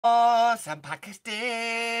Oh, some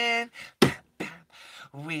Pakistan.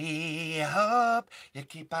 We hope you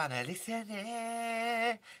keep on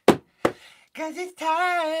listening. Cause it's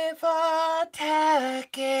time for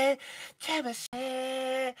talking Tremors.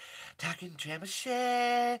 Talking Tremors.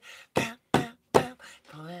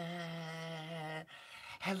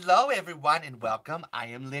 Hello, everyone, and welcome. I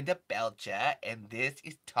am Linda Belcher, and this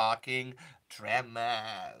is Talking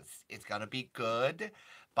Tremors. It's gonna be good.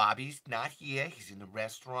 Bobby's not here. He's in the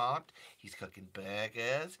restaurant. He's cooking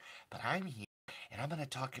burgers, but I'm here, and I'm gonna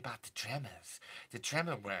talk about the tremors, the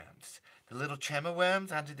tremor worms. The little tremor worms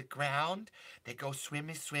under the ground, they go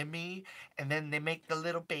swimmy, swimmy, and then they make the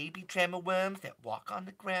little baby tremor worms that walk on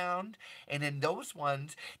the ground, and then those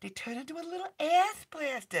ones, they turn into a little ass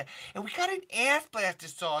blaster. And we got an ass blaster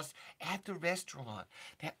sauce at the restaurant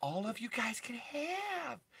that all of you guys can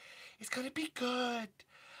have. It's gonna be good.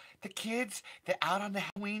 The kids, they're out on the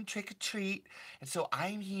Halloween trick or treat, and so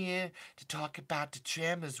I'm here to talk about the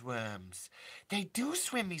Tremors worms. They do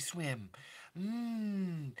swimmy swim.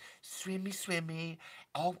 Swimmy swimmy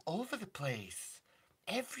all over the place.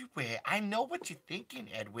 Everywhere. I know what you're thinking,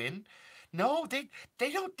 Edwin. No, they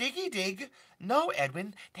don't diggy dig. No,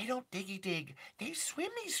 Edwin, they don't diggy dig. They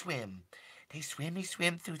swimmy swim. They swimmy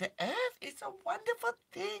swim through the earth. It's a wonderful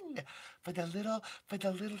thing for the little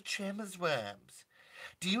Tremors worms.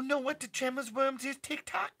 Do you know what the Tremors worms is,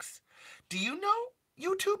 TikToks? Do you know,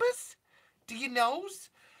 YouTubers? Do you knows?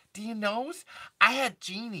 Do you knows? I had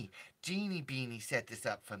Jeannie Beanie set this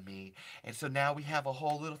up for me. And so now we have a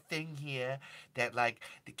whole little thing here that, like,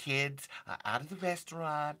 the kids are out of the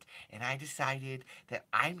restaurant, and I decided that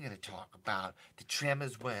I'm going to talk about the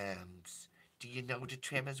Tremors worms. Do you know the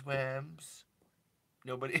Tremors worms?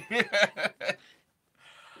 Nobody?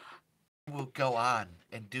 We'll go on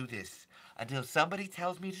and do this until somebody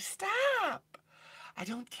tells me to stop. I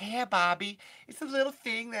don't care, Bobby. It's a little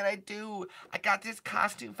thing that I do. I got this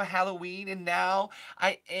costume for Halloween, and now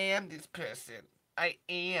I am this person. I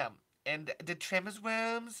am. And the Tremors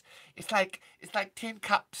worms, it's like tin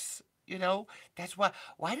cups. You know, that's why.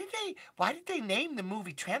 Why did they name the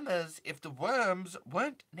movie Tremors if the worms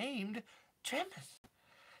weren't named Tremors?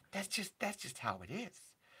 That's just how it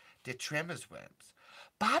is. The Tremors worms.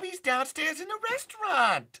 Bobby's downstairs in the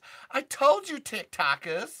restaurant. I told you,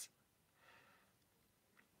 TikTokers.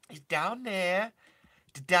 He's down there.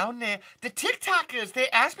 Down there. The TikTokers, they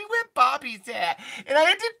asked me where Bobby's at. And I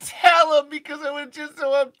had to tell them because I was just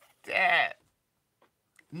so upset.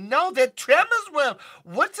 No, the Tremors worm.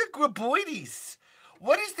 What's a graboides?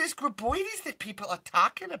 What is this graboides that people are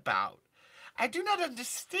talking about? I do not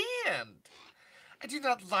understand. I do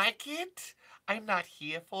not like it. I'm not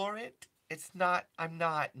here for it. I'm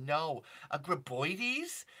not, no. A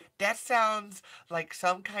graboides? That sounds like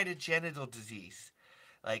some kind of genital disease.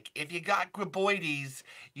 Like, if you got graboides,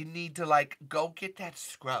 you need to, like, go get that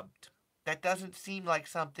scrubbed. That doesn't seem like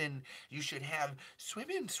something you should have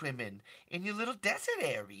swimming in your little desert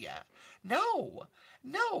area. No,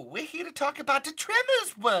 no, we're here to talk about the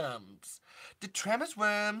Tremors worms. The Tremors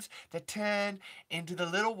worms that turn into the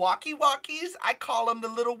little walkie-walkies. I call them the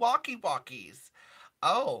little walkie-walkies.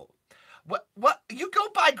 Oh, what? You go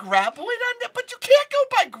by graboid on that? But you can't go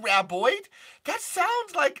by graboid. That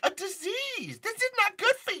sounds like a disease. This is not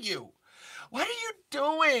good for you. What are you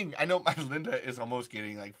doing? I know my Linda is almost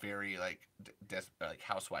getting like very like like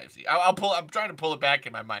housewivesy. I'll pull. I'm trying to pull it back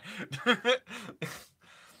in my mind.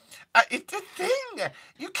 It's a thing.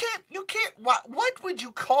 You can't. You can't. What would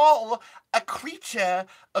you call a creature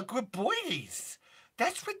a graboides?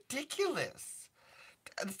 That's ridiculous.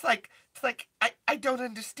 It's like I don't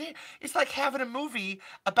understand. It's like having a movie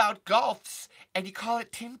about golfs and you call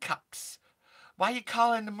it tin cups. Why are you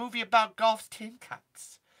calling the movie about golfs tin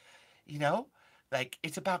cups? You know? Like,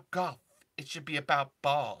 it's about golf. It should be about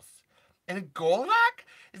balls. And a golak?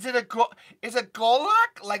 Is a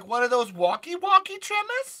golak like one of those walkie-walkie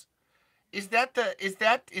tremors? Is that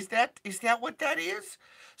what that is?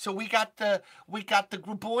 So we got the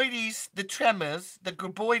graboides, the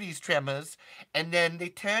graboides tremors, and then they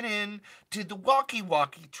turn into the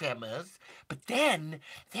walkie-walkie tremors. But then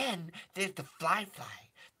there's the fly.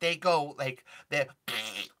 They go like they're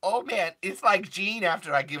oh man, it's like Gene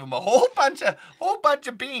after I give him a whole bunch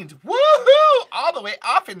of beans. Woohoo! All the way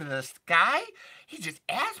off into the sky. He just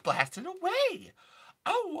ass blasting away.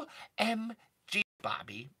 OMG,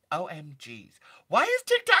 Bobby. OMGs. Why is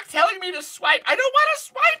TikTok telling me to swipe? I don't want to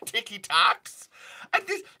swipe, TikToks.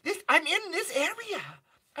 I'm in this area.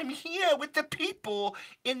 I'm here with the people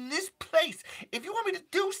in this place. If you want me to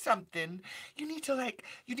do something, you need to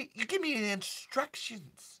you give me the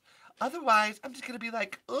instructions. Otherwise, I'm just gonna be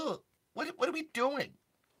like, ugh, what are we doing?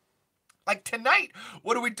 Like tonight,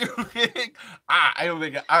 what are we doing? I don't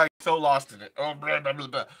think I'm so lost in it. Oh, blah, blah, blah,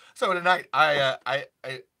 blah. So tonight, I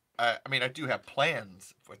mean, I do have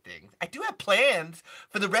plans for things. I do have plans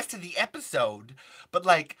for the rest of the episode, but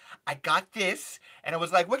like, I got this, and I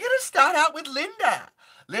was like, we're gonna start out with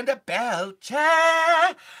Linda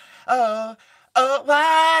Belcher. Oh, oh,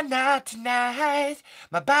 why not tonight?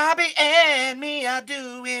 My Bobby and me are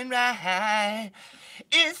doing right.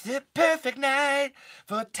 It's the perfect night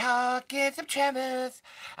for talking some tremors.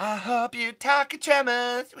 I hope you talking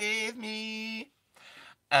tremors with me.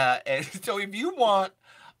 And so if you want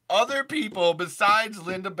other people besides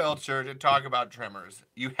Linda Belcher to talk about Tremors,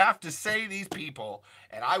 you have to say these people,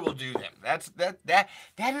 and I will do them. That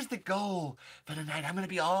is the goal for tonight. I'm gonna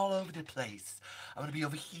be all over the place. I'm gonna be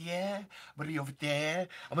over here. I'm gonna be over there.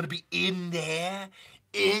 I'm gonna be in there,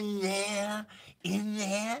 in there, in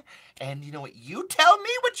there. And you know what? You tell me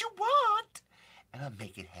what you want, and I'll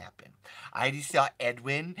make it happen. I already saw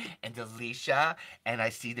Edwin and Alicia, and I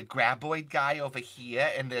see the Graboid guy over here,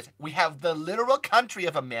 and we have the literal country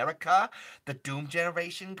of America, the Doom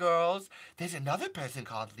Generation girls. There's another person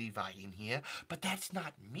called Levi in here, but that's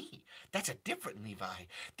not me. That's a different Levi.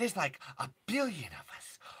 There's like a billion of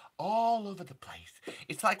us all over the place.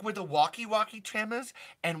 It's like we're the walkie-walkie Tremors,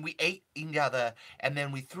 and we ate each other, and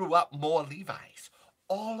then we threw up more Levi's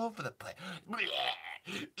all over the place.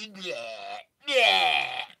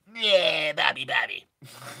 Yeah, Bobby.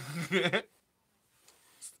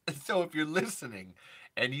 So if you're listening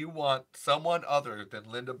and you want someone other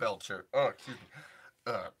than Linda Belcher,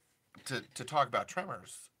 to talk about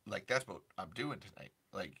Tremors, like that's what I'm doing tonight.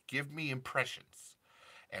 Like, give me impressions,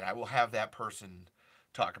 and I will have that person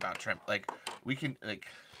talk about Tremors. Like, we can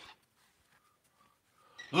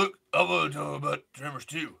look. I'm gonna talk about Tremors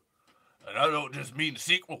 2. And I don't just mean the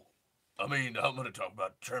sequel. I mean, I'm going to talk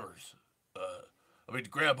about Tremors. I mean, the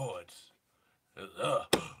Graboids. Oh,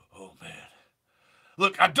 man.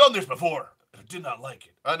 Look, I've done this before. I did not like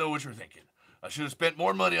it. I know what you're thinking. I should have spent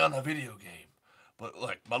more money on a video game. But,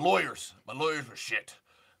 like, my lawyers were shit.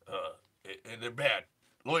 And they're bad.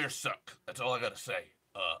 Lawyers suck. That's all I got to say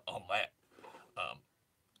on that.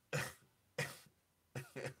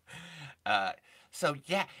 So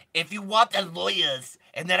yeah, if you want the lawyers,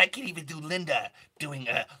 and then I can even do Linda doing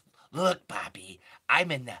look, Bobby,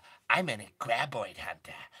 I'm a Graboid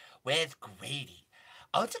hunter. Where's Grady?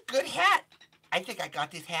 Oh, it's a good hat. I think I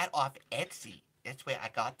got this hat off Etsy. That's where I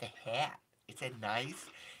got the hat. It's a nice.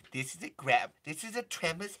 This is a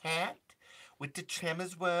Tremors hat with the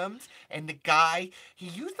Tremors worms, and the guy, he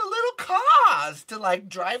used the little cars to like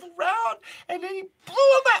drive around, and then he blew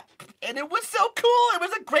them up, and it was so cool. It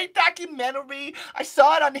was a great documentary. I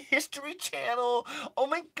saw it on the History Channel. Oh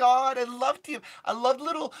my God, I loved him. I loved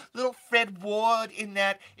little Fred Ward in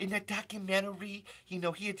that documentary. You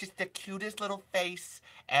know, he had just the cutest little face,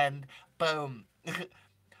 and boom.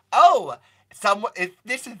 Oh, if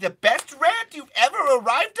this is the best rant you've ever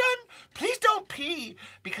arrived on, please don't pee,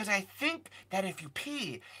 because I think that if you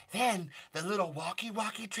pee, then the little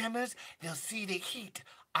walkie-walkie Tremors, they'll see the heat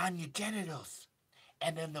on your genitals.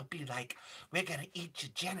 And then they'll be like, we're gonna eat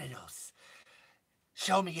your genitals.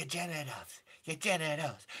 Show me your genitals. Your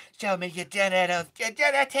genitals. Show me your genitals. Your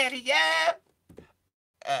genitalia.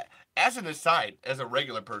 As an aside, as a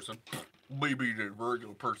regular person, maybe a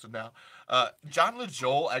regular person now, John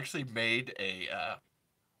LaJoel actually made a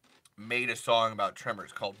song about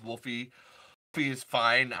Tremors called Wolfie. Wolfie is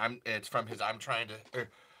fine. It's from his I'm trying to.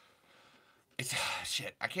 It's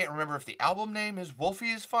shit. I can't remember if the album name is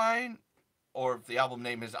Wolfie is fine, or if the album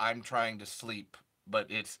name is I'm trying to sleep. But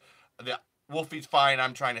it's the Wolfie's fine.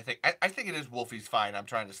 I'm trying to think. I think it is Wolfie's fine. I'm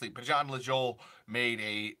trying to sleep. But John LaJoel made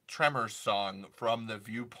a Tremors song from the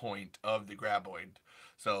viewpoint of the Graboid.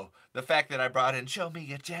 So the fact that I brought in, show me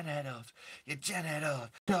your genitals,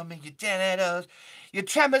 show me your genitals, your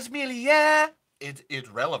Tremors Melia, it's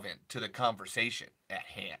relevant to the conversation at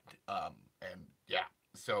hand. And yeah,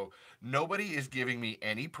 so nobody is giving me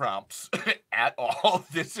any prompts at all.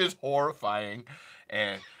 This is horrifying,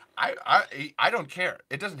 and I don't care.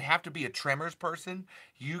 It doesn't have to be a Tremors person.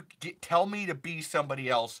 Tell me to be somebody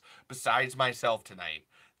else besides myself tonight.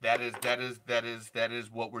 That is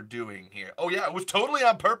what we're doing here. Oh yeah, it was totally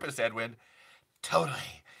on purpose, Edwin.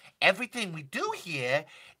 Totally. Everything we do here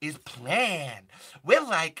is planned. We're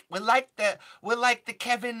like the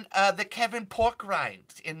Kevin Pork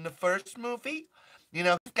Rinds in the first movie. You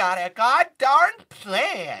know, we've got a god darn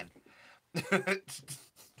plan.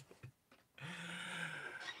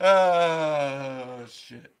 Oh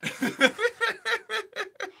shit.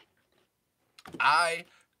 I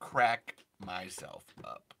crack myself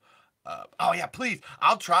up. Oh yeah, please.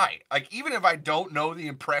 I'll try. Like even if I don't know the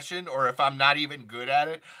impression or if I'm not even good at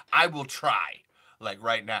it, I will try. Like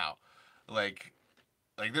right now, like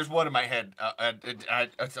there's one in my head.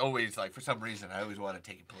 It's always like for some reason I always want to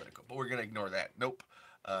take it political, but we're gonna ignore that. Nope.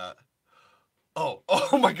 Uh, oh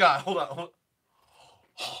my God. Hold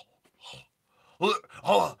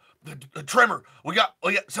on. The Tremor. We got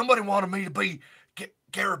somebody wanted me to be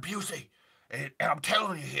Gary Busey, and I'm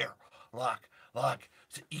telling you here, like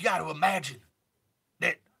you got to imagine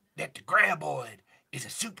that the graboid is a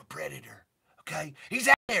super predator. Okay, he's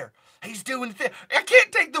out there. He's doing the thing. I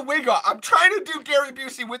can't take the wig off. I'm trying to do Gary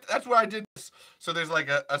Busey with. That's why I did this. So there's like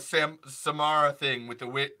a Samara thing with the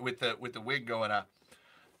wig with the wig going on.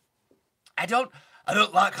 I don't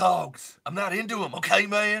like hogs. I'm not into them. Okay,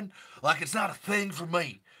 man. Like it's not a thing for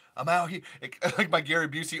me. I'm out here. Like my Gary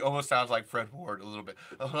Busey almost sounds like Fred Ward a little bit.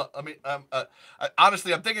 I mean,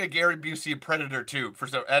 honestly, I'm thinking of Gary Busey and Predator too. For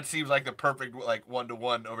so that seems like the perfect like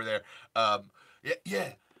 1-to-1 over there.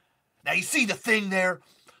 Yeah. Now you see the thing there,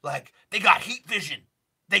 like they got heat vision.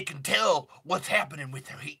 They can tell what's happening with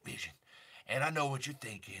their heat vision. And I know what you're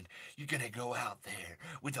thinking. You're gonna go out there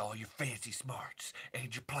with all your fancy smarts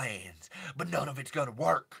and your plans, but none of it's gonna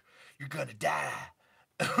work. You're gonna die.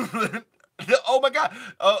 Oh my God.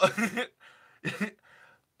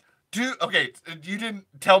 Okay, you didn't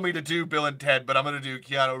tell me to do Bill and Ted, but I'm gonna do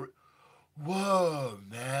Keanu. Whoa,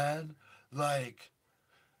 man. Like,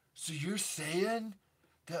 so you're saying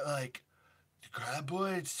that, like, the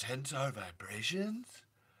graboids sense our vibrations?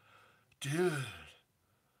 Dude.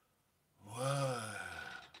 Whoa.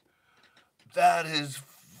 That is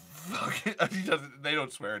fucking. They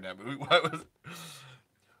don't swear in that movie. What was.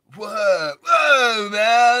 Whoa,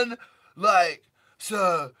 man. Like,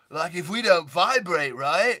 so, like, if we don't vibrate,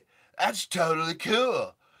 right? That's totally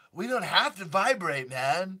cool. We don't have to vibrate,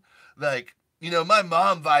 man. Like, my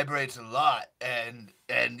mom vibrates a lot, and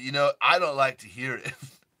I don't like to hear it.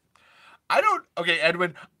 Okay,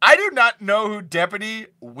 Edwin, I do not know who Deputy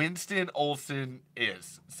Winston Olson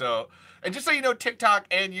is. So, and just so you know, TikTok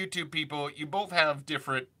and YouTube people, you both have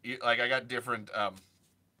different, like, I got different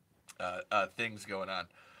things going on.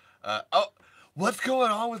 What's going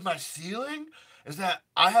on with my ceiling is that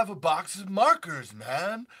I have a box of markers,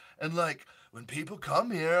 man. And, like, when people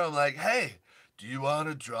come here, I'm like, hey, do you want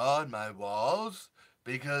to draw on my walls?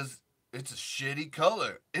 Because it's a shitty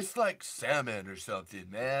color. It's like salmon or something,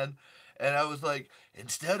 man. And I was like,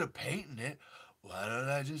 instead of painting it, why don't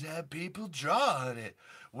I just have people draw on it?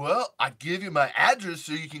 Well, I give you my address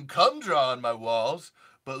so you can come draw on my walls,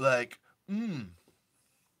 but like,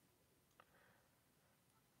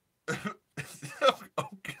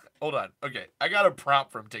 Okay, hold on. Okay, I got a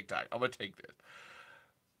prompt from TikTok. I'm gonna take this.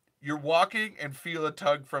 You're walking and feel a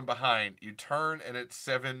tug from behind. You turn and it's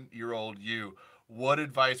 7-year-old you. What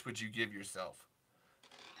advice would you give yourself?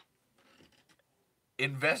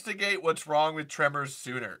 Investigate what's wrong with Tremors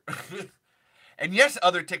sooner. And yes,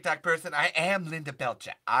 other TikTok person, I am Linda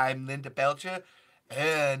Belcher. I'm Linda Belcher,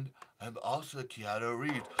 and I'm also Keanu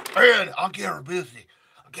Reeves. And I'm Gary Busey.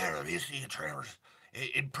 I'm Gary Busey in Tremors,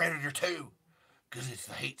 in Predator 2, because it's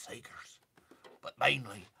the Hate Seekers. But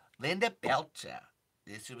mainly, Linda Belcher.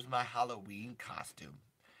 This was my Halloween costume.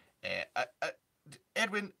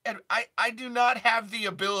 Edwin, I do not have the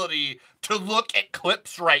ability to look at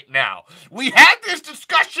clips right now. We had this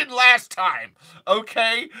discussion last time,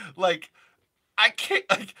 okay? Like, I can't,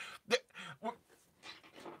 like,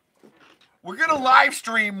 we're gonna live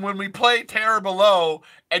stream when we play Terror Below,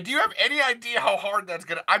 and do you have any idea how hard that's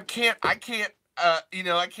gonna, I can't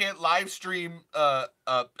live stream a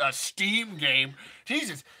Steam game.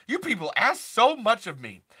 Jesus, you people ask so much of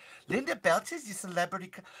me. Linda Belcher's your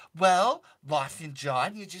celebrity. Well, Lawson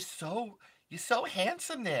John, you're so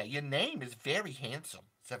handsome there. Your name is very handsome.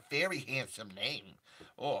 It's a very handsome name.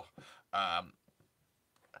 Oh,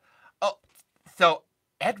 so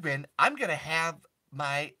Edwin, I'm gonna have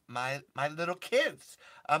my little kids.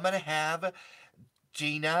 I'm gonna have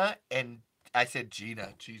Gina and I said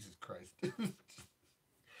Gina. Jesus Christ.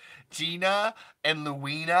 Gina and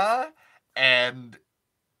Luina and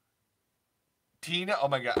Tina. Oh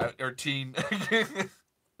my God, or Teen.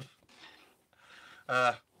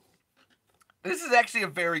 This is actually a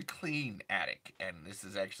very clean attic, and this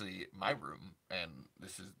is actually my room, and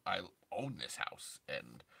I own this house,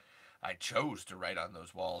 and I chose to write on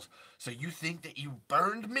those walls. So you think that you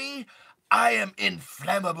burned me? I am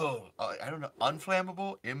inflammable. I don't know,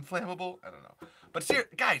 unflammable, inflammable. I don't know. But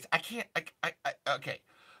seriously, guys, I can't. Okay.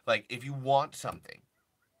 Like, if you want something,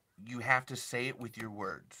 you have to say it with your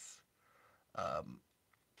words.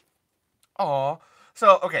 Aw.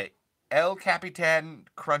 So, okay. El Capitan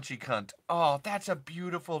Crunchy Cunt. Oh, that's a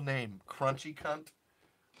beautiful name. Crunchy Cunt.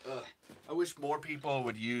 Ugh. I wish more people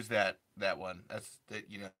would use that one. That's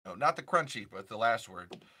not the crunchy, but the last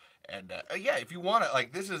word. And yeah, if you want to,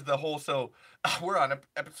 like, this is the whole. So we're on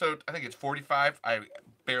episode. I think it's 45. I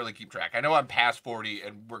barely keep track. I know I'm past 40,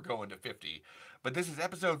 and we're going to 50. But this is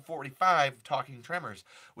episode 45, Talking Tremors,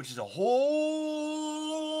 which is a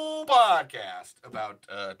whole podcast about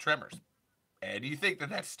Tremors. And you think that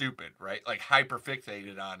that's stupid, right? Like, hyper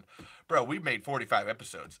fixated on, bro, we've made 45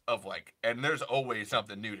 episodes of, like, and there's always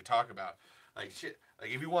something new to talk about. Like, shit.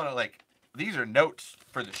 Like, if you want to, like, these are notes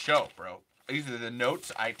for the show, bro. These are the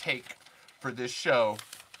notes I take for this show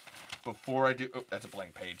before I do. Oh, that's a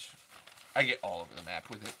blank page. I get all over the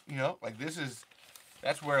map with it. Like,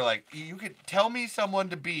 that's where, like, you could tell me someone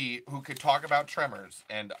to be who could talk about Tremors,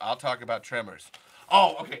 and I'll talk about Tremors.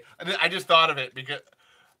 Oh, okay. I just thought of it because,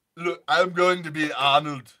 look, I'm going to be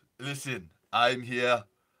Arnold. Listen, I'm here.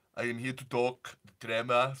 I am here to talk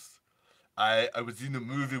Tremors. I was in a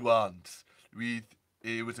movie once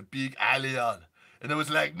it was a big alien, and I was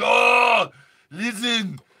like, no,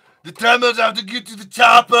 listen, the Tremors have to get to the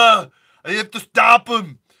chopper. I have to stop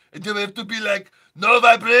them, and they have to be like, no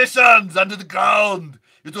vibrations under the ground.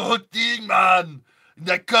 It's a whole thing, man. And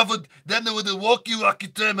I covered, then there were the walkie-walkie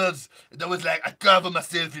Tremors, and I was like, I cover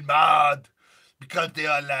myself in mud, because they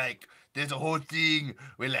are like, there's a whole thing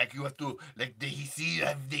where, like, you have to, like,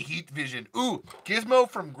 have the heat vision. Ooh, Gizmo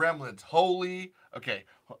from Gremlins. Holy, okay.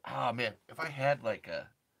 Oh, man, if I had, like,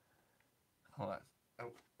 hold on.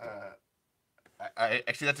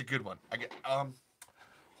 Actually, that's a good one. Hold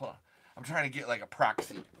on. I'm trying to get, like, a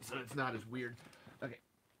proxy, so it's not as weird. Okay.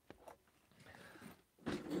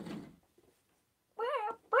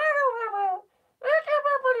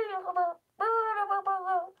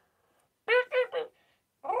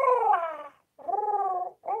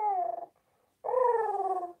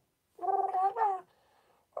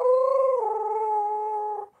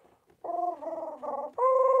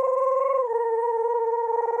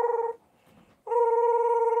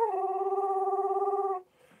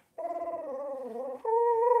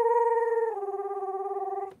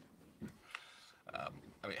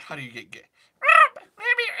 How do you get?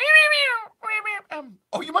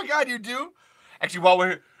 Oh, my God, you do? Actually, while we're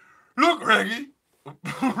here, look, Reggie.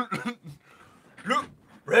 Look,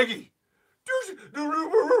 Reggie.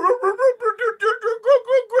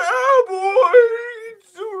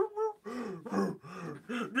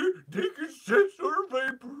 They can sense our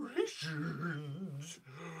vibrations.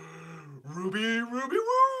 Ruby, woo.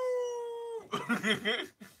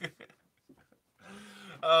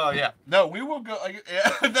 Oh, yeah. No, we will go.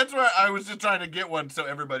 Yeah, that's where I was just trying to get one so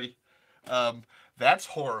everybody. That's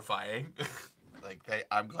horrifying.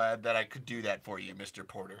 I'm glad that I could do that for you, Mr.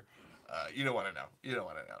 Porter. You don't want to know.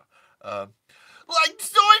 Like,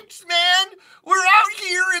 zoinks, man! We're out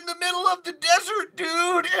here in the middle of the desert,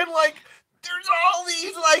 dude, and, like, there's all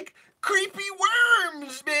these, like, creepy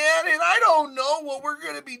worms, man, and I don't know what we're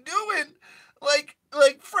gonna be doing. Like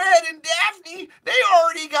Fred and Daphne, they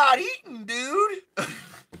already got eaten, dude.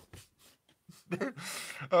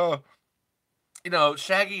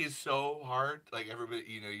 Shaggy is so hard. Like, everybody,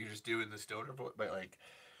 you're just doing the stoner voice, but, like,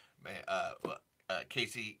 man,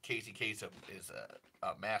 Casey Kasem is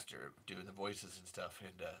a master of doing the voices and stuff,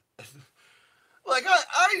 and like,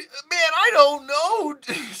 I don't know.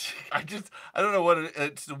 I don't know what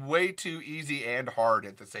it's way too easy and hard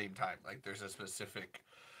at the same time. Like, there's a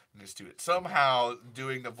specificness to it. Somehow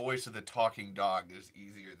doing the voice of the talking dog is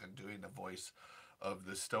easier than doing the voice of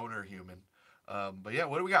the stoner human. But yeah,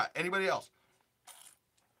 what do we got? Anybody else?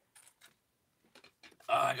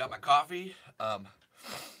 I got my coffee. And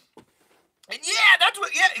yeah, that's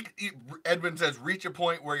what. Yeah, Edwin says, reach a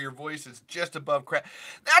point where your voice is just above crack.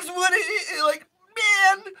 That's what it is. Like,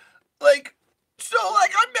 man, like, so,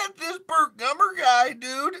 like, I met this Burt Gummer guy,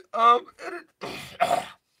 dude. And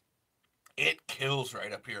it kills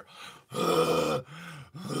right up here.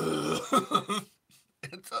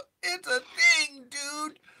 It's a thing,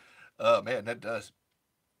 dude. Oh man, that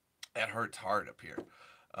hurts hard up here.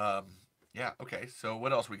 Yeah. Okay. So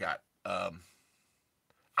what else we got?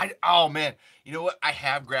 Oh man, you know what? I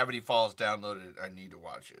have Gravity Falls downloaded. I need to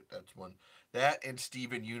watch it. That's one. That and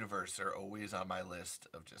Steven Universe are always on my list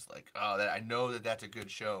of just like, I know that's a good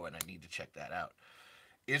show and I need to check that out.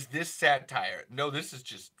 Is this satire? No, this is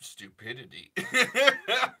just stupidity.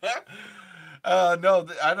 No,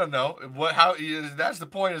 I don't know. That's the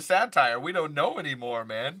point of satire. We don't know anymore,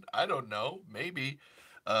 man. I don't know. Maybe.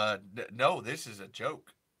 No, this is a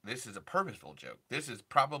joke. this is a purposeful joke. This is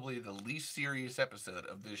probably the least serious episode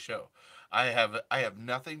of this show. I have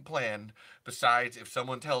nothing planned besides if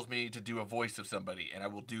someone tells me to do a voice of somebody, and I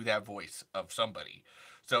will do that voice of somebody.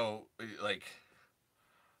 So like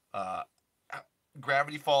uh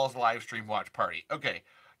Gravity Falls live stream watch party. Okay.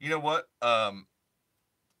 You know what?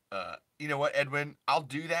 You know what, Edwin? I'll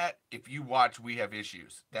do that if you watch We Have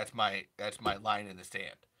Issues. That's my line in the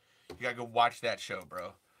sand. You gotta go watch that show,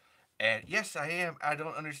 bro. And yes, I am. I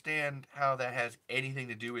don't understand how that has anything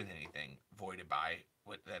to do with anything. Voided by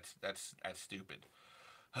what? That's stupid.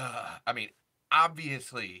 I mean,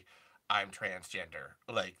 obviously, I'm transgender.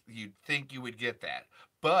 Like you'd think you would get that,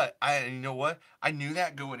 but you know what? I knew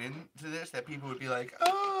that going into this that people would be like,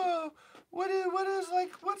 oh, what is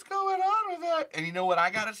like what's going on with that? And you know what I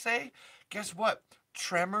gotta say? Guess what?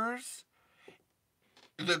 Tremors,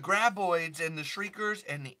 the Graboids, and the Shriekers,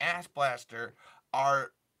 and the Ass Blaster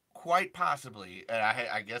are quite possibly, and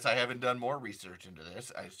I guess I haven't done more research into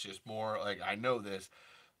this. It's just more like I know this,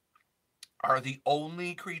 are the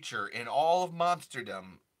only creature in all of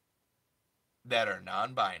monsterdom that are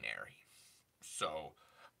non-binary. So,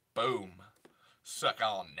 boom, suck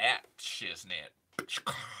on that shiznit.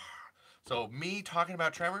 So me talking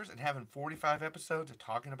about Tremors and having 45 episodes of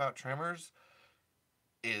talking about Tremors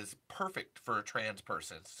is perfect for a trans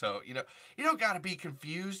person. So, you don't got to be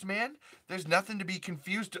confused, man. There's nothing to be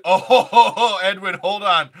confused. Oh, Edwin, hold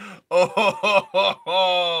on.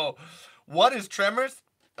 Oh, what is Tremors?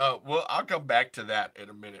 Oh, well, I'll come back to that in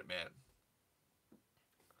a minute, man.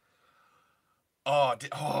 Oh,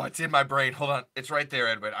 it's in my brain. Hold on. It's right there,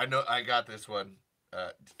 Edwin. I know I got this one.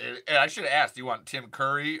 And I should have asked, do you want Tim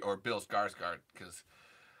Curry or Bill Skarsgård? Because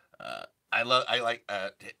I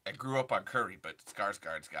grew up on Curry, but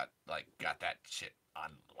Skarsgård's got that shit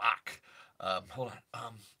on lock. Hold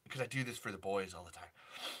on. Because I do this for the boys all the time.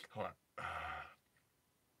 Hold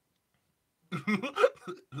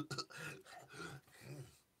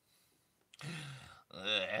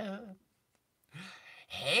on.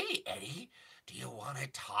 Hey, Eddie, do you want to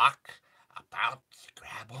talk about the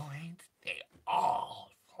graboids? They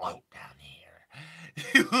all float down here.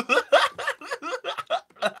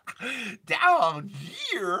 Down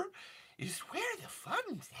here is where the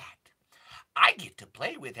fun's at. I get to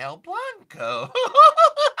play with El Blanco.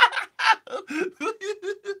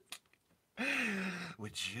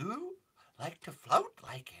 Would you like to float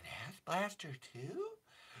like an ass blaster too?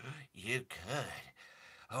 You could.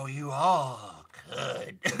 Oh, you all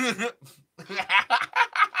could.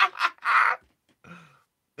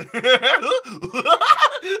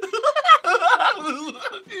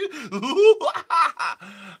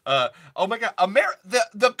 Oh my God,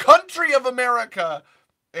 the country of America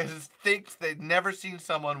thinks they've never seen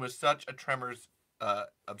someone with such a Tremors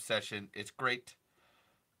obsession. It's great,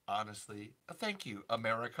 honestly. Thank you,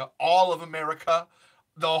 America, all of America,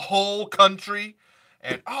 the whole country,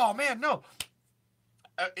 and oh man, no.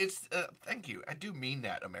 Thank you. I do mean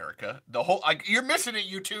that, America. You're missing it,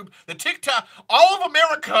 YouTube. The TikTok, all of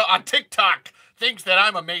America on TikTok thinks that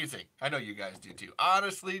I'm amazing. I know you guys do too.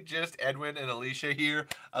 Honestly, just Edwin and Alicia here.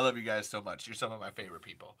 I love you guys so much. You're some of my favorite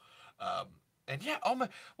people. And yeah,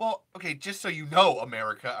 okay, just so you know,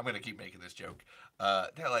 America, I'm gonna keep making this joke.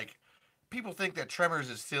 They're like, people think that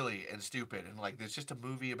Tremors is silly and stupid, and like, there's just a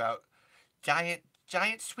movie about giant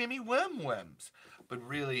swimmy worms. But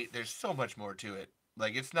really, there's so much more to it.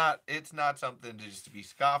 Like it's not something to just be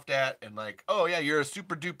scoffed at and like, oh yeah, you're a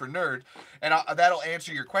super duper nerd, and that'll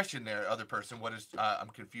answer your question there, other person. What is I'm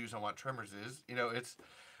confused on what Tremors is.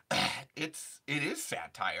 It is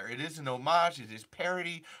satire. It is an homage. It is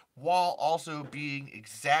parody, while also being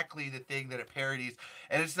exactly the thing that it parodies.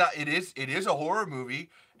 And it's not. It is a horror movie,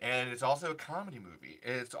 and it's also a comedy movie.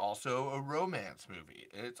 It's also a romance movie.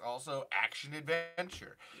 It's also action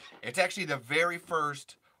adventure. It's actually the very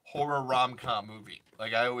first horror rom-com movie.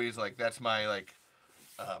 Like I always that's my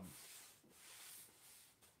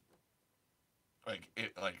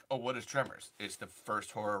what is Tremors? It's the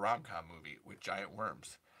first horror rom-com movie with giant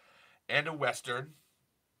worms and a western.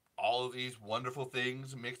 All of these wonderful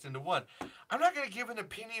things mixed into one. I'm not gonna give an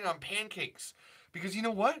opinion on pancakes because you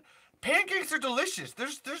know what? Pancakes are delicious.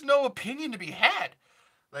 There's no opinion to be had.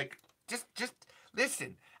 Like just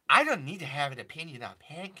listen. I don't need to have an opinion on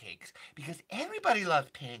pancakes because everybody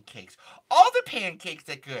loves pancakes. All the pancakes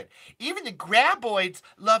are good. Even the graboids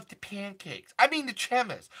love the pancakes. I mean the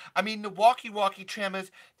Tremors. I mean the walkie-walkie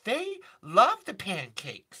Tremors. They love the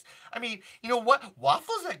pancakes. I mean, you know what?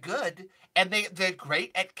 Waffles are good, and they're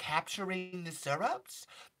great at capturing the syrups.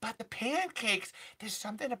 But the pancakes, there's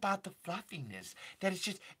something about the fluffiness that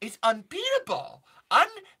it's unbeatable.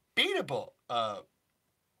 Unbeatable.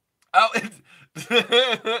 Oh,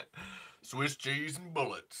 it's Swiss cheese and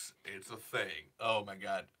bullets. It's a thing. Oh my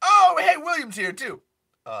god. Oh, hey, William's here too.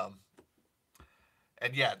 Um,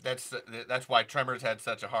 and yeah, that's why Tremors had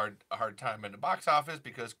such a hard time in the box office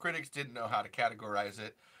because critics didn't know how to categorize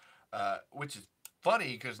it, which is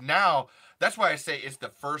funny because now that's why I say it's the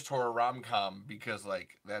first horror rom com because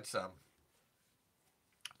like that's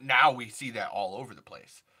now we see that all over the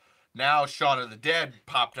place. Now Shaun of the Dead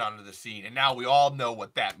popped onto the scene, and now we all know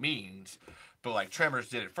what that means. But like Tremors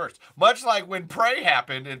did it first, much like when Prey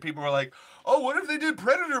happened, and people were like, "Oh, what if they did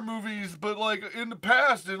Predator movies, but like in the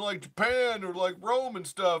past in like Japan or like Rome and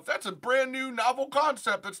stuff? That's a brand new novel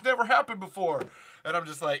concept that's never happened before." And I'm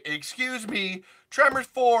just like, "Excuse me, Tremors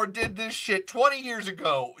 4 did this shit 20 years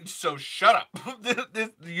ago, so shut up."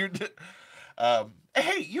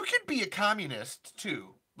 Hey, you can be a communist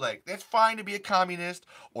too. Like, that's fine to be a communist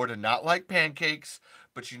or to not like pancakes,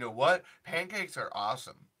 but you know what? Pancakes are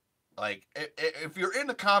awesome. Like, if you're in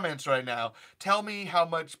the comments right now, tell me how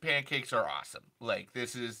much pancakes are awesome. Like,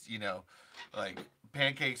 this is, like,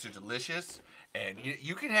 pancakes are delicious, and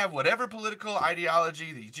you can have whatever political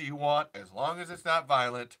ideology that you want as long as it's not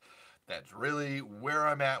violent. That's really where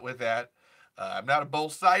I'm at with that. I'm not a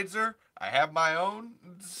both sideser. I have my own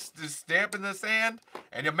stamp in the sand.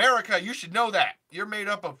 And America, you should know that. You're made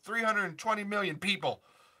up of 320 million people.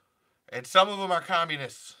 And some of them are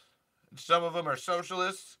communists. And some of them are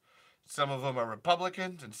socialists. Some of them are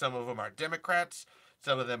Republicans. And some of them are Democrats.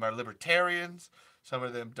 Some of them are libertarians. Some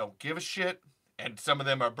of them don't give a shit. And some of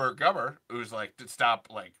them are Burt Gummer, who's like, stop,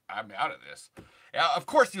 like, I'm out of this. Yeah, of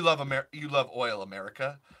course you love you love oil,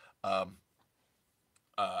 America. Um,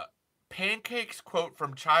 uh, Pancakes quote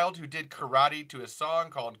from child who did karate to a song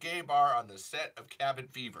called Gay Bar on the set of Cabin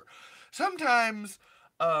Fever. Sometimes,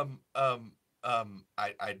 I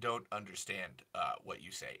don't understand what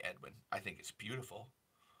you say, Edwin. I think it's beautiful,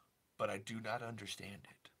 but I do not understand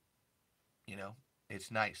it. You know,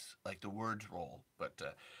 it's nice, like the words roll, but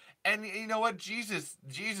and you know what? Jesus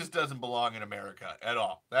doesn't belong in America at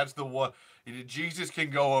all. That's the one. Jesus can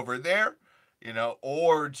go over there,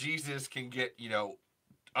 or Jesus can get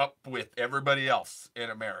up with everybody else in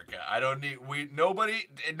America. I don't need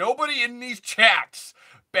nobody in these chats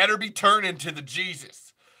better be turning to the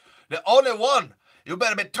Jesus. The only one you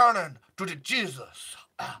better be turning to the Jesus.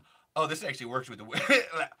 Oh, this actually works with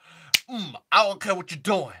the I don't care what you're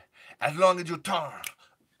doing as long as you turn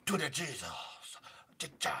to the Jesus.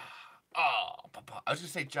 Oh, I was gonna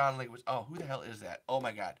say John Lake was. Oh, who the hell is that? Oh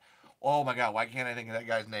my god. Oh my god. Why can't I think of that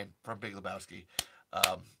guy's name from Big Lebowski?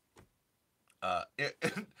 Um, uh, it,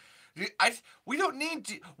 we don't need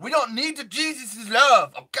the Jesus'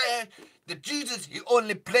 love, okay? The Jesus, he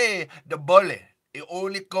only play the bully. He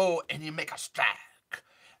only go and he make a strike,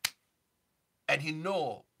 and he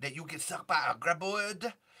know that you get sucked by a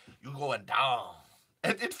graboid, you going down.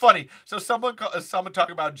 And it's funny. So someone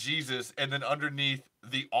talking about Jesus, and then underneath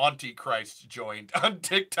the Antichrist joined on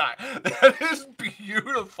TikTok. That is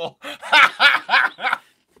beautiful.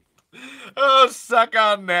 Oh, suck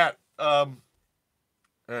on that.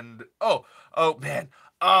 And oh man,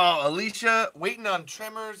 Alicia waiting on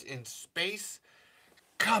Tremors in space.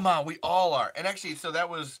 Come on, we all are. And actually, so that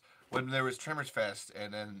was when there was Tremors Fest,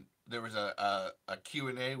 and then there was a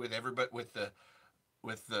Q&A with everybody with the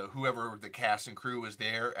whoever the cast and crew was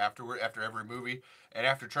there after every movie, and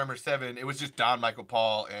after Tremors 7, it was just Don Michael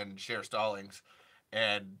Paul and Cher Stallings,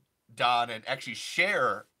 and Don and actually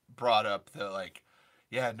Cher brought up the like,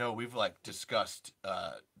 yeah, no, we've like discussed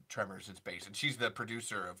Tremors in space, and she's the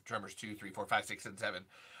producer of Tremors 2, 3, 4, 5, 6, and 7.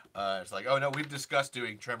 It's like, oh no, we've discussed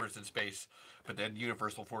doing Tremors in space, but then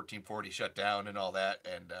Universal 1440 shut down and all that,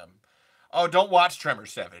 and oh, don't watch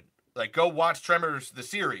Tremors 7. Like, go watch Tremors the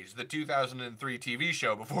series, the 2003 TV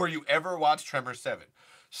show, before you ever watch Tremors 7.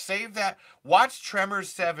 Save that. Watch Tremors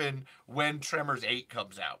 7 when Tremors 8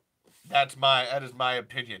 comes out. That is my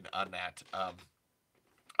opinion on that.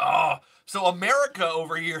 So America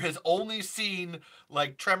over here has only seen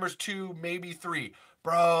like Tremors 2, maybe 3.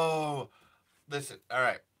 Bro, listen, all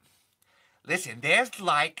right. Listen, there's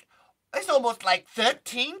almost like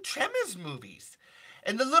 13 Tremors movies.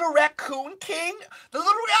 And the Little Raccoon King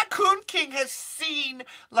has seen,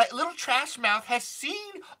 like, Little Trash Mouth has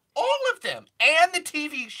seen all of them. And the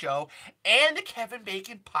TV show, and the Kevin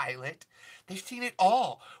Bacon pilot. They've seen it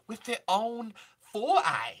all with their own 4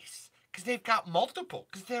 eyes. Because they've got multiple.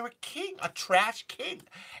 Because they're a king, a trash king.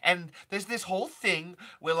 And there's this whole thing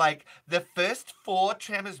where, like, the first 4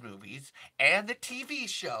 Tremors movies and the TV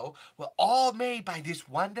show were all made by this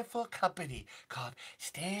wonderful company called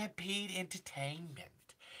Stampede Entertainment.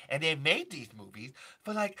 And they made these movies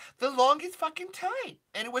for like the longest fucking time.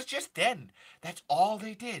 And it was just then. That's all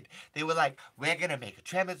they did. They were like, we're gonna make a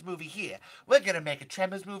Tremors movie here. We're gonna make a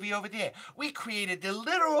Tremors movie over there. We created the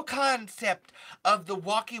literal concept of the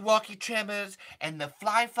walkie-walkie Tremors and the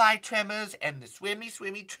fly-fly Tremors and the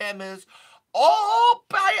swimmy-swimmy Tremors all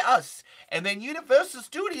by us. And then Universal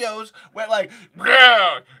Studios went like,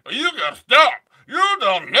 yeah, you gotta stop. You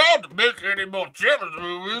don't have to make any more Tremors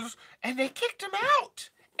movies. And they kicked him out.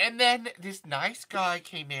 And then this nice guy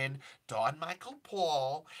came in, Don Michael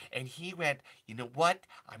Paul, and he went, you know what?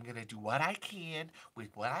 I'm going to do what I can with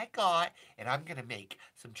what I got, and I'm going to make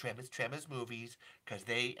some Tremors movies because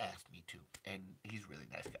they asked me to. And he's a really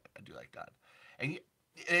nice guy. I do like Don. And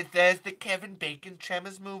there's the Kevin Bacon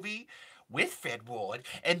Tremors movie with Fred Ward,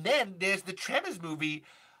 and then there's the Tremors movie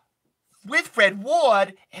with Fred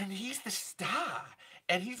Ward, and he's the star,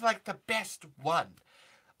 and he's like the best one.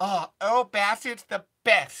 Oh, Earl Bassett's the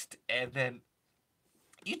best. And then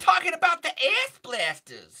you talking about the ass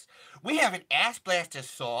blasters. We have an ass blaster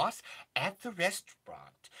sauce at the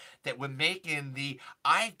restaurant that we're making the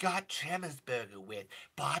I've Got Tremors burger with.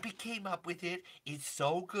 Bobby came up with it. It's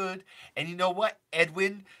so good. And you know what,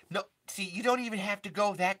 Edwin? No, see, you don't even have to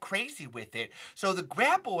go that crazy with it. So the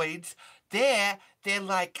graboids, they're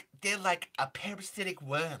like a parasitic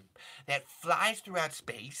worm that flies throughout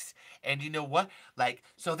space. And you know what? Like,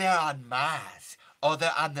 so they're on Mars or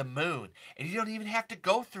they're on the moon, and you don't even have to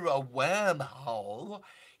go through a wormhole.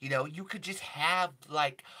 You know, you could just have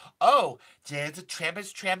like, oh, there's a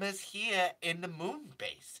Tremors here in the moon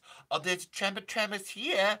base. Or there's Tremors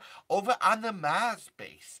here over on the Mars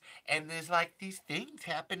base. And there's like these things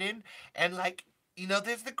happening, and like, you know,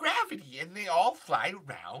 there's the gravity, and they all fly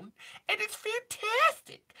around, and it's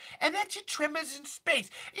fantastic. And that's your Tremors in space.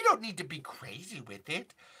 You don't need to be crazy with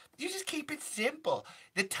it. You just keep it simple.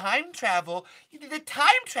 The time travel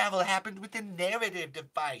happened with the narrative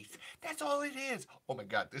device. That's all it is. Oh my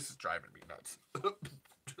God, this is driving me nuts.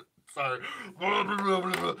 Sorry.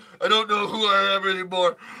 I don't know who I am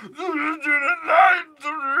anymore. The lines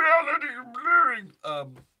of reality are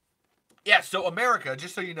blurring. Yeah, so America,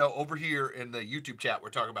 just so you know, over here in the YouTube chat, we're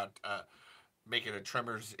talking about making a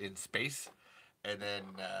Tremors in space. And then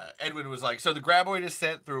Edwin was like, so the graboid is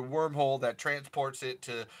sent through a wormhole that transports it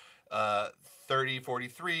to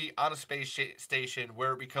 3043 on a space station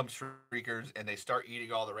where it becomes freakers and they start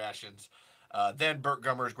eating all the rations. Then Burt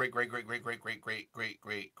Gummer's great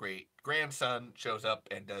grandson shows up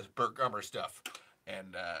and does Burt Gummer stuff.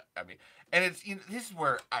 And I mean, and it's, you know, this is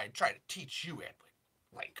where I try to teach you, Edwin.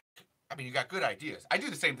 Like, I mean, you got good ideas. I do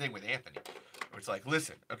the same thing with Anthony. It's like,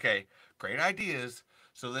 listen, okay, great ideas.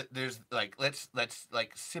 So that there's like, let's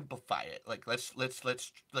like simplify it. Like let's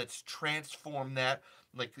transform that.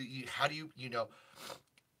 Like, how do you know?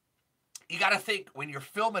 You got to think when you're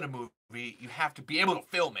filming a movie, you have to be able to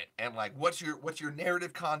film it. And like, what's your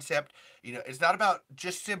narrative concept? You know, it's not about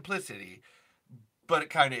just simplicity, but it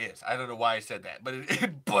kind of is. I don't know why I said that, but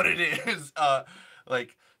but it is.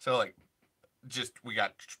 Like, so like, just we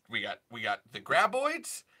got the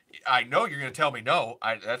graboids. I know you're gonna tell me no.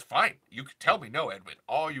 That's fine. You can tell me no, Edwin,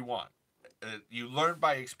 all you want. You learn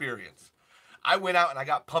by experience. I went out and I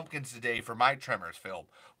got pumpkins today for my Tremors film.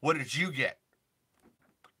 What did you get?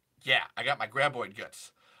 Yeah, I got my graboid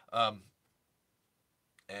guts. And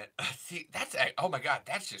see, that's, oh my God,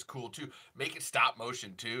 that's just cool too. Make it stop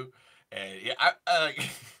motion too. And yeah,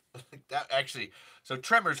 that actually. So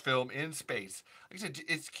Tremors film in space. Like I said,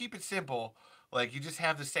 it's keep it simple. Like, you just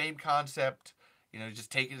have the same concept. You know,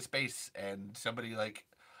 just take it to space, and somebody like,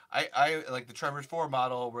 I like the Tremors 4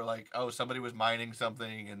 model where like, oh, somebody was mining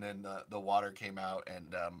something, and then the water came out,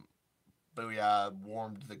 and booyah,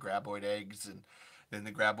 warmed the graboid eggs, and then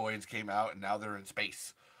the graboids came out, and now they're in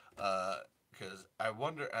space. Because I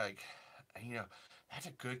wonder, like, you know, that's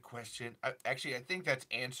a good question. Actually, I think that's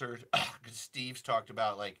answered because Steve's talked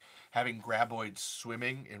about like having graboids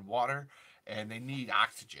swimming in water, and they need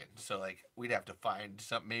oxygen. So like, we'd have to find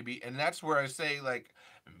something maybe, and that's where I say like,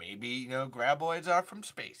 maybe, you know, graboids are from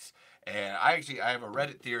space. And I have a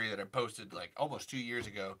Reddit theory that I posted like almost 2 years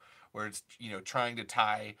ago, where it's, you know, trying to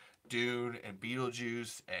tie Dune and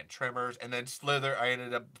Beetlejuice and Tremors, and then Slither. I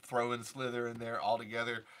ended up throwing Slither in there all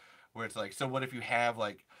together, where it's like, so what if you have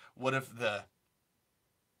like, what if the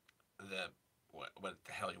what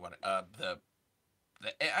the hell you want the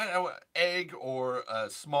I don't know, egg or a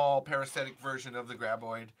small parasitic version of the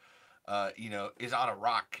graboid, you know, is on a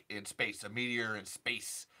rock in space, a meteor in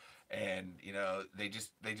space, and you know, they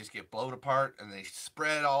just get blown apart and they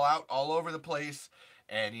spread all out all over the place,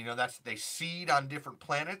 and you know, they seed on different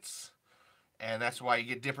planets, and that's why you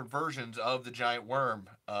get different versions of the giant worm.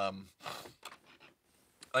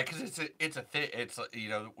 like, cause it's a thing. It's you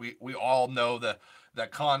know, we all know the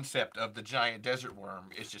concept of the giant desert worm.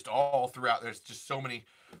 It's just all throughout. There's just so many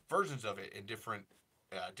versions of it in different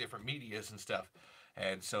medias and stuff.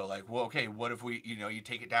 And so, like, well, okay, what if we, you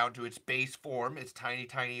take it down to its base form, its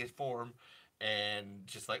tiniest form, and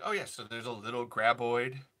just like, oh yeah, so there's a little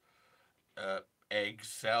graboid, uh, egg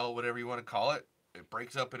cell, whatever you want to call it. It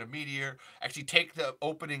breaks up in a meteor. Actually, take the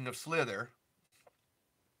opening of Slither,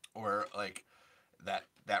 or like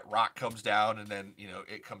that rock comes down, and then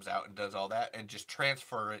it comes out and does all that, and just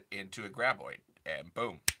transfer it into a graboid, and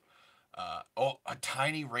boom. A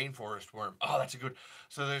tiny rainforest worm. Oh, that's a good.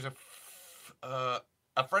 So there's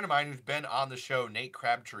a friend of mine who's been on the show, Nate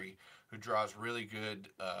Crabtree, who draws really good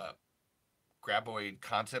graboid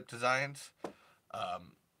concept designs.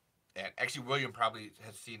 Um, and actually, William probably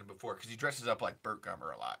has seen him before because he dresses up like Burt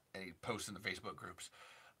Gummer a lot, and he posts in the Facebook groups.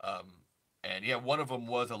 Um, and yeah, one of them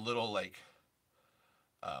was a little like,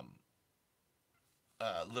 um,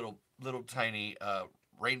 little tiny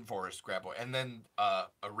rainforest graboid, and then a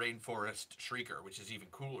rainforest shrieker, which is even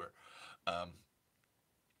cooler. Um,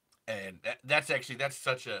 and that's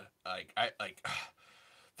such a like I like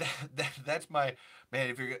that's my man.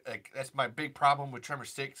 If you're like, that's my big problem with Tremor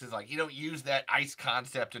 6 is like you don't use that ice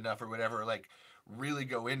concept enough or whatever. Like really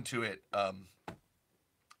go into it.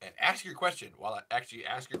 And ask your question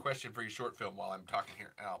ask your question for your short film while I'm talking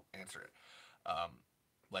here, and I'll answer it. Um,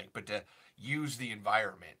 but to use the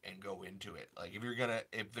environment and go into it. Like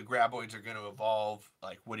if the graboids are gonna evolve,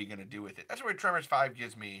 like what are you gonna do with it? That's where Tremors 5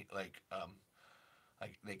 gives me like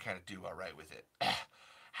they kind of do all right with it.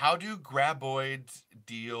 How do graboids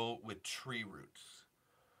deal with tree roots?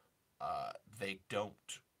 They don't.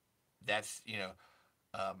 That's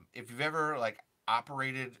if you've ever like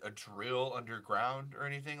operated a drill underground or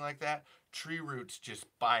anything like that, tree roots just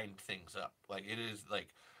bind things up. Like it is like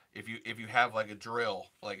if you have like a drill,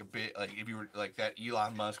 like a bit like if you were like that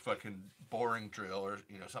Elon Musk fucking boring drill or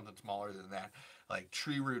something smaller than that, like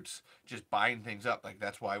tree roots just bind things up. Like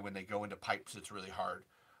that's why when they go into pipes, it's really hard.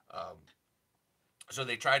 Um, so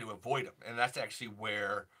they try to avoid them, and that's actually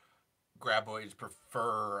where graboids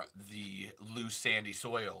prefer the loose sandy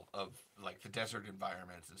soil of like the desert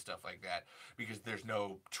environments and stuff like that because there's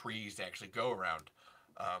no trees to actually go around.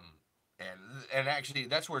 Um, and actually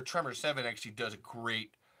that's where Tremor 7 actually does a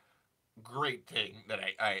great thing that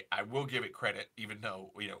I will give it credit, even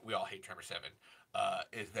though we all hate Tremor 7,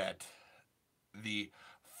 is that the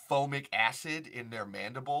foamic acid in their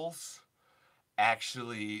mandibles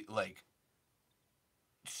actually like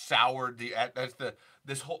soured the that's the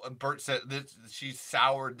this whole Bert said this she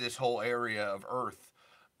soured this whole area of Earth,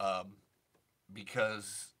 um,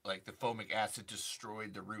 because like the foamic acid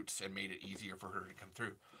destroyed the roots and made it easier for her to come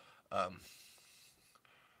through. Um,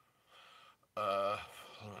 uh,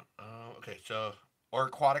 okay, so or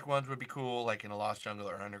aquatic ones would be cool, like in a lost jungle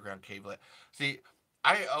or an underground cavelet. See,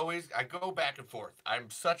 I go back and forth. I'm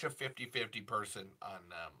such a 50-50 person on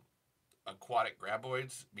aquatic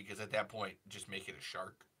graboids because at that point, just make it a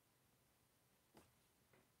shark.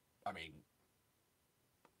 I mean,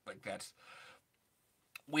 like that's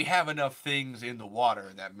we have enough things in the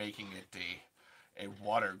water that making it a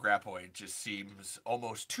water graboid just seems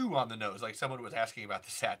almost too on the nose. Like someone was asking about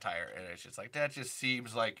the satire, and it's just like that just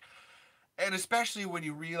seems like, and especially when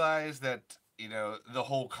you realize that the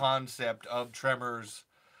whole concept of Tremors.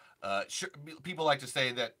 People like to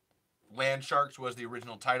say that Land Sharks was the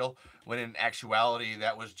original title, when in actuality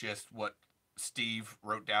that was just what Steve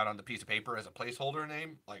wrote down on the piece of paper as a placeholder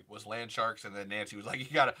name, like was Land Sharks, and then Nancy was like, "You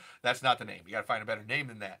gotta, that's not the name. You gotta find a better name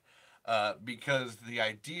than that," because the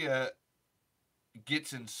idea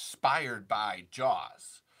gets inspired by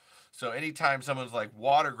Jaws. So anytime someone's like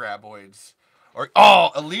water graboids, or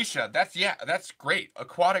Alicia, that's great.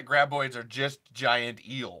 Aquatic graboids are just giant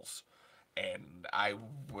eels, and I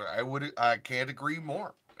can't agree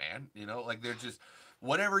more, man. Like they're just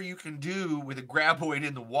whatever you can do with a graboid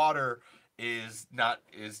in the water is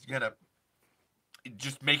gonna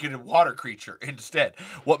just make it a water creature instead.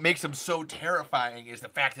 What makes them so terrifying is the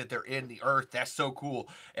fact that they're in the earth. That's so cool.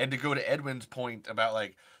 And to go to Edwin's point about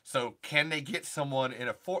like, so can they get someone in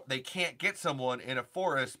a they can't get someone in a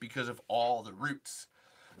forest because of all the roots.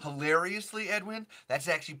 Hilariously, Edwin, that's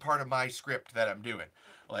actually part of my script that I'm doing.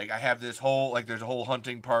 Like I have this whole like there's a whole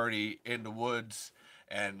hunting party in the woods,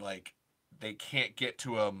 and like they can't get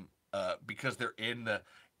to them because they're in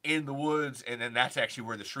the woods, and then that's actually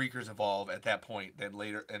where the Shriekers evolve at that point. Then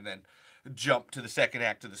later, and then jump to the second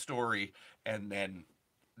act of the story, and then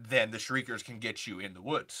the Shriekers can get you in the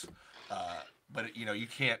woods. But you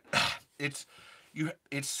can't. It's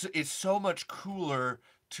so much cooler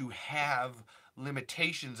to have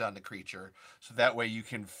limitations on the creature, so that way you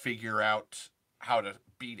can figure out how to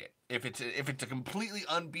beat it. If it's a completely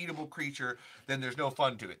unbeatable creature, then there's no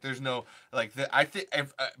fun to it. There's no like the I think.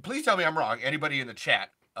 Please tell me I'm wrong. Anybody in the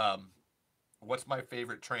chat? What's my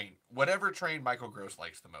favorite train? Whatever train Michael Gross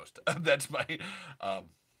likes the most. That's my. Um,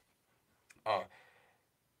 uh,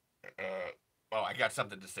 uh, oh, I got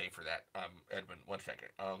something to say for that. Edwin, 1 second.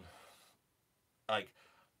 Like,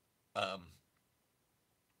 um,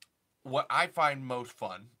 what I find most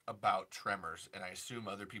fun about Tremors, and I assume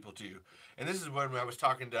other people do, and this is when I was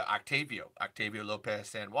talking to Octavio Lopez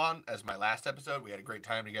San Juan, as my last episode. We had a great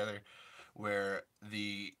time together, where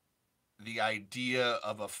the idea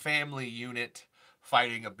of a family unit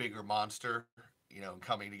fighting a bigger monster, and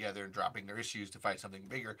coming together and dropping their issues to fight something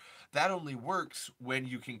bigger, that only works when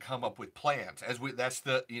you can come up with plans. That's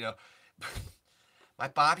the my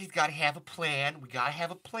Bobby's got to have a plan. We got to have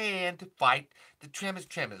a plan to fight the Tremors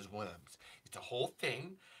worms. It's a whole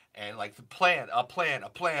thing, and like the plan, a plan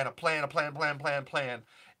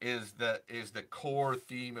is the core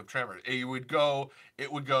theme of Tremors. It would go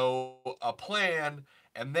a plan,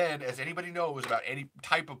 and then, as anybody knows about any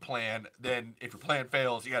type of plan, then if your plan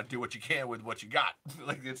fails, you got to do what you can with what you got.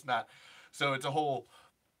 Like, it's not. So it's a whole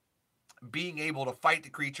being able to fight the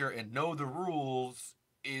creature and know the rules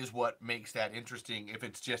is what makes that interesting. If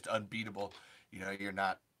it's just unbeatable, you're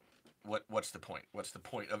not. What's the point? What's the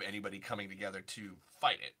point of anybody coming together to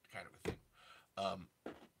fight it? Kind of a thing.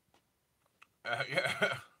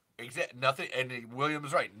 Yeah, exactly. Nothing. And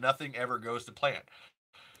William's right. Nothing ever goes to plan.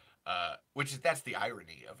 That's the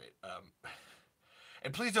irony of it.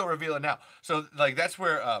 And please don't reveal it now. So like that's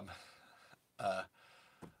where uh,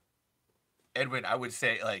 Edwin, I would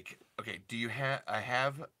say, like, okay, do you have? I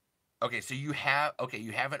have. Okay, so you have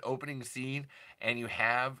an opening scene and you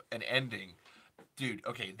have an ending. Dude,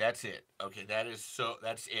 okay, that's it. Okay, that's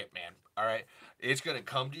it, man. All right, it's gonna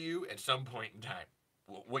come to you at some point in time.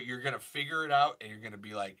 What you're gonna figure it out, and you're gonna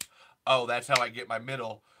be like, oh, that's how I get my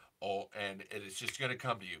middle. Oh, and it's just gonna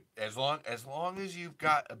come to you. As long as you've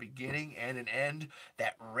got a beginning and an end,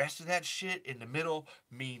 that rest of that shit in the middle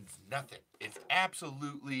means nothing. It's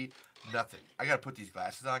absolutely nothing. I gotta put these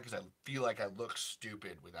glasses on because I feel like I look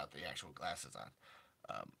stupid without the actual glasses on.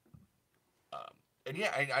 Um, and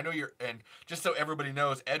yeah, I know you're. And just so everybody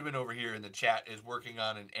knows, Edwin over here in the chat is working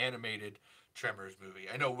on an animated Tremors movie.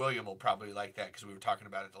 I know William will probably like that because we were talking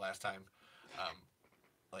about it the last time, um,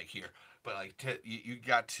 like here. But like you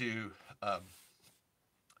got to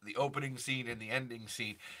the opening scene and the ending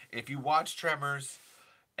scene. If you watch Tremors,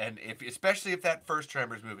 and especially if that first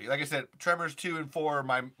Tremors movie, like I said, Tremors 2 and 4 are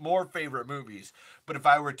my more favorite movies. But if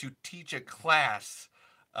I were to teach a class,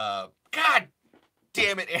 God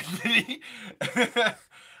damn it, Anthony.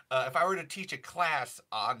 If I were to teach a class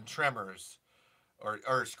on Tremors or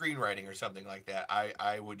screenwriting or something like that,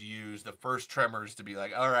 I would use the first Tremors to be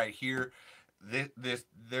like, all right, here,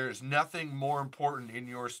 there's nothing more important in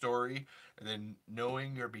your story than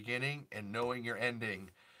knowing your beginning and knowing your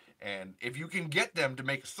ending. And if you can get them to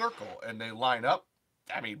make a circle and they line up,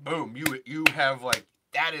 I mean, boom, you have like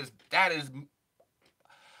that is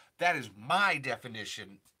my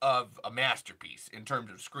definition of a masterpiece in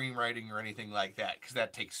terms of screenwriting or anything like that, because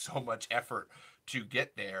that takes so much effort to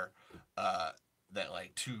get there, that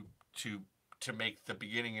like to make the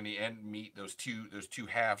beginning and the end meet, those two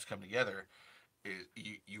halves come together,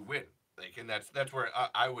 you win. Like, and that's where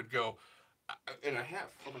I would go. And I have,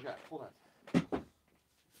 oh my god, hold on,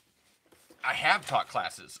 I have taught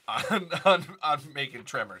classes on making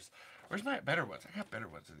Tremors. Where's my better ones? I got better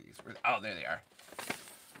ones of these. Oh, there they are.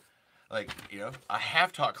 Like, I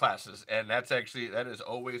have taught classes, and that is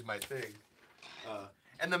always my thing.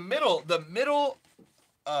 And the middle,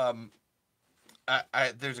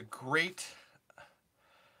 there's a great,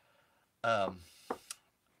 I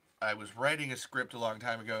was writing a script a long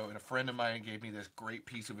time ago, and a friend of mine gave me this great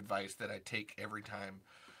piece of advice that I take every time,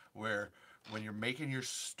 where when you're making your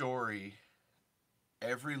story,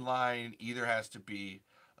 every line either has to be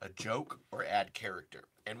a joke or add character.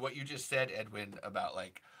 And what you just said, Edwin, about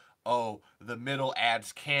like, oh, the middle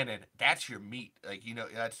adds canon. That's your meat. Like,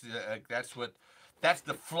 that's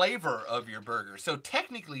the flavor of your burger. So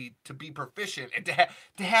technically, to be proficient and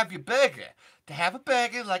to have your burger, to have a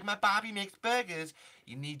burger like my Bobby makes burgers,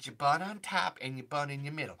 you need your bun on top and your bun in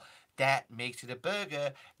your middle. That makes it a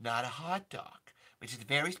burger, not a hot dog, which is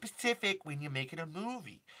very specific when you're making a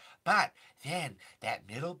movie. But then that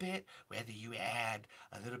middle bit, whether you add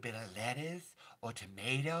a little bit of lettuce or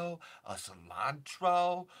tomato or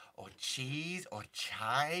cilantro or cheese or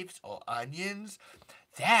chives or onions,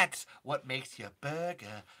 that's what makes your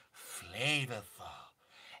burger flavorful.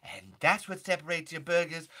 And that's what separates your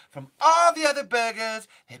burgers from all the other burgers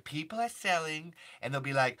that people are selling. And they'll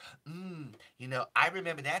be like, I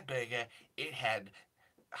remember that burger. It had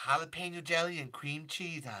jalapeno jelly and cream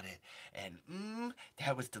cheese on it. And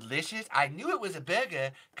that was delicious. I knew it was a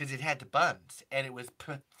burger because it had the buns. And it was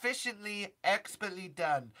proficiently, expertly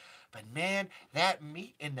done. But man, that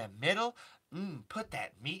meat in the middle, put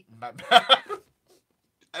that meat in my mouth.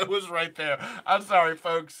 It was right there. I'm sorry,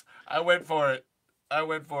 folks. I went for it.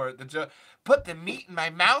 Put the meat in my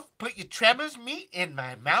mouth. Put your Tremors meat in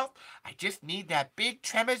my mouth. I just need that big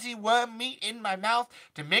Tremorsy worm meat in my mouth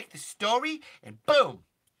to make the story. And boom.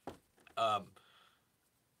 And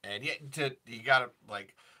you gotta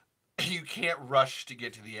you can't rush to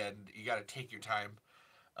get to the end. You gotta take your time.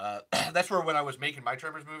 That's where when I was making my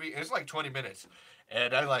Tremors movie, it's like 20 minutes,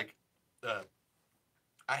 and I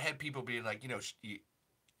had people being like,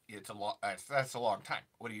 it's a long. That's a long time.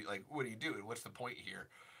 What do you do? And what's the point here?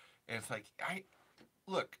 And it's like I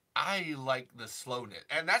like the slowness,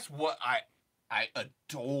 and that's what I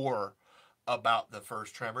adore about the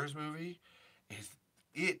first Tremors movie is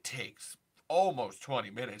it takes almost 20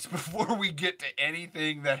 minutes before we get to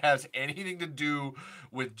anything that has anything to do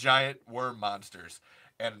with giant worm monsters,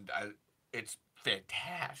 and it's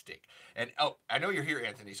fantastic. And I know you're here,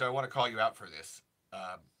 Anthony, so I want to call you out for this.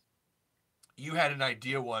 You had an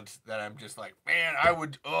idea once that I'm just like, man,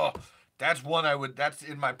 that's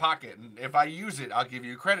in my pocket, and if I use it, I'll give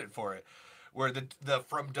you credit for it. Where the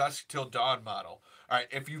From Dusk Till Dawn model. All right,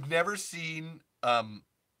 if you've never seen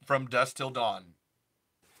From Dusk Till Dawn,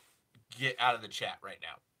 get out of the chat right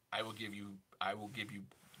now. I will give you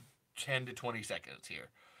 10 to 20 seconds here.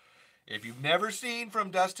 If you've never seen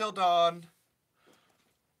From Dusk Till Dawn,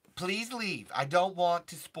 please leave. I don't want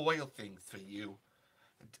to spoil things for you.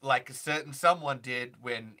 Like a certain someone did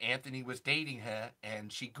when Anthony was dating her,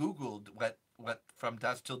 and she Googled what From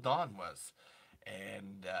Dusk Till Dawn was,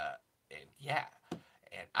 and yeah,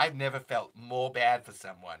 and I've never felt more bad for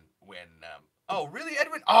someone when. Oh really,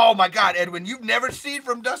 Edwin? Oh my God, Edwin, you've never seen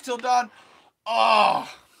From Dusk Till Dawn? Oh,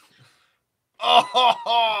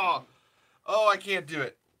 oh, oh, I can't do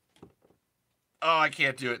it. Oh, I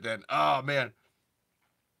can't do it then. Oh man.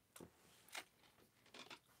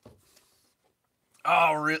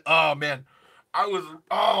 Oh man,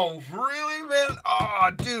 Oh really, man?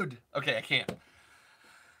 Oh dude. Okay, I can't.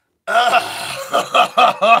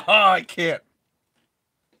 I can't.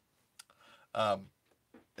 I'm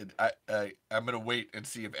gonna wait and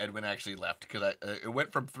see if Edwin actually left because it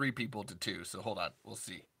went from 3 people to 2. So hold on, we'll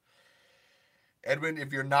see. Edwin,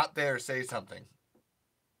 if you're not there, say something.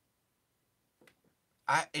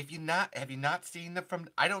 Have you not seen the From?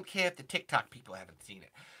 I don't care if the TikTok people haven't seen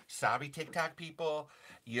it. Sorry, TikTok people,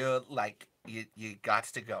 you're like you got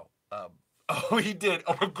to go. Oh, he did.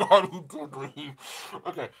 Oh my God, he did.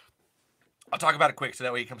 Okay, I'll talk about it quick so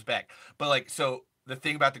that way he comes back. But so the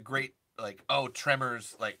thing about the great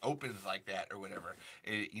Tremors opens like that or whatever.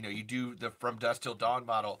 You do the From Dusk Till Dawn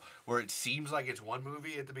model where it seems like it's one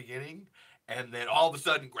movie at the beginning, and then all of a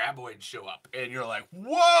sudden graboids show up, and you're like,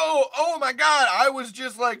 whoa, oh my God, I was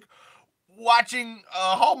just watching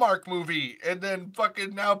a Hallmark movie, and then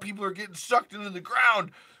fucking now people are getting sucked into the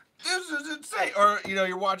ground. This is insane. Or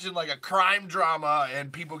you're watching a crime drama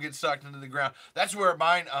and people get sucked into the ground. That's where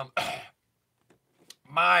mine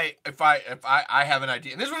if I have an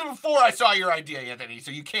idea, and this was before I saw your idea, Anthony,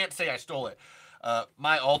 so you can't say I stole it.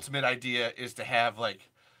 My ultimate idea is to have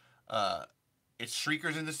it's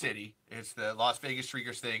Shriekers in the City. It's the Las Vegas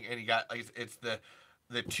Shriekers thing, and you got it's the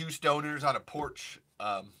 2 stoners on a porch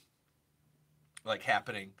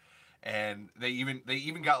happening, and they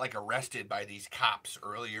even got arrested by these cops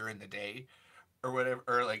earlier in the day or whatever,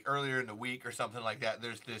 or earlier in the week or something like that.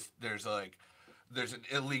 There's an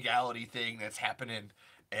illegality thing that's happening,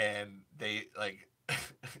 and they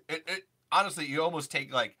honestly, you almost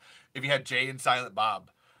take if you had Jay and Silent Bob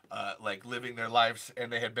living their lives,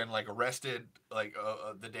 and they had been arrested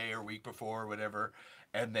the day or week before or whatever,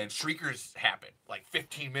 and then Shriekers happen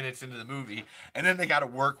 15 minutes into the movie, and then they got to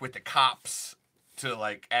work with the cops to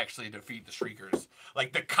actually defeat the Shriekers,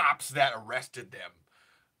 the cops that arrested them,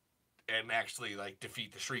 and actually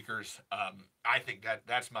defeat the Shriekers. I think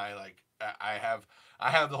that's my I have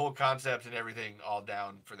the whole concept and everything all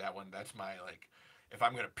down for that one. That's my if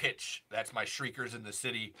I'm gonna pitch, that's my Shriekers in the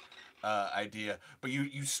City idea. But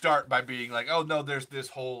you start by being oh no, there's this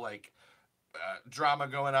whole drama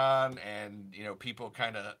going on, and people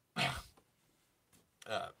kind of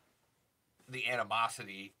the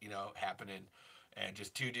animosity happening, and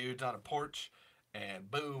just 2 dudes on a porch,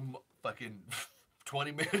 and boom, fucking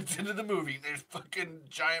 20 minutes into the movie, there's fucking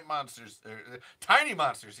giant monsters, tiny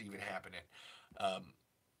monsters even happening.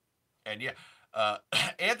 And yeah,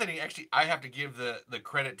 Anthony, actually, I have to give the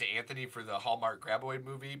credit to Anthony for the Hallmark Graboid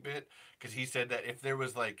movie bit, because he said that if there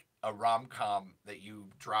was like a rom com that you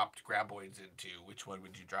dropped Graboids into, which one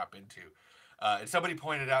would you drop into? And somebody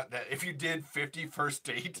pointed out that if you did 50 first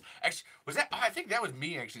dates, actually, was that? I think that was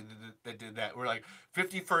me actually that did that. We're like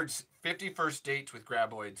 50 first dates with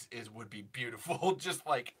Graboids would be beautiful. Just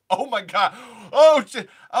like, oh my god, oh shit,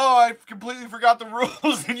 oh I completely forgot the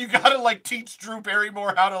rules, and you gotta like teach Drew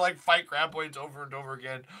Barrymore how to like fight Graboids over and over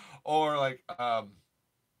again, or like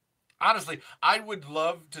honestly, I would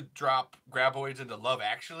love to drop Graboids into Love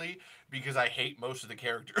Actually, because I hate most of the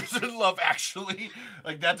characters in Love Actually.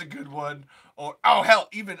 Like that's a good one. Or oh hell,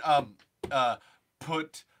 even uh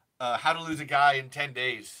put How to Lose a Guy in 10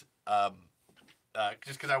 Days.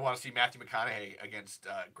 Just because I want to see Matthew McConaughey against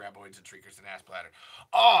Graboids and Shriekers and Ass Bladder.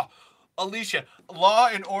 Oh, Alicia, Law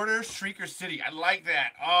and Order Shrieker City. I like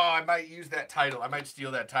that. Oh, I might use that title. I might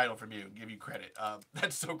steal that title from you and give you credit.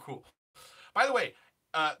 That's so cool. By the way,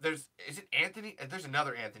 is it Anthony? There's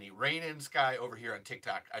another Anthony, Rain and Sky over here on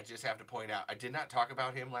TikTok. I just have to point out, I did not talk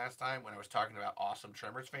about him last time when I was talking about awesome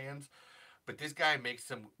Tremors fans, but this guy makes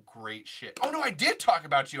some great shit. Oh no, I did talk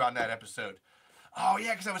about you on that episode. Oh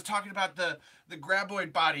yeah, because I was talking about the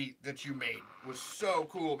Graboid body that you made. It was so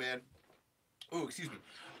cool, man. Oh, excuse me.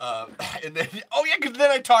 Uh, and then oh yeah, because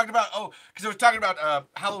then I talked about because I was talking about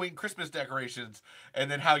Halloween Christmas decorations,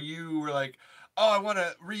 and then how you were like, oh, I want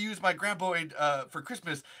to reuse my Graboid for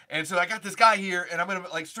Christmas, and so I got this guy here, and I'm gonna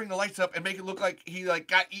like string the lights up and make it look like he like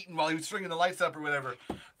got eaten while he was stringing the lights up or whatever.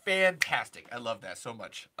 Fantastic! I love that so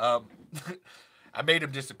much. I made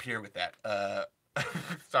him disappear with that.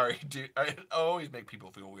 Sorry, dude. I always make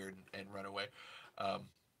people feel weird and run away. Um,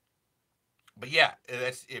 but yeah,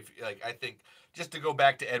 that's if like I think just to go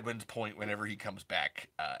back to Edwin's point whenever he comes back,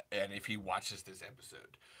 and if he watches this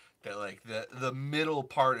episode, that like the middle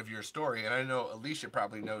part of your story, and I know Alicia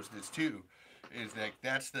probably knows this too, is that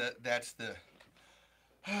that's the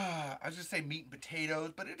I was just say meat and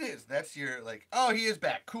potatoes, but it is. That's your like, oh, he is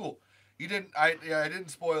back. Cool. You didn't I didn't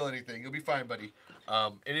spoil anything. You'll be fine, buddy.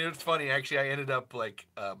 And it's funny actually. I ended up like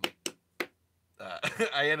I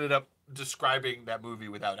ended up describing that movie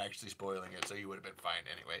without actually spoiling it, so you would have been fine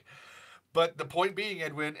anyway. But the point being,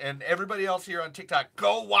 Edwin, and everybody else here on TikTok,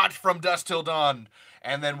 go watch From Dusk Till Dawn,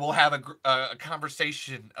 and then we'll have a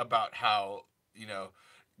conversation about how,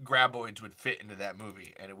 Graboids would fit into that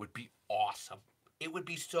movie, and it would be awesome. It would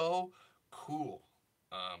be so cool.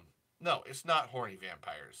 No, it's not horny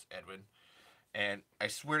vampires, Edwin. And I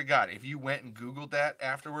swear to God, if you went and Googled that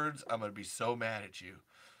afterwards, I'm going to be so mad at you.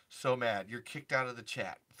 So mad. You're kicked out of the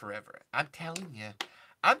chat forever. I'm telling you.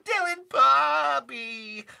 I'm telling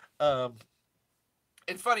Bobby. Um,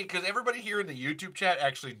 it's funny because everybody here in the YouTube chat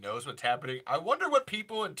actually knows what's happening. I wonder what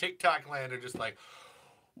people in TikTok land are just like,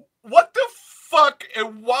 what the fuck?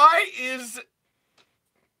 And why is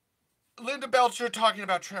Linda Belcher talking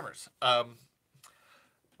about Tremors?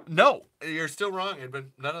 No, you're still wrong,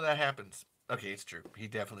 Edmund. None of that happens. Okay, it's true. He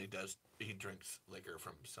definitely does. He drinks liquor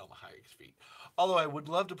from Selma Hayek's feet. Although I would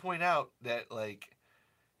love to point out that, like,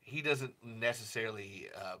 he doesn't necessarily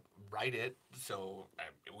write it, so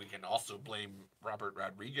we can also blame Robert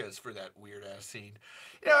Rodriguez for that weird ass scene.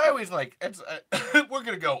 I always like it's. We're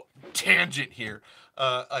gonna go tangent here.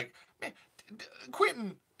 Man,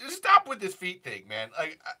 Quentin, stop with this feet thing, man.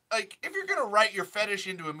 Like if you're gonna write your fetish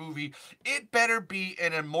into a movie, it better be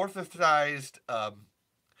an amorphized.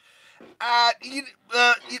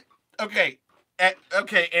 Okay,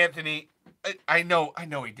 okay, Anthony. I know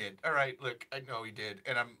he did. All right, look, I know he did,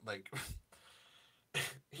 and I'm like,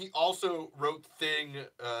 he also wrote Thing,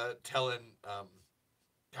 telling, God,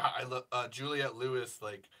 I love Juliette Lewis,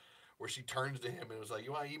 like, where she turns to him and was like,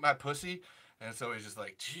 "You want to eat my pussy?" And so he's just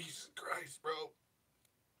like, Jesus Christ, bro.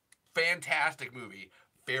 Fantastic movie,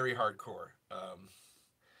 very hardcore.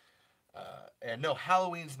 And no,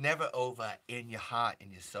 Halloween's never over in your heart,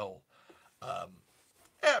 in your soul.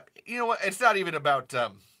 Yeah, you know what? It's not even about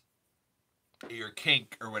your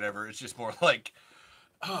kink or whatever. It's just more like,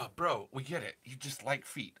 oh, bro, we get it. You just like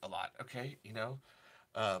feet a lot, okay?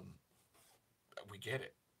 Um, we get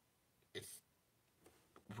it.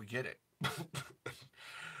 We get it.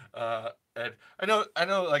 And I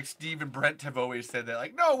know, like Steve and Brent have always said that,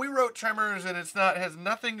 like, no, we wrote Tremors, and has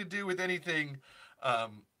nothing to do with anything,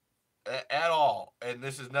 at all, and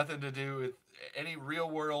this has nothing to do with any real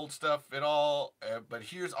world stuff at all. But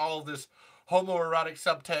here's all of this homoerotic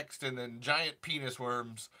subtext, and then giant penis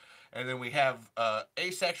worms, and then we have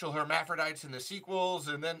asexual hermaphrodites in the sequels,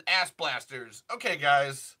 and then ass blasters. Okay,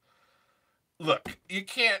 guys, look, you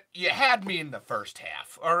had me in the first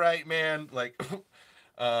half, all right, man. Like,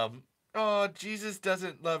 Oh, Jesus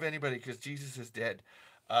doesn't love anybody because Jesus is dead.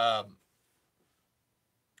 Um,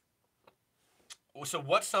 so,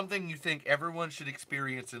 what's something you think everyone should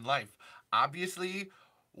experience in life? Obviously,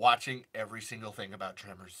 watching every single thing about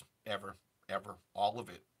Tremors, ever, all of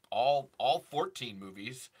it, all 14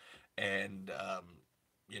 movies, and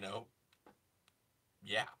you know,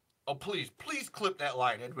 yeah. Oh, please clip that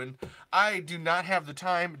line, Edwin. I do not have the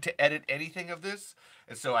time to edit anything of this,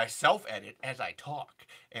 and so I self-edit as I talk,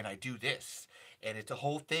 and I do this, and it's a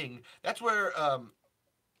whole thing. That's where um,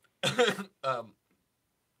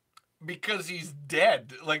 because he's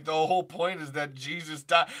dead. Like the whole point is that Jesus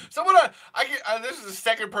died. Someone, this is the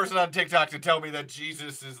second person on TikTok to tell me that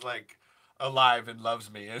Jesus is like alive and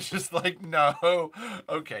loves me. It's just like no,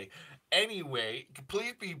 okay. Anyway,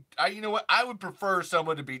 please be. You know what? I would prefer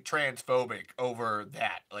someone to be transphobic over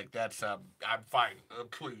that. Like that's I'm fine.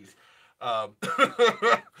 Please. I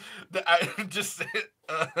just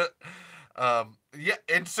uh, yeah,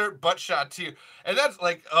 insert butt shot too. And that's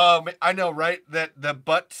like, I know, right? That the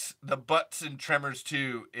butts in Tremors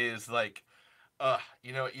 2 is like,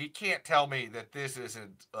 you can't tell me that this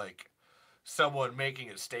isn't like someone making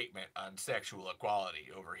a statement on sexual equality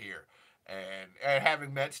over here. And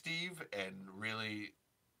having met Steve and really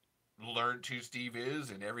learned who Steve is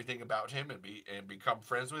and everything about him and become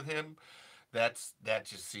friends with him, that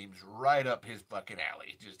just seems right up his fucking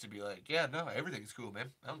alley. Just to be like, yeah, no, everything's cool,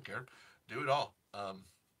 man. I don't care. Do it all. Uh,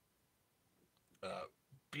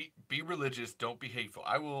 be religious. Don't be hateful.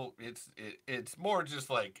 I will. It's more just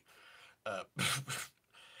like, uh,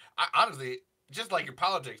 I honestly just like your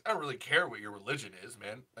politics. I don't really care what your religion is,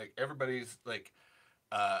 man. Like everybody's like,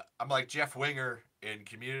 I'm like Jeff Winger in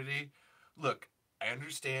Community. Look, I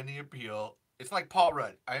understand the appeal. It's like Paul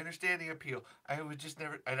Rudd. I understand the appeal. I would just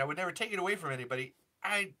never, and I would never take it away from anybody.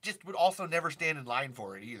 I just would also never stand in line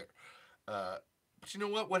for it either. Uh, but you know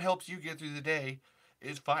what? What helps you get through the day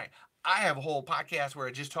is fine. I have a whole podcast where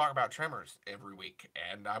I just talk about Tremors every week,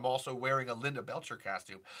 and I'm also wearing a Linda Belcher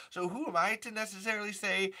costume. So who am I to necessarily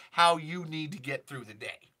say how you need to get through the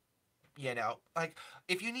day? Like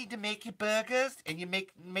if you need to make your burgers and you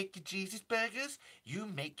make your Jesus burgers, you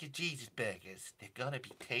make your Jesus burgers. They're gonna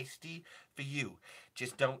be tasty for you.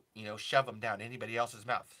 Just don't shove them down anybody else's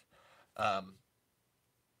mouth. Um,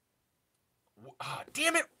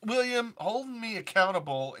 Damn it, William, holding me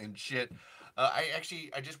accountable and shit. I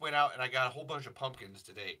just went out and I got a whole bunch of pumpkins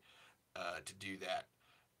today to do that,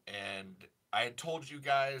 and I had told you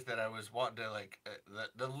guys that I was wanting to like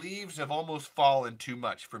the leaves have almost fallen too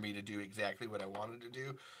much for me to do exactly what I wanted to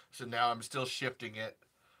do, so now I'm still shifting it.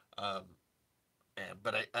 Um,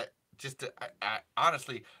 but I just I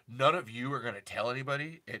honestly none of you are gonna tell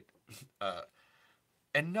anybody it. Uh,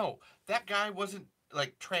 and no, that guy wasn't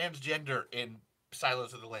like transgender in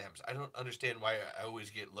Silence of the Lambs. I don't understand why I always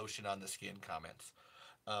get lotion on the skin comments.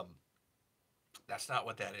 Um, that's not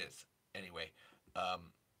what that is. Anyway,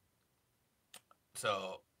 um,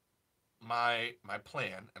 so my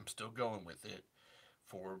plan, I'm still going with it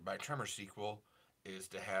for my Tremor sequel, is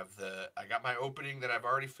to have I got my opening that I've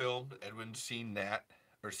already filmed. Edwin's seen that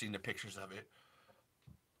or seen the pictures of it.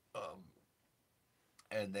 Um,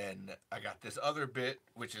 and then I got this other bit,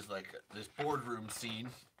 which is like this boardroom scene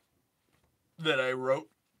that I wrote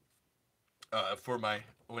for my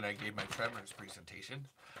when I gave my Tremors presentation,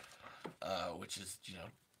 which is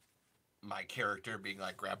my character being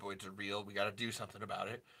like graboids are real. We got to do something about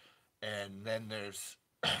it. And then there's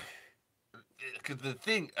because the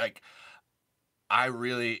thing like I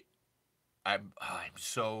really I'm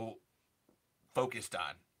so focused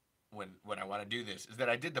on when I want to do this is that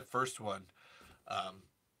I did the first one. Um,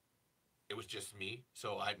 it was just me,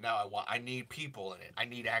 so I need people in it. I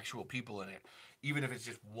need actual people in it, even if it's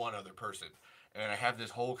just one other person. And I have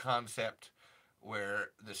this whole concept where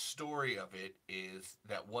the story of it is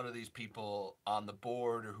that one of these people on the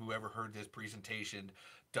board or whoever heard this presentation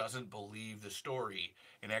doesn't believe the story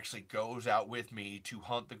and actually goes out with me to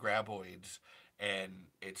hunt the graboids. And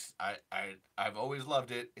I've always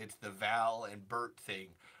loved it. It's the Val and Bert thing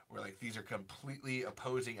where like these are completely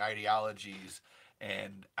opposing ideologies,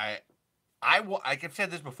 and like I've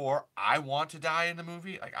said this before, I want to die in the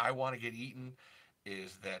movie. Like I want to get eaten.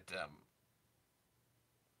 Is that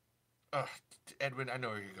uh, Edwin? I know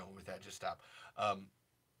where you're going with that. Just stop. Um,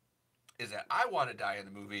 is that I want to die in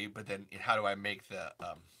the movie, but then how do I make the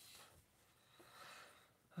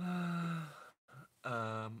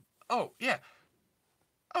oh yeah,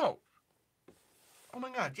 oh oh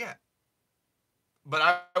my god, yeah. But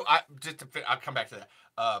I'll come back to that.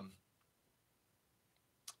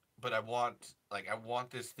 But I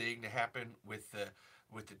want this thing to happen with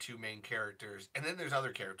the two main characters, and then there's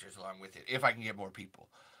other characters along with it if I can get more people.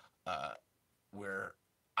 uh, where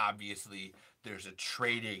obviously there's a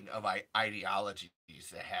trading of ideologies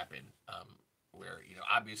that happen. Where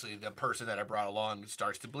obviously the person that I brought along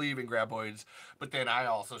starts to believe in graboids, but then I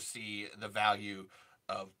also see the value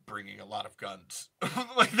of bringing a lot of guns.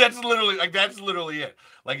 That's literally it.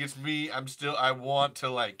 Like it's me. I want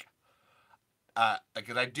to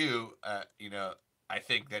because I do, I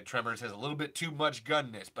think that Tremors has a little bit too much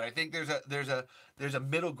gunness, but I think there's a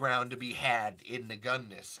middle ground to be had in the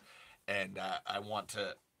gunness, and I want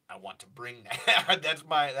to bring that.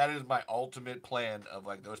 That is my ultimate plan of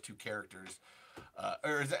like those two characters,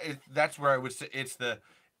 that's where I would say it's the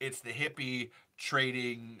hippie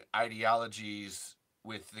trading ideologies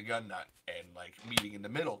with the gun nut and like meeting in the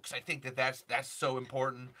middle because I think that's so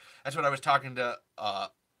important. That's what I was talking to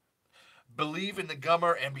believe in the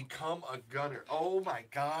gummer and become a gunner. Oh my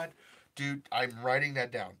god. Dude, I'm writing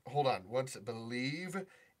that down. Hold on. Once believe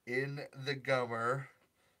in the gummer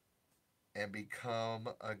and become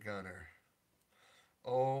a gunner.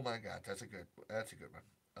 Oh my god, that's a good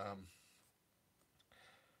one.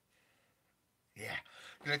 Yeah.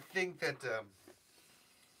 'Cause I think that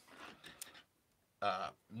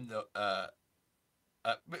no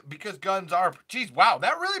because guns are geez, wow,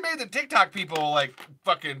 that really made the TikTok people like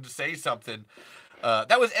fucking say something.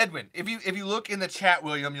 That was Edwin. If you look in the chat,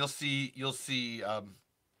 William, you'll see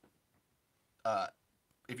uh,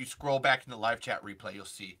 if you scroll back in the live chat replay, you'll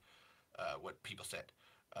see what people said.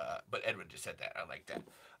 But Edwin just said that. I like that.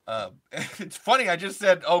 It's funny. I just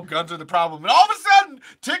said, "Oh, guns are the problem," and all of a sudden,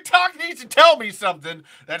 TikTok needs to tell me something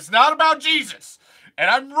that's not about Jesus, and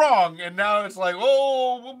I'm wrong. And now it's like,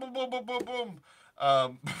 "Oh, boom, boom, boom, boom, boom, boom."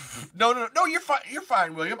 No, no, no. You're fine. You're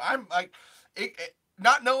fine, William. I'm like,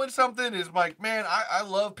 not knowing something is like, man, I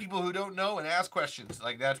love people who don't know and ask questions.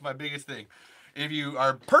 Like that's my biggest thing. If you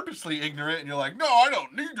are purposely ignorant and you're like, no, I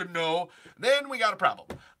don't need to know, then we got a problem.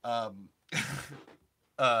 Um,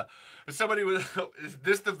 uh, somebody was, is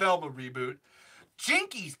this the Velma reboot?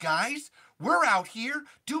 Jinkies, guys, we're out here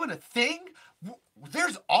doing a thing.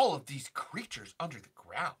 There's all of these creatures under the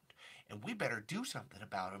ground, and we better do something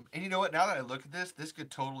about them. And you know what? Now that I look at this could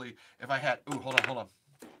totally, if I had, ooh, hold on.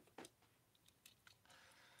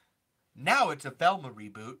 Now it's a Velma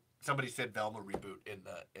reboot. Somebody said Velma reboot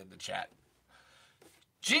in the chat.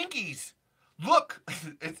 Jinkies, look,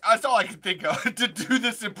 that's all I can think of to do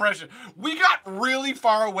this impression. We got really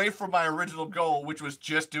far away from my original goal, which was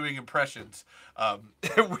just doing impressions.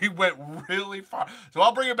 We went really far. So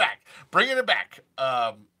I'll bring it back. Bringing it back.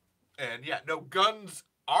 And yeah, no, guns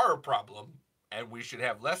are a problem, and we should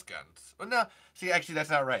have less guns. Well, no, see, actually,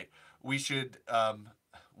 that's not right. We should,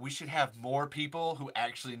 we should have more people who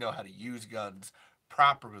actually know how to use guns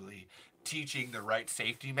properly, teaching the right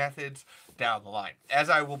safety methods down the line. As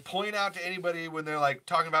I will point out to anybody when they're like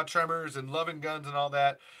talking about Tremors and loving guns and all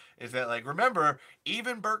that, is that like remember,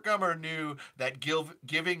 even Burt Gummer knew that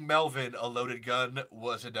giving Melvin a loaded gun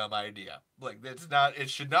was a dumb idea. Like that's not.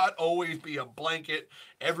 It should not always be a blanket.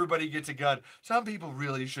 Everybody gets a gun. Some people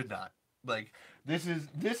really should not. Like this is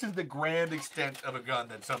the grand extent of a gun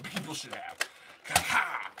that some people should have.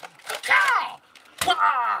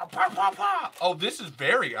 Oh, this is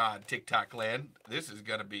very odd, TikTok land. This is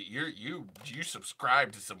gonna be you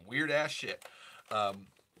subscribe to some weird ass shit. Um,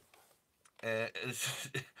 uh,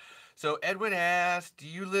 so Edwin asked, "Do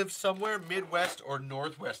you live somewhere Midwest or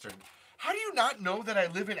Northwestern?" How do you not know that I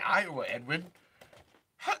live in Iowa, Edwin?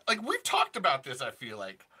 Like we've talked about this. I feel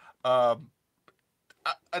like um,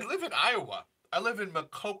 I live in Iowa. I live in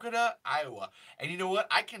Macokota, Iowa. And you know what?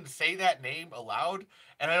 I can say that name aloud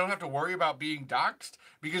and I don't have to worry about being doxxed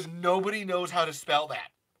because nobody knows how to spell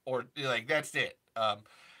that. Or, like, that's it.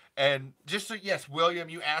 And just so, yes, William,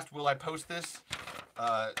 you asked, will I post this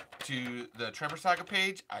to the Tremor Saga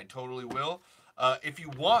page? I totally will. If you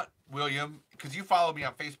want, William, because you follow me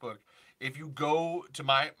on Facebook, if you go to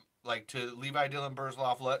my, like, to Levi Dylan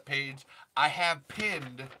Burzloff page, I have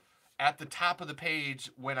pinned at the top of the page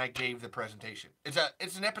when I gave the presentation. It's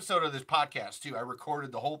an episode of this podcast too. I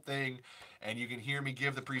recorded the whole thing, and you can hear me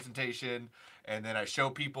give the presentation, and then I show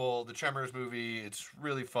people the Tremors movie. It's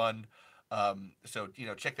really fun. So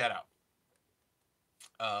check that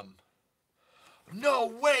out. No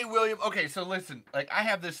way, William. Okay, so listen, like I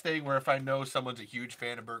have this thing where if I know someone's a huge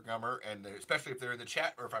fan of Burt Gummer, and especially if they're in the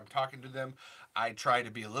chat or if I'm talking to them, I try to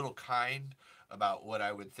be a little kind about what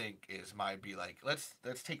I would think might be like. Let's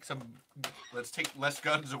take less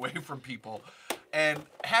guns away from people. And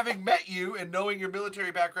having met you and knowing your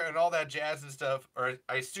military background and all that jazz and stuff, or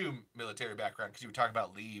I assume military background because you were talking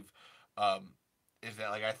about leave, is that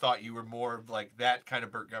like I thought you were more of like that kind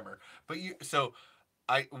of Burt Gummer, but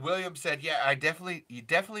William said, yeah, you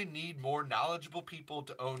definitely need more knowledgeable people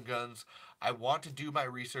to own guns. I want to do my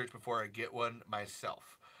research before I get one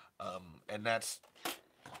myself. And that's,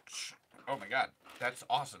 oh my God, that's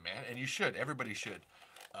awesome, man. And you should, everybody should.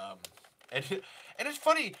 Um, and and it's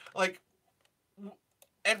funny, like,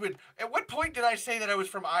 Edwin, at what point did I say that I was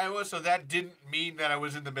from Iowa? So that didn't mean that I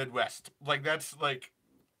was in the Midwest. Like that's like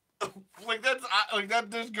that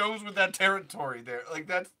just goes with that territory there. Like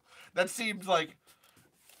that seems like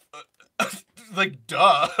like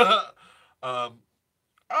duh. um.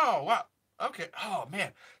 Oh wow. Okay. Oh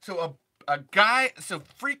man. So a guy. So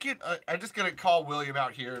freaking. I'm just gonna call William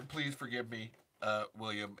out here, and please forgive me,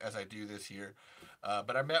 William, as I do this here.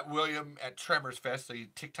 But I met William at Tremors Fest, so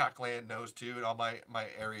TikTok land knows too, and all my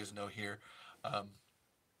areas know here. Um,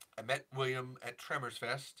 I met William at Tremors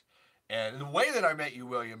Fest, and the way that I met you,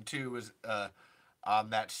 William, too, was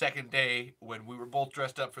on that second day when we were both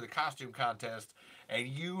dressed up for the costume contest, and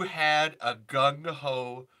you had a gung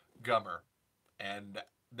ho gummer, and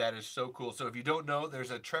that is so cool. So if you don't know,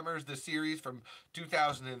 there's a Tremors the series from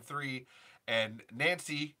 2003, and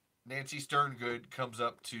Nancy Sterngood comes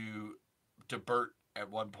up to Bert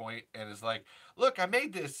at one point and is like, "Look, I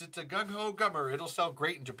made this. It's a gung ho gummer. It'll sell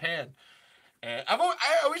great in Japan." And I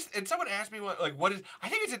always, and someone asked me what is, I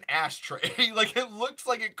think it's an ashtray. Like it looks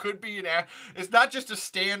like it could be an ash. It's not just a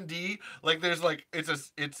standee. Like there's like, it's a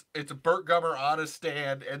Burt Gummer on a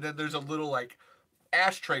stand. And then there's a little like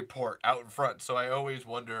ashtray port out in front. So I always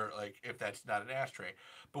wonder like if that's not an ashtray.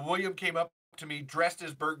 But William came up to me dressed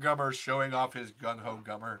as Burt Gummer, showing off his Gung Ho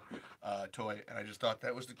Gummer toy. And I just thought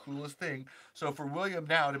that was the coolest thing. So for William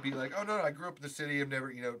now to be like, oh no, I grew up in the city. I've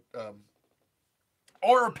never,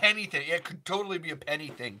 or a penny thing. Yeah, it could totally be a penny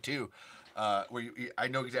thing too. I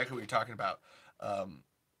know exactly what you're talking about.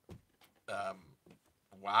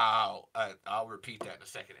 Wow. I'll repeat that in a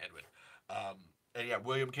second, Edwin. And yeah,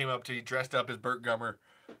 William came up to me dressed up as Burt Gummer,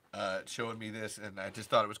 showing me this, and I just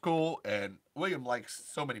thought it was cool. And William likes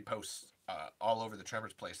so many posts all over the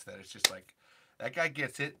Tremors place that it's just like, that guy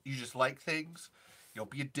gets it. You just like things. You don't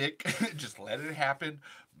be a dick. Just let it happen.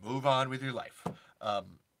 Move on with your life.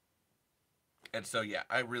 And so, yeah,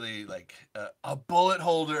 I really like a bullet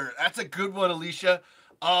holder. That's a good one, Alicia.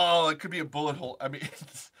 Oh, it could be a bullet hole. I mean,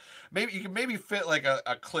 maybe you can maybe fit like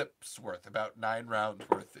a clip's worth, about 9 rounds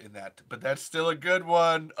worth in that. But that's still a good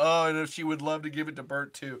one. Oh, and if she would love to give it to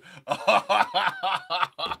Bert too.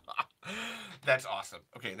 That's awesome.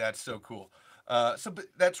 Okay, that's so cool. But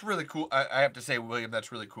that's really cool. I have to say, William,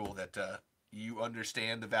 that's really cool that you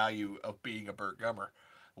understand the value of being a Burt Gummer.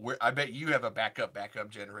 I bet you have a backup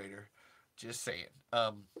generator. Just saying.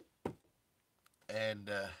 And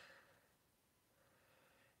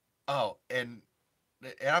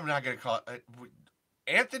I'm not gonna call it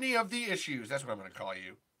Anthony of the Issues. That's what I'm gonna call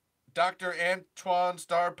you, Dr. Antoine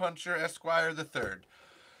Star Puncher Esquire the Third.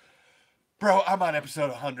 Bro, I'm on episode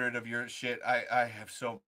 100 of your shit. I have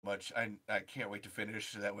so much. I can't wait to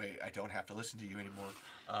finish so that way I don't have to listen to you anymore.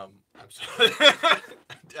 I'm sorry.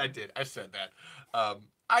 I did. I said that.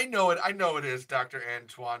 I know it is Dr.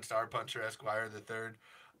 Antoine Star Puncher Esquire the Third.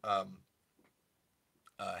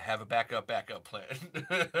 Have a backup plan.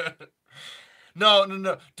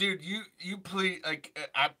 No, dude. You please. Like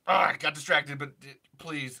I got distracted, but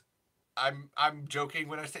please. I'm joking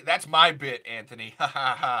when I say that's my bit, Anthony. Ha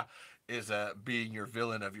ha ha. Is being your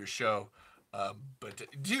villain of your show. But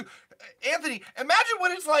Anthony, imagine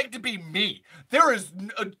what it's like to be me. There is,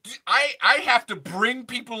 I have to bring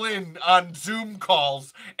people in on Zoom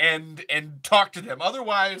calls and talk to them.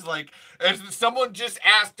 Otherwise, like, as someone just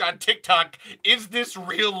asked on TikTok, is this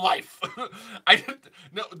real life?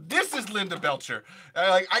 No, this is Linda Belcher.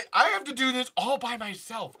 I have to do this all by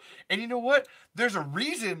myself. And you know what? There's a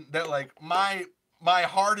reason that like my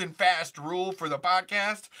hard and fast rule for the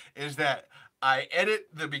podcast is that I edit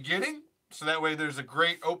the beginning. So that way there's a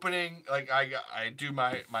great opening, like I do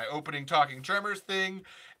my opening talking Tremors thing,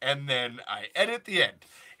 and then I edit the end.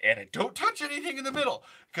 And I don't touch anything in the middle,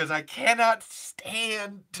 because I cannot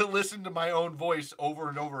stand to listen to my own voice over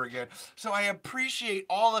and over again. So I appreciate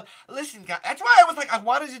all the, listen guys, that's why I was like, I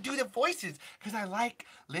wanted to do the voices, because I like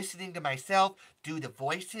listening to myself do the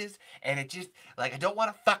voices, and it just, like, I don't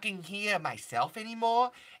want to fucking hear myself anymore.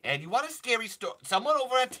 And you want a scary story, someone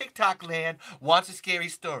over on TikTok land wants a scary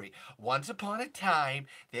story. Once upon a time,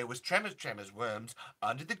 there was Tremors worms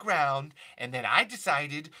under the ground, and then I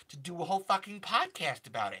decided to do a whole fucking podcast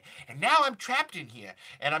about it. And now I'm trapped in here,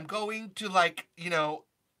 and I'm going to, like,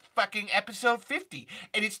 fucking episode 50,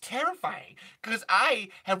 and it's terrifying because I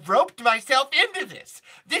have roped myself into this.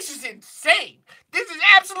 This is insane. This is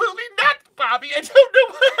absolutely nuts, Bobby. I don't know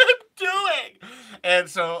what I'm doing. And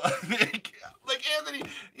so, like Anthony,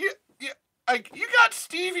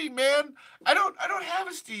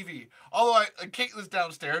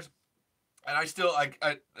 downstairs, and I still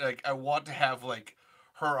I want to have like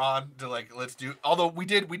her on to like let's do. Although we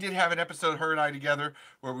did have an episode her and I together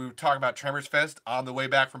where we were talking about Tremors Fest on the way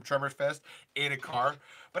back from Tremors Fest in a car.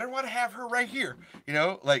 But I want to have her right here,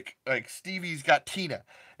 like Stevie's got Tina,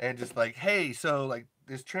 and just like hey, so like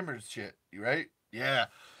this Tremors shit, right? Yeah.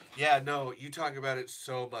 Yeah, no, you talk about it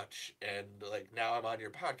so much, and like now I'm on your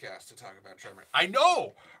podcast to talk about Tremors. I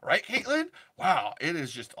know, right, Caitlin? Wow, it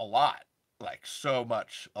is just a lot, like so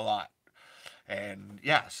much, a lot. And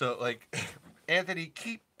yeah, so like Anthony,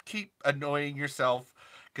 keep annoying yourself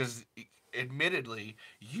because admittedly,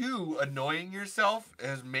 you annoying yourself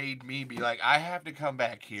has made me be like, I have to come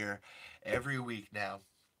back here every week now,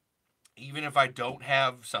 even if I don't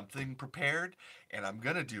have something prepared, and I'm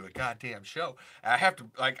gonna do a goddamn show. I have to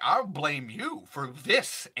like I'll blame you for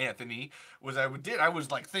this, Anthony. I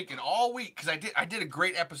was like thinking all week because I did a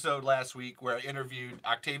great episode last week where I interviewed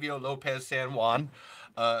Octavio Lopez San Juan,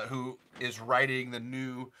 who is writing the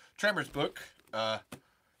new Tremors book.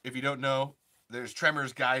 If you don't know, there's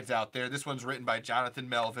Tremors guides out there. This one's written by Jonathan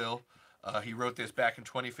Melville. He wrote this back in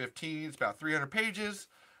 2015. It's about 300 pages.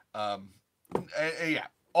 Yeah,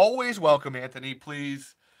 always welcome, Anthony.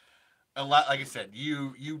 Please, a lot. Like I said,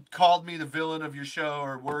 you called me the villain of your show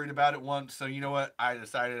or worried about it once. So you know what? I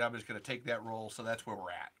decided I'm just gonna take that role. So that's where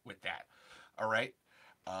we're at with that. All right.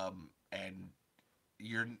 And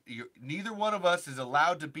you're neither one of us is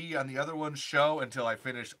allowed to be on the other one's show until I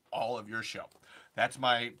finish all of your show. That's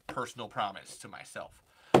my personal promise to myself.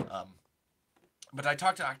 But I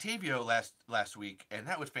talked to Octavio last week, and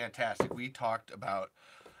that was fantastic. We talked about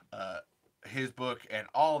his book and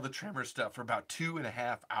all the Tremor stuff for about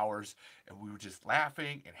 2.5 hours, and we were just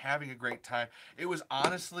laughing and having a great time. It was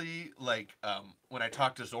honestly like when I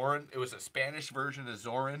talked to Zoran, it was a Spanish version of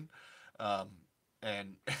Zoran,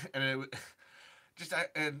 and and it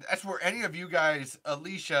and that's where any of you guys,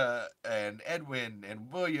 Alicia and Edwin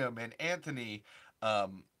and William and Anthony,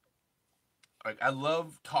 like I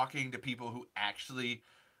love talking to people who actually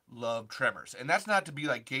love Tremors, and that's not to be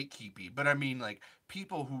like gatekeepy, but I mean like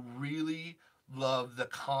people who really love the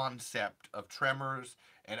concept of Tremors,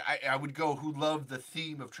 and I would go who love the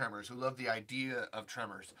theme of Tremors, who love the idea of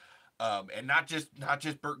Tremors, and not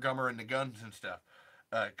just Burt Gummer and the guns and stuff,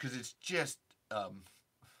 because it's just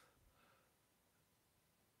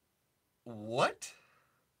what?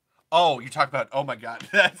 Oh, you talk about. Oh my God,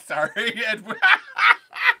 sorry, Edwin.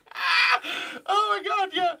 Oh my God,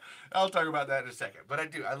 yeah. I'll talk about that in a second. But I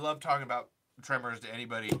do. I love talking about Tremors to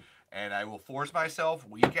anybody, and I will force myself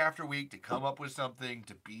week after week to come up with something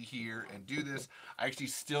to be here and do this. I actually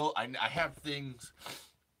still I have things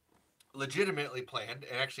legitimately planned,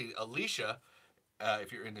 and actually Alicia,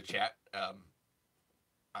 if you're in the chat,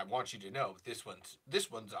 I want you to know this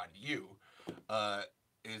one's on you.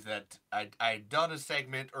 Is that I done a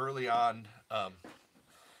segment early on.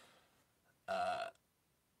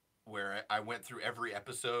 Where I went through every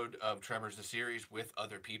episode of Tremors the series with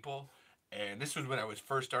other people, and this was when I was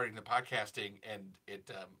first starting the podcasting, and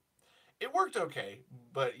it worked okay,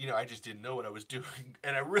 but I just didn't know what I was doing,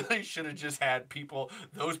 and I really should have just had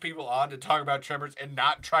those people on to talk about Tremors and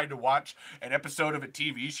not tried to watch an episode of a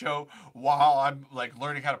TV show while I'm like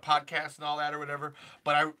learning how to podcast and all that or whatever.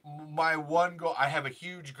 But my one goal, I have a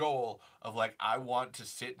huge goal of like I want to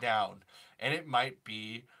sit down, and it might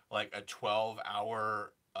be like a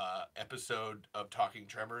 12-hour episode of Talking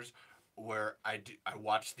Tremors where I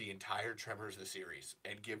watch the entire Tremors the series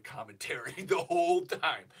and give commentary the whole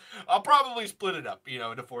time. I'll probably split it up,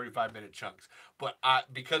 into 45-minute chunks. But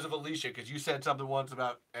because of Alicia, because you said something once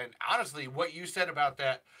about, and honestly, what you said about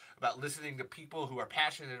that, about listening to people who are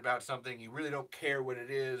passionate about something, you really don't care what it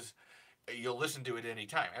is, you'll listen to it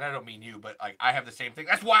anytime. And I don't mean you, but like I have the same thing.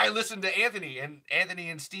 That's why I listen to Anthony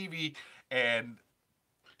and Stevie, and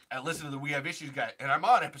I listen to the We Have Issues guy, and I'm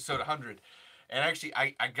on episode 100. And actually,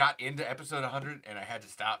 I got into episode 100, and I had to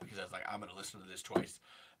stop because I was like, I'm going to listen to this twice.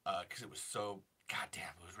 Because it was so, goddamn,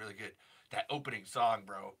 it was really good. That opening song,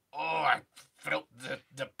 bro. Oh, I felt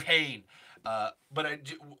the pain. But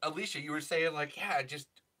Alicia, you were saying, like, yeah, just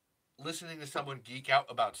listening to someone geek out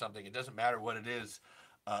about something, it doesn't matter what it is,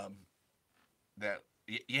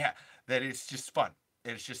 yeah, that it's just fun.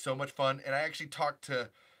 It's just so much fun. And I actually talked to,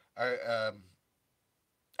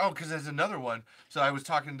 oh, because there's another one. So I was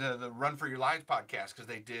talking to the Run for Your Lives podcast because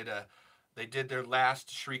they did their last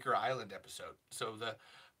Shrieker Island episode. So the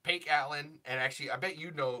Paik Allen, and actually I bet you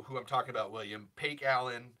know who I'm talking about, William. Paik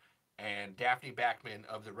Allen and Daphne Backman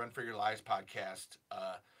of the Run for Your Lives podcast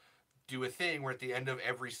do a thing where at the end of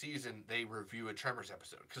every season they review a Tremors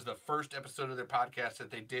episode. Because the first episode of their podcast that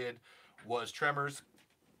they did was Tremors.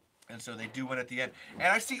 And so they do one at the end. And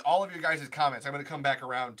I see all of your guys' comments. I'm going to come back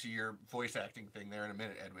around to your voice acting thing there in a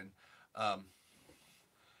minute, Edwin.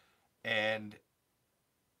 And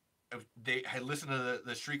I listened to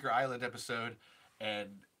the Shrieker Island episode,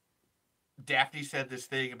 and Daphne said this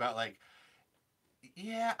thing about like,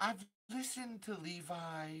 yeah, I've listened to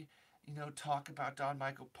Levi, talk about Don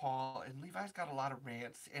Michael Paul, and Levi's got a lot of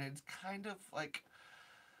rants, and it's kind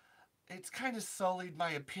of sullied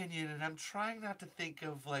my opinion, and I'm trying not to think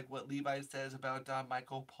of like what Levi says about Don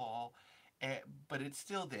Michael Paul, but it's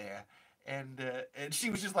still there. And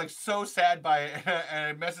she was just like so sad by it, and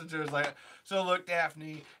I messaged her was like, so look,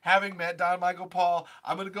 Daphne, having met Don Michael Paul,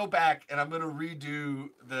 I'm gonna go back and I'm gonna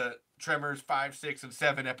redo the Tremors 5, 6, and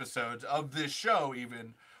 7 episodes of this show,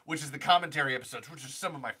 even, which is the commentary episodes, which are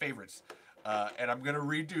some of my favorites. And I'm gonna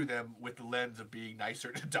redo them with the lens of being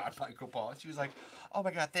nicer to Don Michael Paul. And she was like, "Oh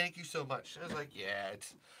my God, thank you so much." I was like, "Yeah,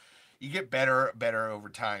 you get better over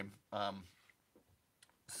time."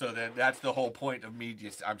 So then that's the whole point of me.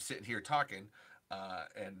 I'm sitting here talking,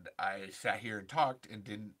 and I sat here and talked and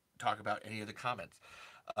didn't talk about any of the comments.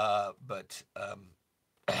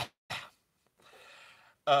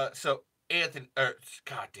 So Anthony,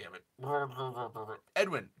 God damn it,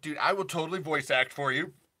 Edwin, dude, I will totally voice act for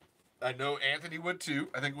you. I know Anthony would too.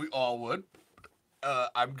 I think we all would.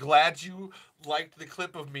 I'm glad you liked the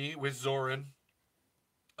clip of me with Zoran.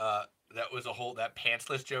 That was that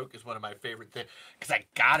pantsless joke is one of my favorite things because I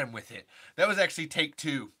got him with it. That was actually take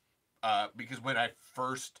 2, because when I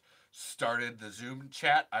first started the Zoom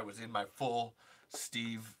chat, I was in my full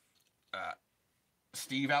Steve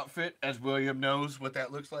outfit, as William knows what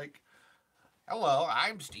that looks like. Hello,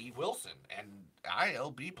 I'm Steve Wilson, and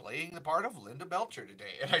I'll be playing the part of Linda Belcher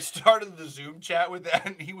today. And I started the Zoom chat with that,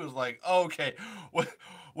 and he was like, oh, okay, what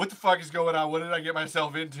the fuck is going on? What did I get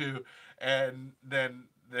myself into? And then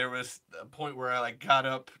there was a point where I like got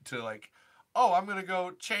up to like, oh, I'm gonna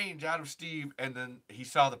go change out of Steve, and then he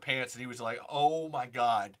saw the pants and he was like, oh my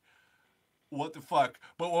God, what the fuck?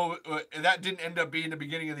 But that didn't end up being the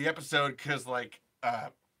beginning of the episode because like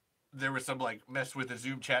there was some like mess with the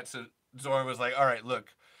Zoom chat, so Zoran was like, all right,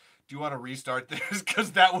 look, do you want to restart this?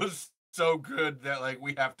 Because that was so good that like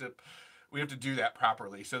we have to do that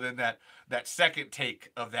properly. So then that second take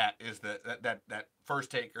of that is that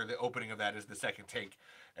first take, or the opening of that is the second take.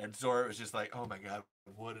 And Zora was just like, oh my God,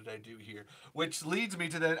 what did I do here? Which leads me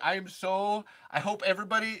to that I hope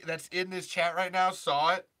everybody that's in this chat right now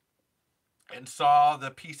saw it and saw the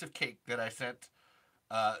piece of cake that I sent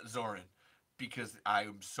Zoran, because I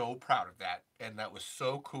am so proud of that. And that was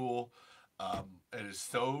so cool. It is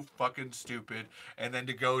so fucking stupid. And then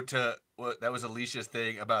to go to that was Alicia's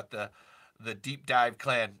thing about the Deep Dive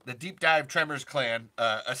clan, the Deep Dive Tremors clan.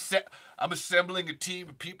 I'm assembling a team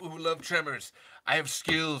of people who love Tremors. I have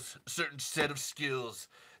skills, a certain set of skills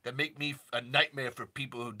that make me a nightmare for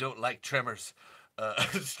people who don't like Tremors.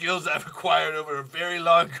 Skills I've acquired over a very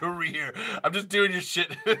long career. I'm just doing your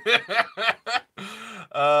shit.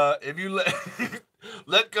 If you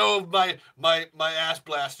let go of my ass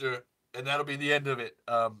blaster, and that'll be the end of it.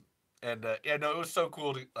 Yeah, no, it was so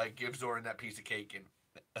cool to like give Zoran that piece of cake and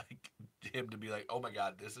him to be like, oh my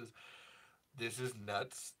God, this is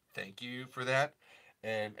nuts. Thank you for that.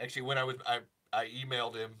 And actually, when I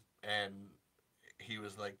emailed him and he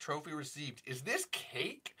was like, trophy received. Is this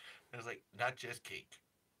cake? And I was like, not just cake.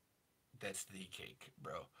 That's the cake,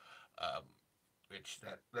 bro. Which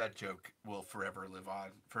that joke will forever live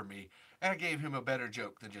on for me. And I gave him a better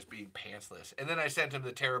joke than just being pantsless. And then I sent him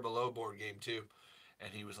the Terra Below board game too.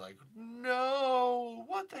 And he was like, no,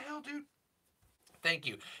 what the hell, dude? Thank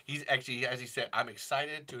you. He's actually, as he said, I'm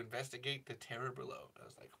excited to investigate the Terror Below. I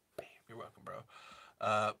was like, bam, you're welcome, bro.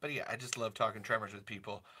 But yeah, I just love talking Tremors with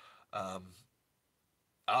people. So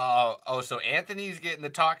Anthony's getting the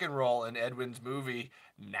talking role in Edwin's movie.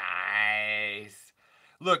 Nice.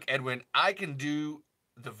 Look, Edwin, I can do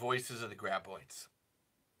the voices of the Graboids.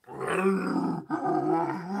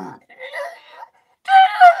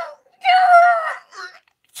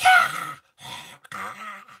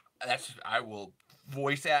 I will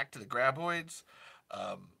voice act to the Graboids.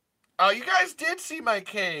 You guys did see my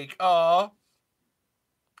cake. So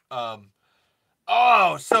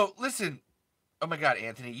listen. Oh my God,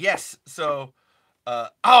 Anthony. Yes. So,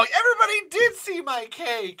 everybody did see my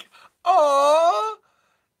cake.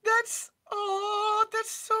 That's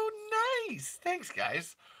so nice. Thanks,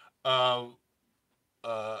 guys.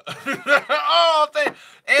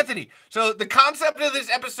 Anthony. So the concept of this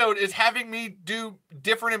episode is having me do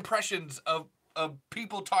different impressions of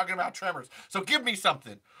people talking about Tremors. So give me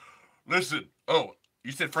something. Listen. Oh,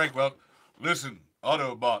 you said Frank. Well, listen,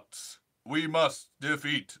 Autobots. We must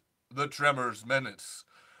defeat the Tremors menace.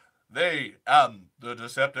 They and the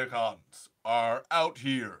Decepticons are out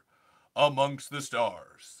here amongst the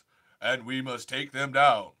stars, and we must take them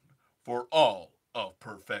down for all of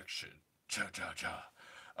perfection. Cha cha cha.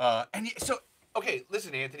 So okay,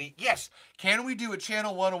 listen, Anthony. Yes, can we do a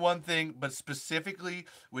Channel 101 thing, but specifically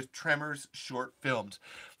with Tremors short films?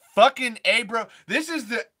 Fucking A, bro. This is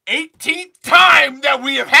the 18th time that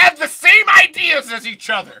we have had the same ideas as each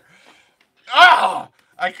other. Oh,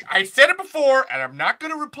 I said it before, and I'm not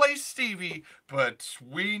going to replace Stevie, but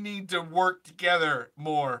we need to work together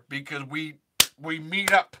more because we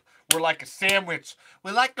meet up. We're like a sandwich.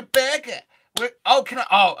 We're like a burger.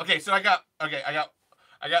 Okay. So I got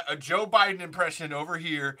a Joe Biden impression over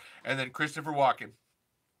here, and then Christopher Walken.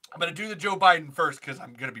 I'm gonna do the Joe Biden first because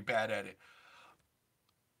I'm gonna be bad at it.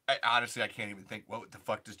 Honestly, I can't even think. What the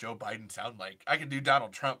fuck does Joe Biden sound like? I can do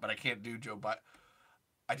Donald Trump, but I can't do Joe Biden.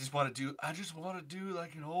 I just want to do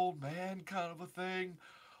like an old man kind of a thing,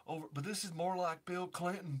 but this is more like Bill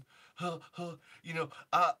Clinton. Monica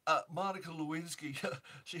Lewinsky,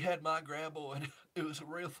 she had my grandma, and it was a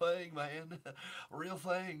real thing, man, a real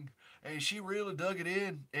thing, and she really dug it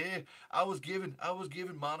in. Yeah, I was giving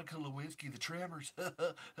Monica Lewinsky the Tremors.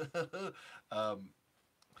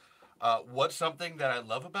 What's something that I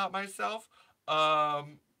love about myself?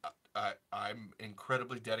 I'm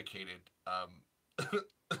incredibly dedicated.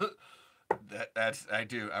 That's I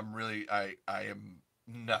do. I am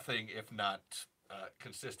nothing if not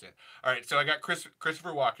consistent. All right, so I got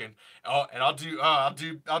Christopher Walken. Oh, and I'll do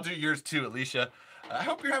yours too, Alicia. I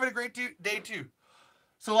hope you're having a great day too.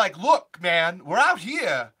 So like, look, man, we're out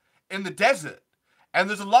here in the desert, and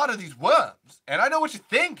there's a lot of these worms, and I know what you're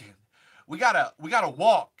thinking. We gotta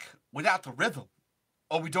walk without the rhythm,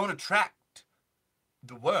 or we don't attract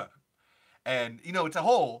the worm. And it's a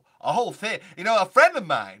whole thing. A friend of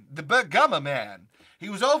mine, the Bergama man, he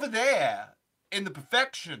was over there in the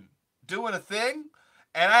perfection doing a thing,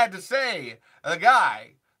 and I had to say the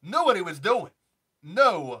guy knew what he was doing,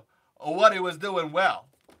 knew what he was doing well.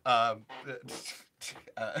 Uh,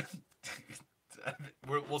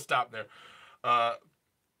 we'll stop there. I'll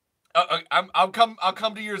come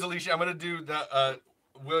to yours, Alicia. I'm gonna do the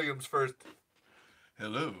Williams first.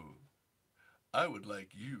 Hello. I would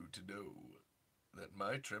like you to know that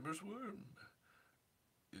my Tremors worm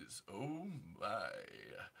is oh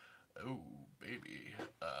baby.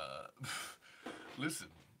 Listen,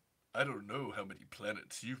 I don't know how many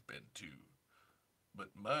planets you've been to,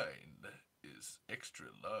 but mine is extra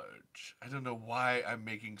large. I don't know why I'm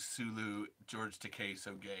making Sulu George Takei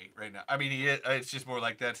so gay right now. I mean, it's just more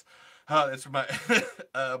like that's my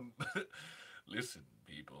listen,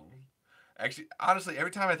 people. Actually, honestly,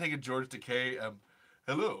 every time I think of George Takei,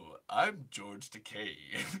 hello, I'm George Takei.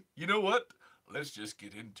 You know what? Let's just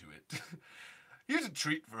get into it. Here's a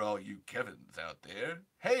treat for all you Kevins out there.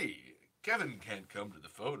 Hey, Kevin can't come to the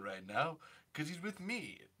phone right now because he's with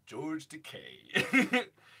me, George Takei.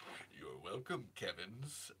 You're welcome,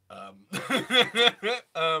 Kevins.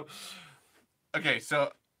 Okay,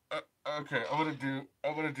 so okay, I'm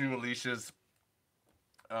gonna do Alicia's.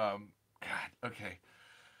 God, okay.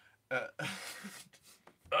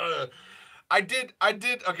 I did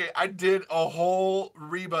a whole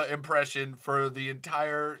Reba impression for the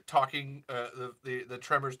entire talking the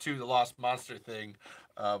Tremors 2 the Lost Monster thing.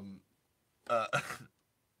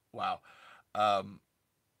 Wow. I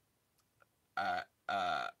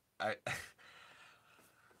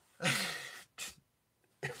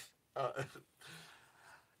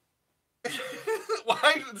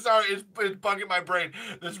why? Sorry, it's bugging my brain.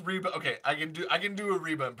 This Reba. Okay, I can do a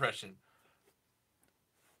Reba impression.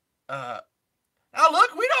 Now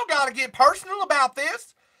look, we don't gotta get personal about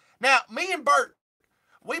this. Now, me and Bert,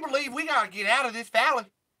 we believe we gotta get out of this valley.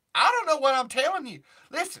 I don't know what I'm telling you.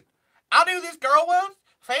 Listen, I knew this girl was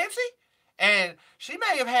fancy, and she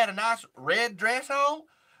may have had a nice red dress on,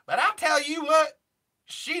 but I'll tell you what,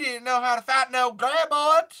 she didn't know how to fight no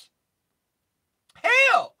graboids.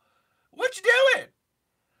 Hell, what you doing?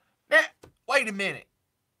 Now, wait a minute.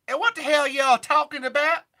 And what the hell y'all talking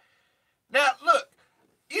about? Now, look,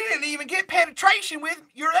 you didn't even get penetration with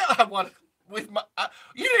your you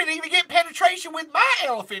didn't even get penetration with my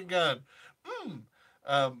elephant gun.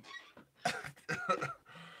 I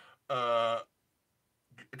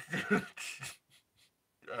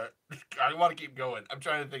want to keep going. I'm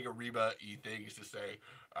trying to think of Reba-y things to say.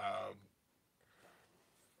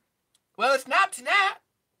 Well, it's not tonight.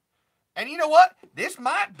 And you know what? This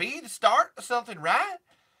might be the start of something right.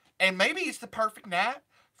 And maybe it's the perfect night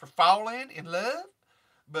for falling in love.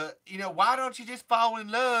 But, why don't you just fall in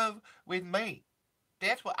love with me?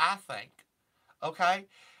 That's what I think. Okay?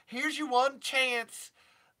 Here's your one chance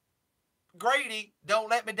Grady, don't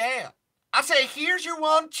let me down. I say, here's your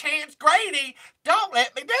one chance, Grady, don't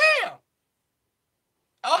let me down.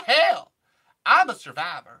 Oh, hell. I'm a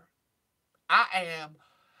survivor. I am.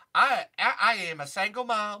 I am a single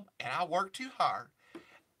mom, and I work too hard.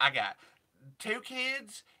 I got 2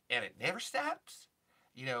 kids, and it never stops.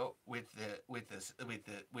 You know, with the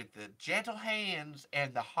gentle hands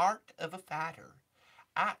and the heart of a fighter,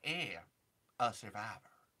 I am a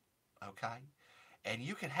survivor. Okay, and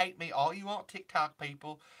you can hate me all you want, TikTok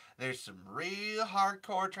people. There's some real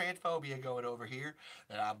hardcore transphobia going over here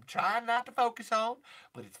that I'm trying not to focus on,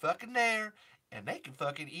 but it's fucking there, and they can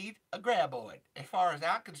fucking eat a graboid. As far as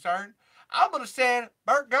I'm concerned, I'm gonna send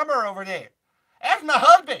Bert Gummer over there. That's my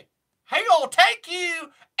husband. He gonna take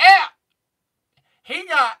you out. He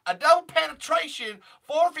got a double penetration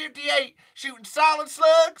 458 shooting solid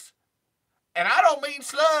slugs. And I don't mean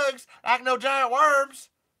slugs like no giant worms.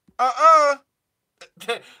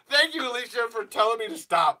 Thank you, Alicia, for telling me to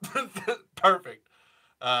stop. Perfect.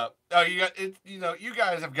 Oh, you got it. You know, you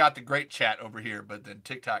guys have got the great chat over here, but then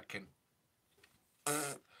TikTok can.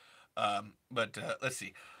 Let's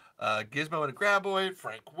see. Gizmo and a Graboid,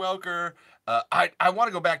 Frank Welker. I want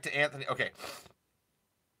to go back to Anthony. Okay.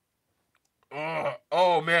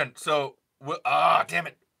 Oh man. So, damn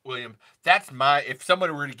it, William. That's my. If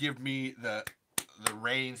somebody were to give me the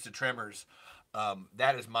reins to Tremors,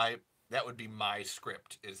 that would be my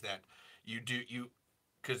script. Is that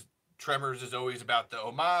because Tremors is always about the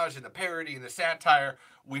homage and the parody and the satire.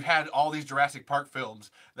 We've had all these Jurassic Park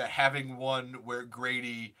films that having one where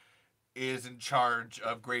Grady is in charge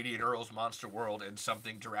of Grady and Earl's Monster World and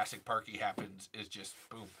something Jurassic Parky happens is just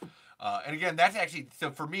boom. And again, that's actually,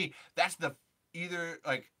 so for me, that's either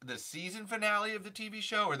like the season finale of the TV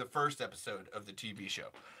show or the first episode of the TV show.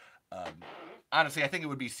 Honestly, I think it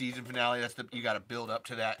would be season finale. You got to build up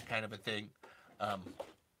to that kind of a thing.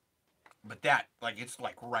 But that, like, it's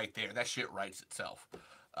like right there. That shit writes itself.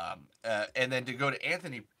 And then to go to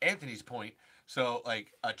Anthony's point, so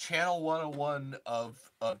like a Channel 101 of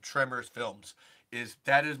Tremors films is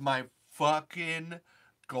my fucking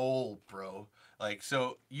goal, bro. Like,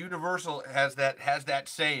 so Universal has that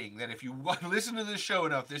saying that if you listen to this show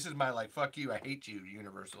enough, this is my like fuck you, I hate you,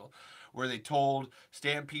 Universal, where they told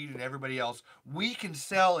Stampede and everybody else, we can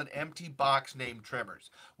sell an empty box named Tremors.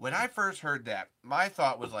 When I first heard that, my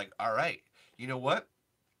thought was like, all right, you know what?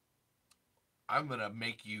 I'm going to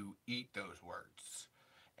make you eat those words.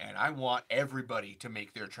 And I want everybody to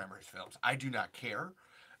make their Tremors films. I do not care.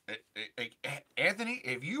 Anthony,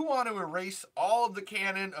 if you want to erase all of the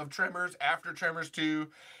canon of Tremors after Tremors 2,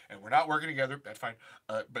 and we're not working together, that's fine.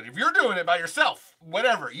 But if you're doing it by yourself,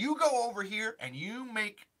 whatever, you go over here and you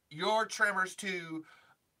make your Tremors 2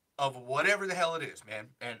 of whatever the hell it is, man,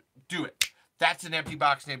 and do it. That's an empty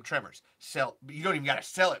box named Tremors. You don't even got to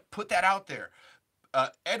sell it. Put that out there.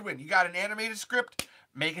 Edwin, you got an animated script?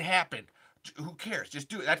 Make it happen. Who cares? Just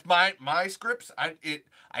do it. That's my scripts. I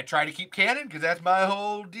try to keep canon because that's my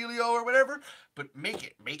whole dealio or whatever. But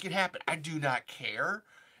make it happen. I do not care.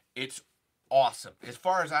 It's awesome. As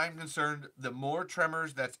far as I'm concerned, the more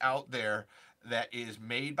Tremors that's out there that is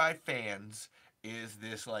made by fans is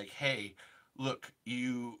this like, hey, look,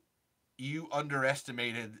 you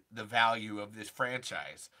underestimated the value of this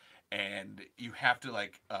franchise, and you have to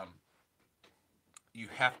like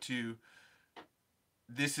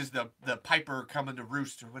this is the Piper coming to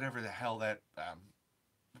roost or whatever the hell that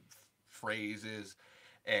phrase is,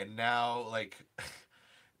 and now like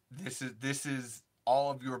this is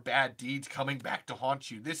all of your bad deeds coming back to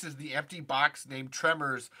haunt you. This is the empty box named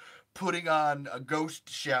Tremors putting on a ghost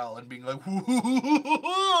shell and being like,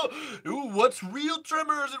 ooh, what's real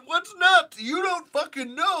Tremors and what's not? You don't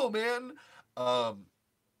fucking know, man.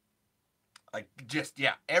 Like, just,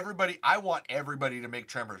 yeah, everybody, I want everybody to make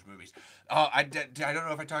Tremors movies. I don't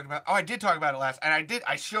know if I talked about, I did talk about it last, and I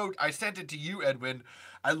sent it to you, Edwin.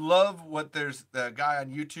 I love there's the guy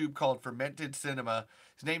on YouTube called Fermented Cinema.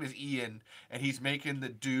 His name is Ian, and he's making the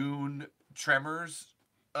Dune Tremors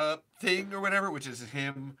thing or whatever, which is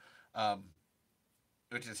him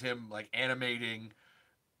like animating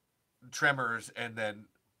Tremors and then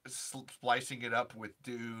splicing it up with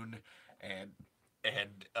Dune and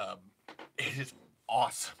it is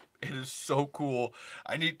awesome. It is so cool.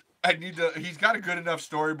 I need to, he's got a good enough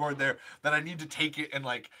storyboard there that I need to take it and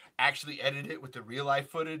like actually edit it with the real life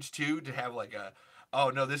footage too, to have like oh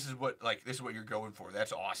no, this is what you're going for.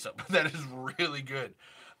 That's awesome. That is really good.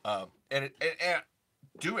 And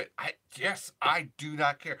Do it. I do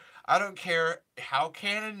not care. I don't care how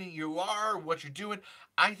canon you are, what you're doing.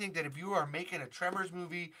 I think that if you are making a Tremors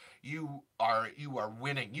movie, you are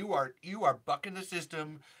winning. You are bucking the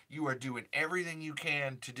system. You are doing everything you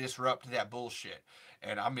can to disrupt that bullshit.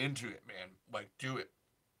 And I'm into it, man. Like, do it.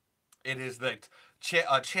 It is like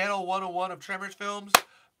channel 101 of Tremors films.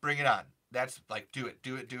 Bring it on. That's like, do it,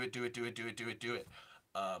 do it, do it, do it, do it, do it, do it, do it.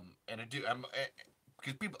 And I do. I'm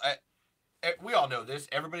because people. We all know this.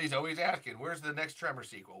 Everybody's always asking, "Where's the next Tremor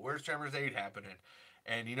sequel? Where's Tremors 8 happening?"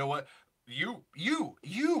 And you know what? You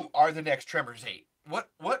are the next Tremors 8.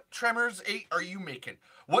 What Tremors 8 are you making?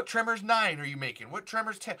 What Tremors 9 are you making? What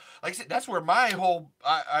Tremors 10? Like I said, that's where my whole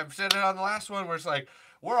I've said it on the last one where it's like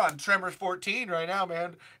we're on Tremors 14 right now,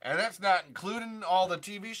 man, and that's not including all the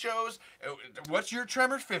TV shows. What's your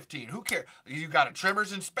Tremors 15? Who cares? You got a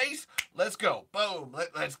Tremors in space? Let's go. Boom.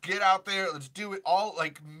 Let's get out there. Let's do it all.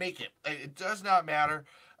 Like, make it. It does not matter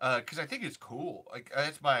because I think it's cool. Like,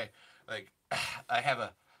 that's my, like, I have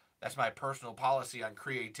a, that's my personal policy on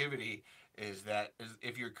creativity is that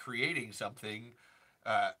if you're creating something,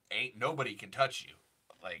 ain't nobody can touch you.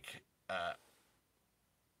 Like,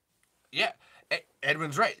 yeah,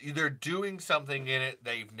 Edwin's right. They're doing something in it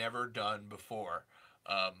they've never done before.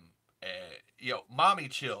 Um, uh, mommy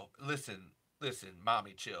chill. Listen,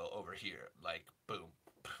 mommy chill over here. Like, boom,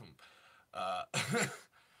 boom. Uh,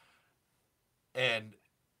 and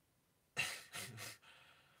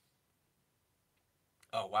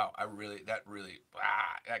oh wow,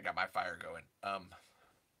 that got my fire going.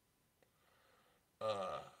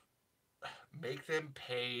 Uh, Make them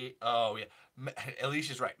pay. Oh yeah,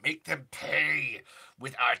 Alicia's right. Make them pay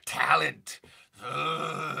with our talent.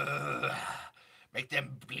 Ugh. Make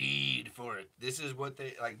them bleed for it. This is what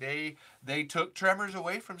they like. They took Tremors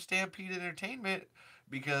away from Stampede Entertainment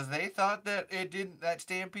because they thought that that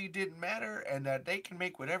Stampede didn't matter and that they can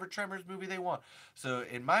make whatever Tremors movie they want. So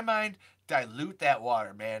in my mind, dilute that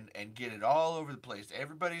water, man, and get it all over the place.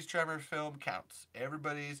 Everybody's Tremors film counts.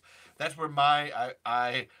 Everybody's. That's where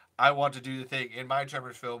I want to do the thing in my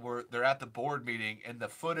Tremors film where they're at the board meeting and the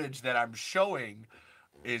footage that I'm showing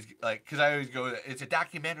is like, because I always go, it's a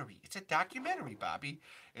documentary. It's a documentary, Bobby.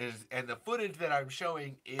 And the footage that I'm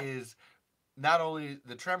showing is not only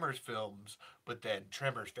the Tremors films, but then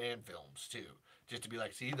Tremors fan films too. Just to be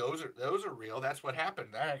like, see, those are real. That's what happened.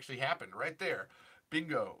 That actually happened right there.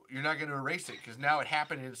 Bingo. You're not going to erase it because now it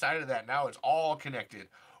happened inside of that. Now it's all connected.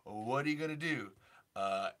 What are you going to do?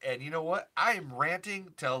 And you know what? I am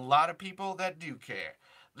ranting to a lot of people that do care.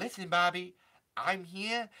 Listen, Bobby, I'm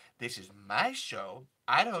here. This is my show.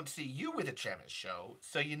 I don't see you with a Tremors show.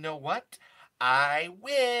 So you know what? I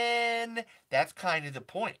win. That's kind of the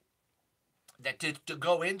point. That to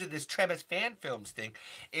go into this Tremors fan films thing,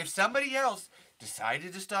 if somebody else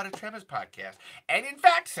decided to start a Tremors podcast, and in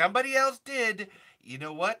fact somebody else did, you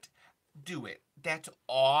know what? Do it. That's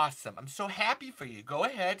awesome. I'm so happy for you. Go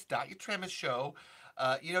ahead, start your Tremors show.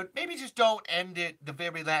 Maybe just don't end it the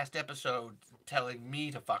very last episode telling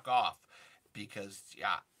me to fuck off because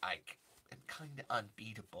I'm kind of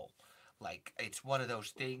unbeatable. Like it's one of those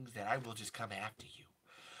things that I will just come after you.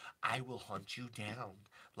 I will hunt you down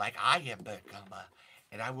like I am Bergama,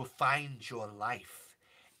 and I will find your life,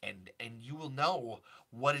 and you will know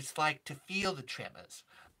what it's like to feel the tremors.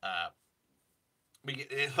 Uh,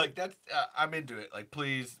 like that's I'm into it. Like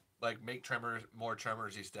please, like make Tremors more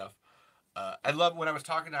Tremorsy stuff. I love when I was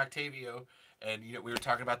talking to Octavio, and we were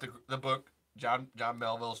talking about the book John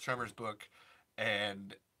Melville's Tremors book,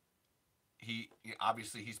 and he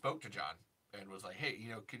spoke to John and was like, hey,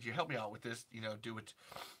 could you help me out with this? Do it.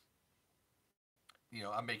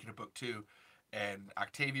 I'm making a book too, and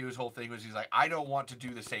Octavio's whole thing was he's like, I don't want to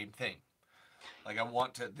do the same thing. Like I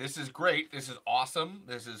want to. This is great. This is awesome.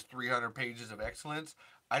 This is 300 pages of excellence.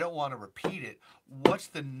 I don't want to repeat it. What's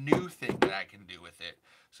the new thing that I can do with it?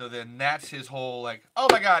 So then that's his whole like, oh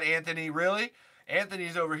my God, Anthony, really?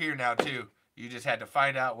 Anthony's over here now too. You just had to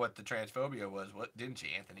find out what the transphobia was, what didn't you,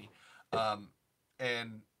 Anthony?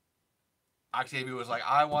 And Octavio was like,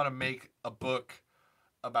 I want to make a book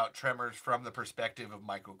about Tremors from the perspective of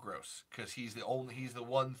Michael Gross because he's the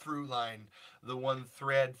one through line, the one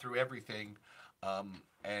thread through everything,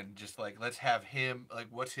 and just like let's have him like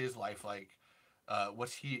what's his life like,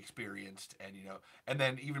 what's he experienced, and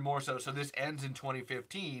then even more so. So this ends in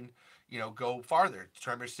 2015. Go farther,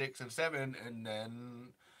 Tremors 6 and 7, and then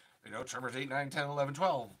Tremors 8, 9, 10, 11,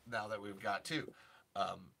 12. Now that we've got two.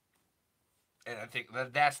 And I think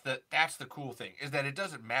that's the cool thing is that it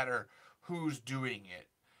doesn't matter who's doing it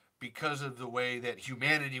because of the way that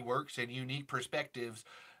humanity works and unique perspectives.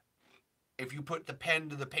 If you put the pen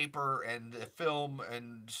to the paper and the film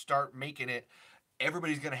and start making it,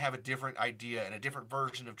 everybody's gonna have a different idea and a different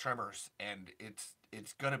version of Tremors, and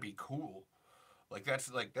it's gonna be cool. It's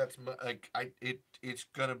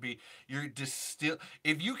gonna be you're distill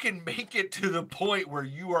if you can make it to the point where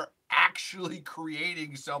you are actually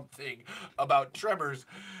creating something about Tremors,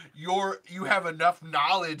 you have enough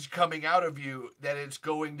knowledge coming out of you that it's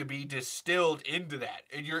going to be distilled into that,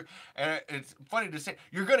 and it's funny to say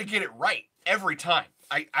you're gonna get it right every time.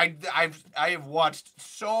 I have watched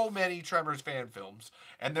so many Tremors fan films,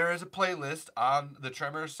 and there is a playlist on the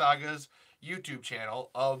Tremors Saga's YouTube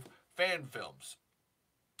channel of fan films,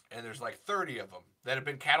 and there's like 30 of them that have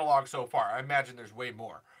been cataloged so far. I imagine there's way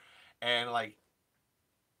more. And like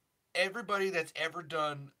everybody that's ever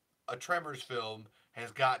done a Tremors film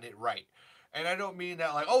has gotten it right. And I don't mean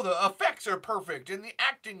that like, oh, the effects are perfect and the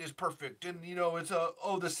acting is perfect and the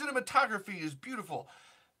cinematography is beautiful.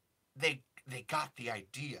 They got the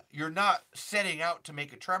idea. You're not setting out to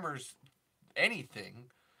make a Tremors anything.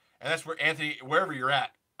 And that's where Anthony, wherever you're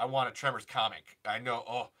at, I want a Tremors comic. I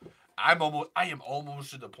know. I am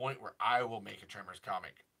almost to the point where I will make a Tremors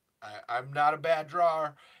comic. I'm not a bad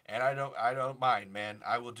drawer, and I don't mind, man.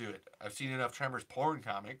 I will do it. I've seen enough Tremors porn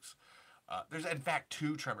comics. There's in fact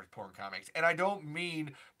 2 Tremors porn comics, and I don't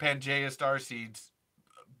mean Pangea Starseed's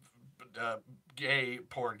gay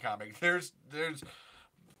porn comic. There's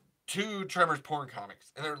 2 Tremors porn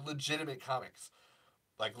comics, and they're legitimate comics,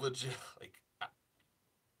 like legit. Like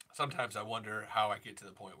sometimes I wonder how I get to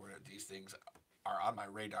the point where these things are on my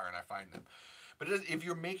radar and I find them. But if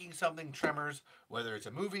you're making something Tremors, whether it's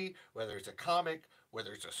a movie, whether it's a comic,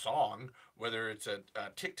 whether it's a song, whether it's a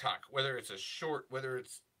TikTok, whether it's a short, whether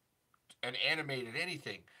it's an animated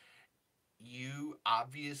anything, you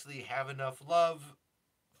obviously have enough love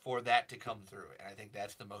for that to come through. And I think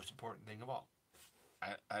that's the most important thing of all.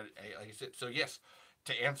 I like I said, so yes,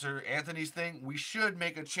 to answer Anthony's thing, we should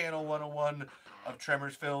make a Channel 101 of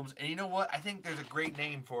Tremors films. And you know what? I think there's a great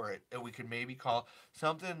name for it that we could maybe call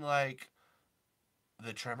something like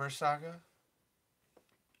the Tremors Saga.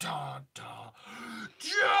 Dun, dun,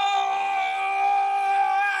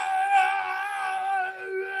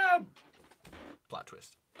 dun! Plot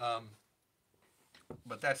twist.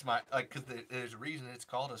 But that's my because there's a reason it's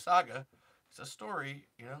called a saga. It's a story,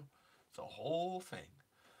 It's a whole thing.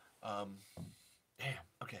 Damn.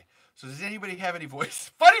 Okay. So does anybody have any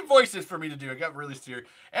funny voices for me to do? I got really serious.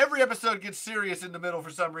 Every episode gets serious in the middle for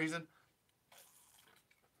some reason.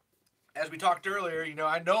 As we talked earlier,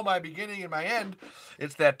 I know my beginning and my end.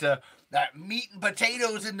 It's that meat and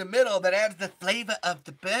potatoes in the middle that adds the flavor of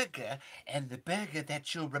the burger and the burger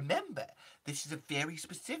that you'll remember. This is a very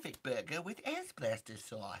specific burger with ass blaster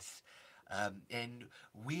sauce. And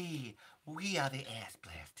we are the ass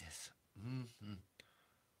blasters. Mm-hmm.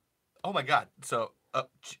 Oh my God. So,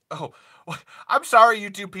 I'm sorry,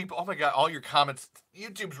 YouTube people. Oh my God, all your comments.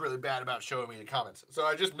 YouTube's really bad about showing me the comments. So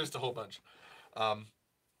I just missed a whole bunch.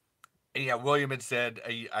 And yeah, William had said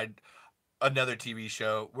another TV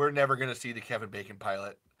show. We're never going to see the Kevin Bacon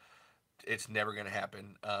pilot. It's never going to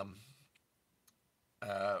happen.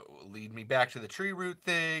 Lead me back to the tree root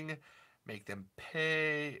thing. Make them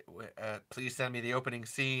pay. Please send me the opening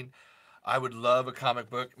scene. I would love a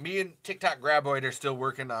comic book. Me and TikTok Graboid are still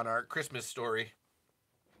working on our Christmas story.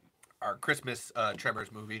 Our Christmas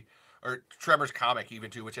Tremors movie. Or Tremors comic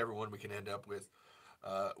even too, whichever one we can end up with.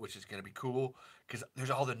 Which is going to be cool. Because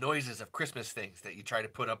there's all the noises of Christmas things that you try to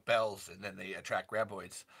put up bells and then they attract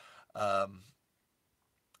Graboids.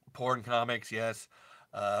 Porn comics, yes.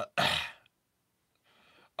 You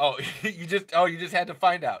just had to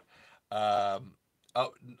find out.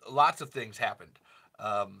 Lots of things happened.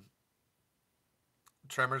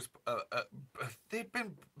 Tremors, they've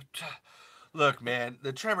been, look, man,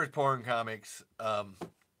 the Tremors porn comics,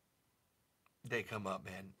 they come up,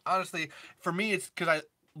 man. Honestly, for me, it's because I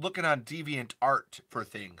looking on Deviant Art for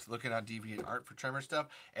things, looking on Deviant Art for Tremor stuff,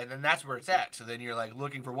 and then that's where it's at. So then you're like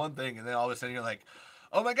looking for one thing, and then all of a sudden you're like,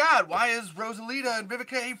 oh my God, why is Rosalita and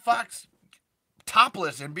Vivica A. Fox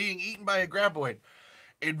topless and being eaten by a graboid?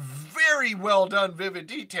 In very well done, vivid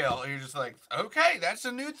detail. And you're just like, okay, that's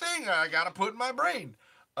a new thing I gotta put in my brain.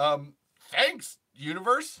 Thanks,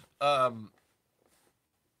 universe. And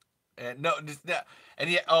no, just that. And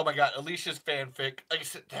yeah, oh my God, Alicia's fanfic. Like I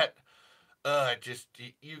said, that just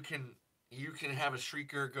you can have a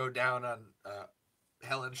shrieker go down on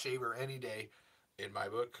Helen Shaver any day in my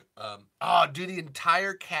book. Do the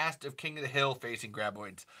entire cast of King of the Hill facing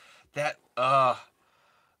graboids. That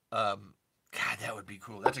God, that would be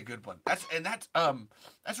cool. That's a good one. That's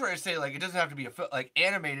where I say like it doesn't have to be like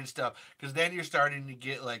animated stuff, because then you're starting to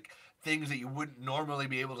get like things that you wouldn't normally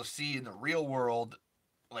be able to see in the real world,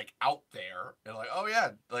 like out there, and like, oh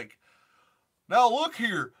yeah, like Now look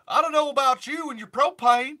here. I don't know about you and your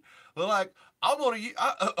propane. But like, I'm gonna.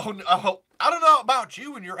 I don't know about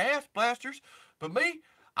you and your ass blasters, but me,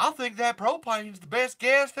 I think that propane's the best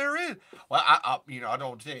gas there is. Well, I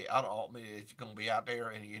don't say I don't mean it's gonna be out there,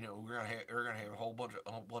 and we're gonna have a whole bunch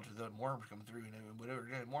of them worms coming through, and whatever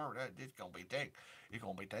that worm, it's gonna be dang, it's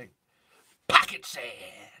gonna be dang. Pocket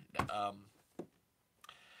sand.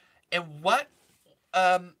 And what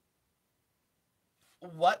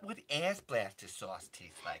would ass blaster sauce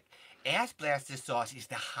taste like? Ass blaster sauce is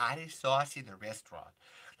the hottest sauce in the restaurant.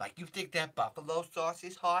 Like, you think that buffalo sauce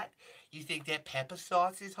is hot? You think that pepper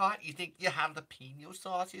sauce is hot? You think your jalapeno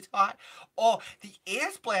sauce is hot? Oh, the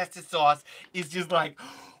ass blaster sauce is just like,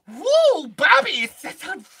 whoa, Bobby, it's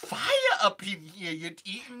on fire up in here. You're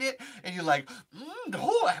eating it, and you're like,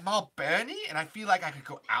 oh, I'm all burny, and I feel like I could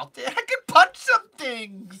go out there. I could punch some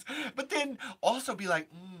things. But then also be like,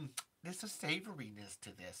 there's a savoriness to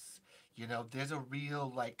this. There's a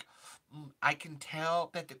real, like, I can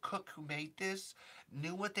tell that the cook who made this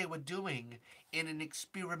knew what they were doing in an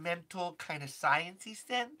experimental kind of sciencey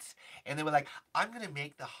sense. And they were like, I'm going to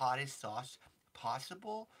make the hottest sauce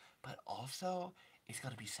possible, but also it's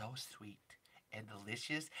going to be so sweet and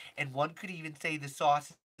delicious. And one could even say the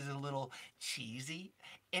sauce is a little cheesy.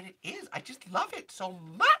 And it is. I just love it so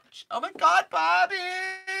much. Oh my God, Bobby!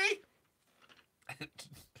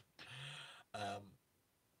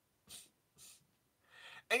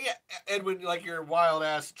 And yeah, Edwin, like your wild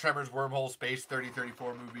ass Tremors Wormhole Space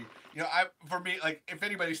 3034 movie. For me, like, if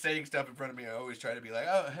anybody's saying stuff in front of me, I always try to be like,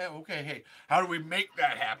 oh, hey, okay, hey, how do we make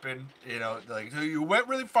that happen? Like, so you went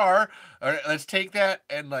really far. All right, let's take that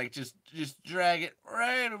and like just drag it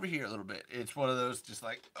right over here a little bit. It's one of those just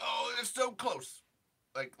like, oh, it's so close.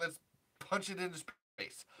 Like, let's punch it into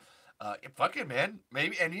space. Fuck it, man.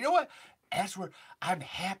 Maybe, and you know what? I'm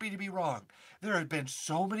happy to be wrong. There have been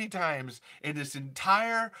so many times in this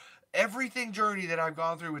entire everything journey that I've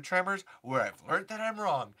gone through with Tremors where I've learned that I'm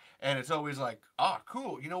wrong. And it's always like,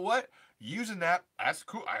 cool. You know what? Using that's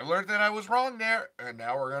cool. I learned that I was wrong there, and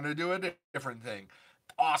now we're going to do a different thing.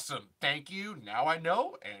 Awesome. Thank you. Now I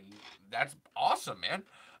know, and that's awesome, man.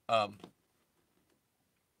 And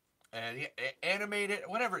yeah, animate it,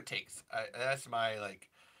 whatever it takes. That's my, like,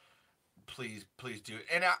 please do it.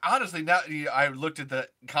 And honestly, now I looked at the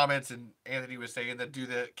comments, and Anthony was saying that do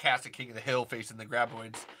the cast of King of the Hill facing the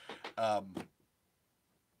Graboids.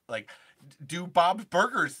 Like, do Bob's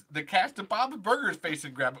Burgers, the cast of Bob's Burgers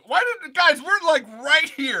facing Graboids. Why did, guys, we're like right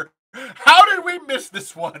here. How did we miss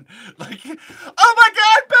this one? Like, oh my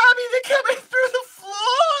God, Bobby, they're coming through the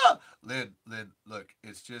floor. Lynn, look,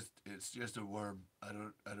 it's just a worm. I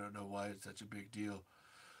don't know why it's such a big deal.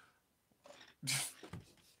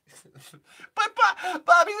 But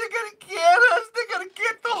Bobby, they're gonna get us. They're gonna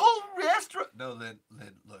get the whole restaurant. No, Lynn,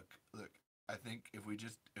 look. I think if we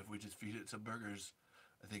just feed it some burgers,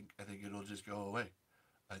 I think it'll just go away.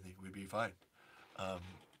 I think we'd be fine.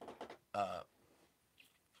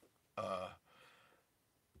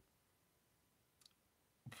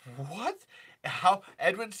 What? How?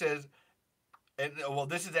 Edwin says, and well,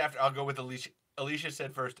 this is after. I'll go with Alicia. Alicia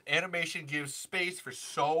said first, animation gives space for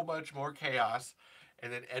so much more chaos.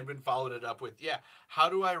 And then Edwin followed it up with, yeah, how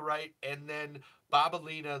do I write? And then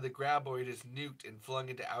Bobalina, the Graboid, is nuked and flung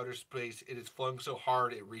into outer space. It is flung so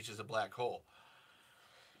hard it reaches a black hole.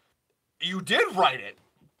 You did write it.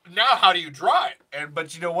 Now how do you draw it?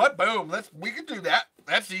 But you know what? Boom. We can do that.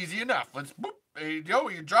 That's easy enough. Let's boop. There you go.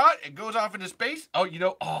 You draw it. It goes off into space. Oh,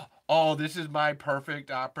 this is my perfect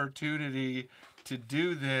opportunity to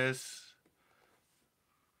do this.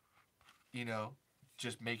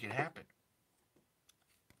 Just make it happen.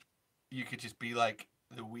 You could just be like,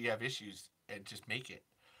 we have issues, and just make it.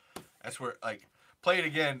 That's where, like, play it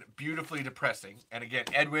again, beautifully depressing. And again,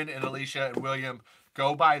 Edwin and Alicia and William,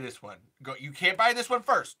 go buy this one. You can't buy this one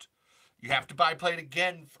first. You have to play it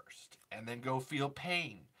again first, and then go feel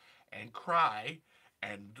pain and cry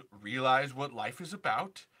and realize what life is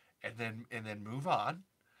about, and then move on.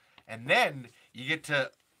 And then you get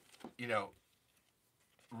to,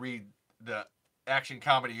 read the action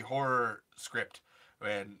comedy horror script.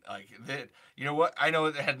 And, like, you know what? I know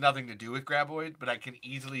it had nothing to do with Graboid, but I can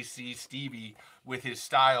easily see Stevie with his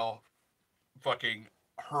style fucking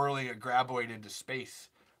hurling a Graboid into space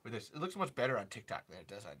with this. It looks much better on TikTok than it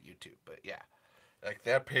does on YouTube, but yeah. Like,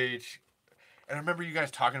 that page. And I remember you guys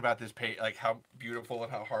talking about this page, like, how beautiful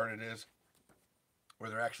and how hard it is. Where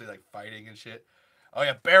they're actually, like, fighting and shit. Oh,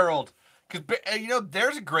 yeah, Barreled. Because,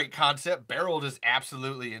 there's a great concept. Barreled is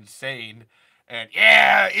absolutely insane. And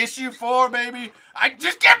yeah, issue 4, baby.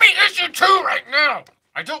 Just give me issue 2 right now.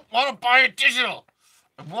 I don't want to buy a digital.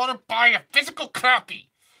 I want to buy a physical copy.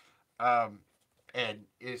 and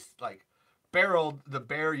it's like barreled the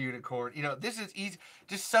bear unicorn. You know, this is easy.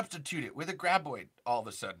 Just substitute it with a graboid all of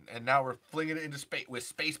a sudden, and now we're flinging it into space with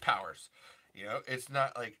space powers. You know, it's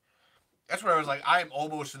not like that's where I was like, I'm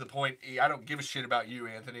almost to the point. I don't give a shit about you,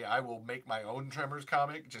 Anthony. I will make my own Tremors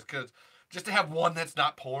comic just to have one that's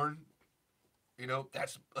not porn. You know,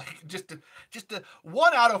 that's like just a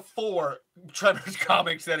 1 out of 4 Tremors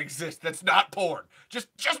comics that exist that's not porn.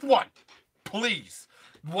 Just one, please.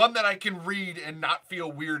 One that I can read and not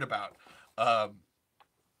feel weird about.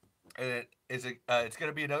 And it's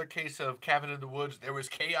gonna be another case of Cabin in the Woods. There was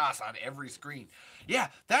chaos on every screen. Yeah,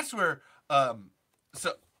 that's where.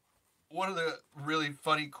 So one of the really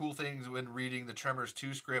funny, cool things when reading the Tremors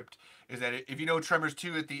 2 script is that if you know Tremors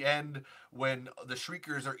 2 at the end, when the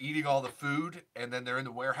Shriekers are eating all the food and then they're in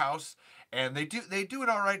the warehouse, and they do an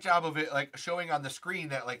all right job of it, like showing on the screen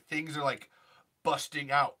that like things are like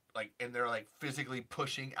busting out, like, and they're like physically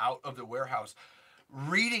pushing out of the warehouse.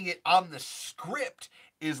 Reading it on the script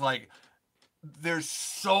is like there's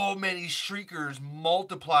so many Shriekers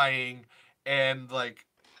multiplying and like,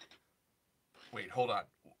 wait, hold on.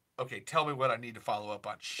 Okay, tell me what I need to follow up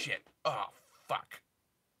on. Shit. Oh, fuck.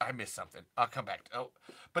 I missed something. I'll come back.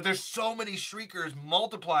 But there's so many Shriekers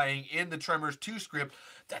multiplying in the Tremors 2 script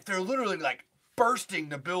that they're literally like bursting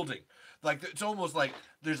the building. Like it's almost like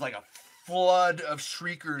there's like a flood of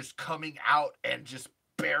Shriekers coming out and just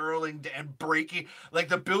barreling and breaking. Like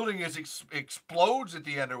the building explodes at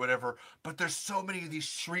the end or whatever. But there's so many of these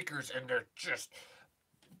Shriekers and they're just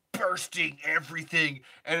bursting everything.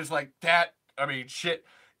 And it's like that. I mean, shit.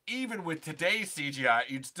 Even with today's CGI,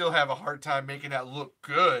 you'd still have a hard time making that look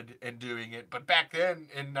good and doing it. But back then,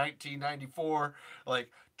 in 1994, like,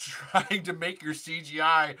 trying to make your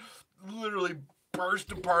CGI literally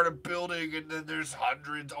burst apart a building and then there's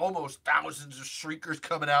hundreds, almost thousands of Shriekers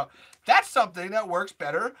coming out. That's something that works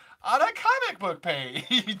better on a comic book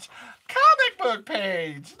page. Comic book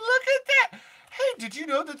page! Look at that! Hey, did you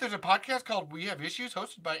know that there's a podcast called We Have Issues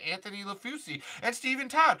hosted by Anthony LaFusi and Stephen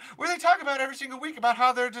Todd, where they talk about every single week about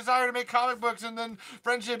how their desire to make comic books and then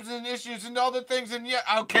friendships and issues and all the things. And yeah,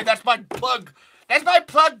 okay, that's my plug. That's my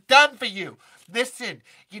plug done for you. Listen,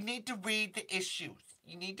 you need to read the issues.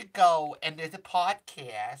 You need to go, and there's a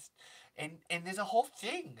podcast, and there's a whole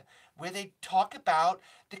thing where they talk about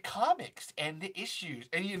the comics and the issues.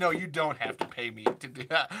 And you know, you don't have to pay me to do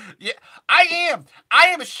that. Yeah, I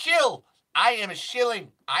am a shill. I am a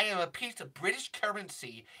shilling. I am a piece of British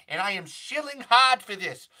currency, and I am shilling hard for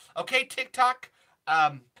this. Okay, TikTok?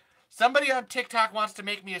 Somebody on TikTok wants to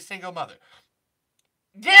make me a single mother.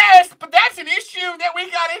 Yes, but that's an issue that we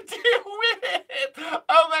got into with.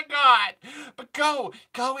 Oh my God. But go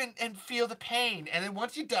and feel the pain. And then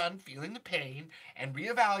once you're done feeling the pain and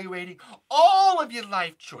reevaluating all of your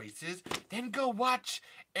life choices, then go watch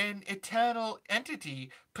an eternal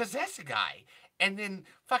entity possess a guy. And then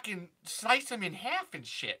fucking slice him in half and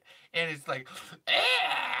shit. And it's like,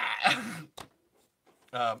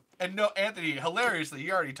 and no, Anthony, hilariously,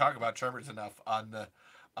 you already talk about Tremors enough on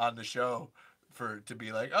the show to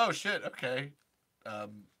be like, oh shit, okay,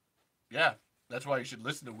 yeah, that's why you should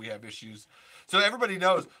listen to We Have Issues. So everybody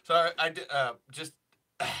knows. So I did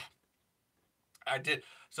I did.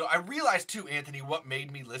 So I realized too, Anthony, what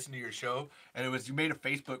made me listen to your show, and it was you made a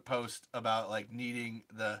Facebook post about like needing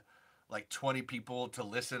the like 20 people to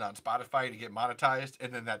listen on Spotify to get monetized,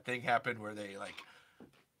 and then that thing happened where they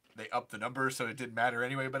upped the numbers, so it didn't matter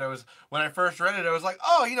anyway. But when I first read it, I was like,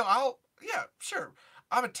 oh, yeah, sure.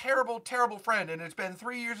 I'm a terrible, terrible friend, and it's been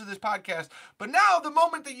 3 years of this podcast. But now, the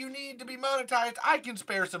moment that you need to be monetized, I can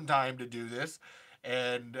spare some time to do this.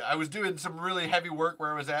 And I was doing some really heavy work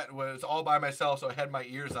where I was at, was all by myself, so I had my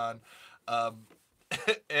ears on.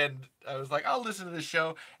 And I was like, I'll listen to this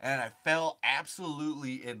show, and I fell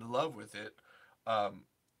absolutely in love with it.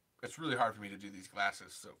 It's really hard for me to do these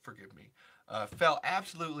glasses, so forgive me. Fell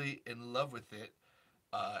absolutely in love with it,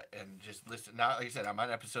 and just listen. Now, like I said, I'm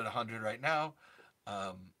on episode 100 right now,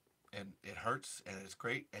 and it hurts, and it's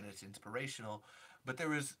great, and it's inspirational. But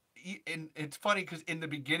it's funny because in the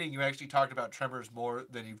beginning you actually talked about Tremors more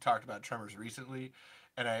than you've talked about Tremors recently,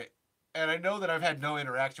 and I know that I've had no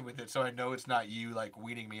interaction with it, so I know it's not you like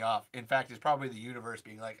weaning me off. In fact, it's probably the universe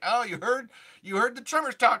being like, "Oh, you heard the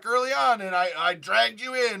Tremors talk early on, and I dragged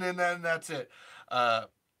you in, and then that's it." And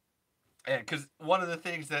because one of the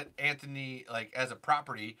things that Anthony, like as a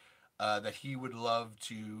property, that he would love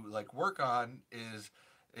to like work on is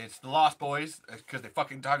it's the Lost Boys, because they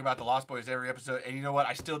fucking talk about the Lost Boys every episode. And you know what?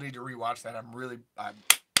 I still need to rewatch that. I'm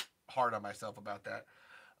hard on myself about that.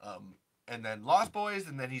 And then Lost Boys,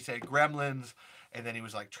 and then he said Gremlins, and then he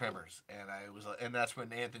was like Tremors, and that's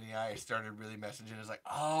when Anthony and I started really messaging. It was like,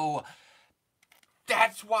 oh,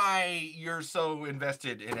 that's why you're so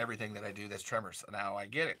invested in everything that I do that's Tremors. Now I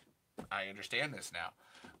get it. I understand this now.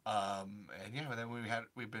 And yeah, then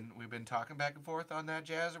we've been talking back and forth on that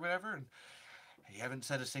jazz or whatever, and you haven't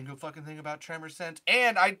said a single fucking thing about Tremors since.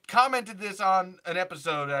 And I commented this on an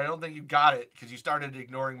episode, and I don't think you got it because you started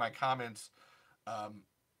ignoring my comments.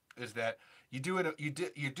 Is that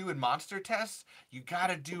you're doing monster tests? You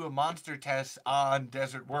gotta do a monster test on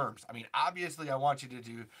desert worms. I mean, obviously, I want you to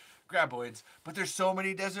do graboids, but there's so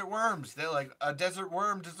many desert worms. They're like, a desert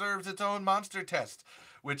worm deserves its own monster test.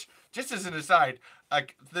 Which, just as an aside,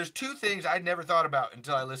 like, there's two things I never thought about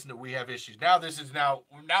until I listened to We Have Issues. Now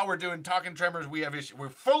we're doing Talking Tremors, We Have Issues. We're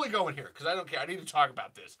fully going here because I don't care. I need to talk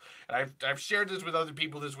about this. And I've shared this with other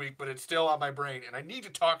people this week, but it's still on my brain, and I need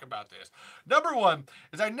to talk about this. Number one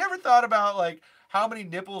is I never thought about, like, how many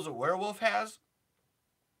nipples a werewolf has,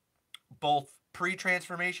 both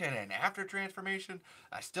pre-transformation and after transformation.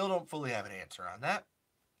 I still don't fully have an answer on that.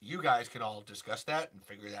 You guys can all discuss that and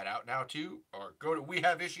figure that out now too, or go to We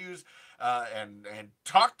Have Issues and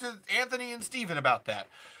talk to Anthony and Steven about that,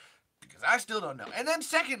 because I still don't know. And then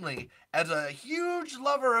secondly, as a huge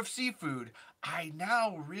lover of seafood, I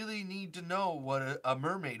now really need to know what a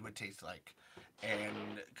mermaid would taste like, and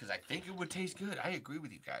because I think it would taste good. I agree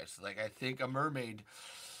with you guys. Like, I think a mermaid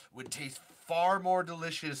would taste far more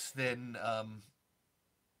delicious than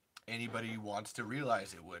anybody wants to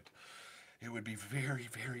realize it would. It would be very,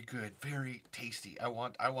 very good, very tasty. I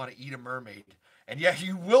want to eat a mermaid. And yeah,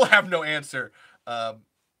 you will have no answer. The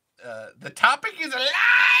topic is a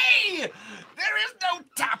lie. There is no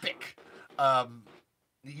topic.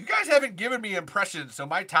 You guys haven't given me impressions, so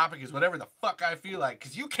my topic is whatever the fuck I feel like.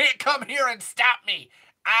 Because you can't come here and stop me.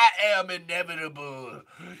 I am inevitable.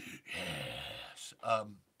 Yes.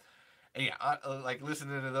 And yeah, I like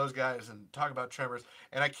listening to those guys and talk about Tremors,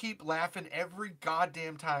 and I keep laughing every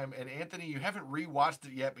goddamn time. And Anthony, you haven't rewatched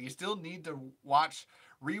it yet, but you still need to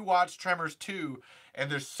rewatch Tremors 2.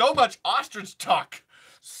 And there's so much ostrich talk,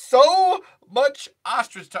 so much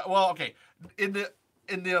ostrich talk. Well, okay, in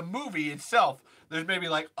the movie itself, there's maybe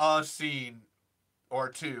like a scene or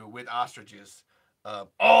two with ostriches.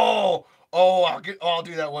 I'll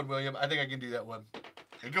do that one, William. I think I can do that one.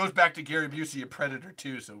 It goes back to Gary Busey and Predator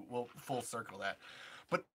 2, so we'll full circle that.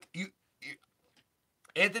 But you,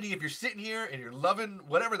 Anthony, if you're sitting here and you're loving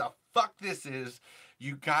whatever the fuck this is,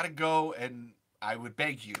 you gotta go, and I would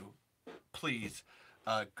beg you, please,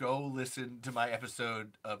 go listen to my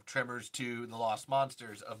episode of Tremors 2, The Lost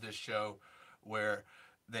Monsters of this show, where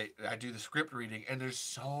I do the script reading, and there's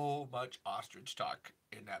so much ostrich talk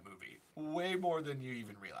in that movie. Way more than you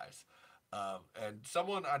even realize. And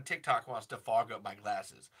someone on TikTok wants to fog up my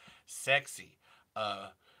glasses. Sexy. Oh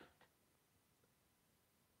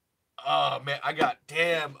man, okay.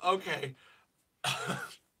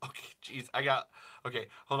 Okay, jeez, okay,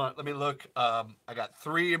 hold on, let me look. I got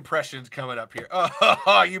 3 impressions coming up here.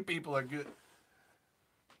 Oh, you people are good.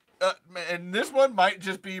 And this one might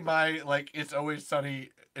just be my, like, It's Always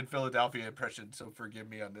Sunny in Philadelphia impression, so forgive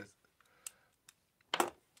me on this.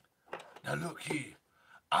 Now look here.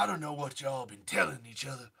 I don't know what y'all been telling each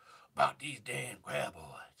other about these damn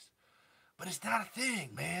graboids, but it's not a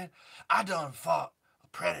thing, man. I done fought a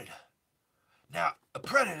predator. Now, a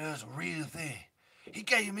predator is a real thing. He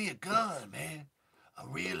gave me a gun, man. A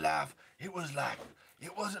real life. It wasn't like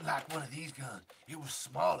one of these guns. It was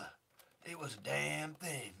smaller. It was a damn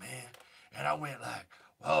thing, man. And I went like,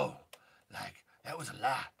 whoa, like, that was a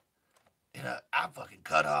lot. And I fucking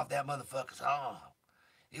cut off that motherfucker's arm.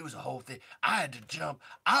 It was a whole thing. I had to jump.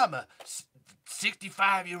 I'm a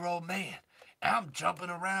 65-year-old man. I'm jumping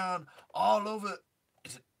around all over.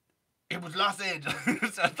 It was Los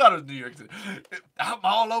Angeles. I thought it was New York City. I'm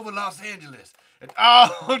all over Los Angeles.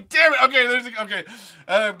 Oh, damn it. Okay,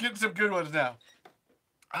 getting some good ones now.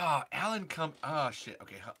 Oh, oh, shit.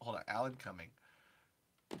 Okay, hold on. Alan Cumming.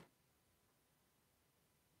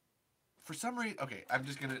 For some reason, okay, I'm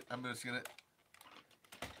just gonna.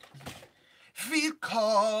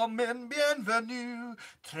 Willkommen, bienvenue,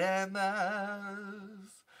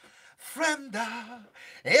 Tremors. Fremda,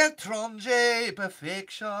 étranger,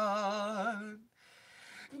 perfection.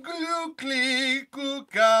 Glücklich,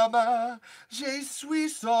 Glückama, je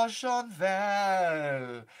suis so schon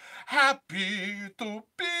well. Happy to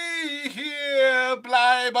be here,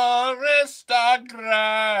 bleibe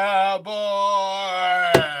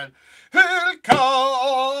Restagraborn.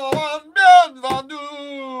 Willkommen,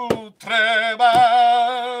 bienvenue,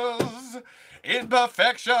 Tremors. In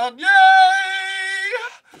perfection, yay!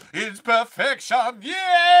 It's perfection,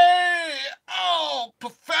 yay! Oh,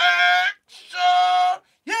 perfection,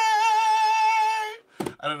 yay!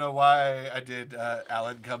 I don't know why I did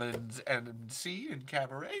Alan Cummins MC in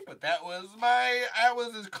Cabaret, but that was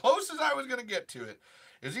as close as I was gonna get to it.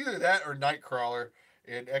 It was either that or Nightcrawler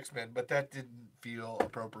in X-Men, but that didn't feel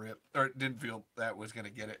appropriate, or didn't feel that was gonna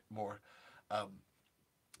get it more.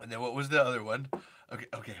 And then what was the other one?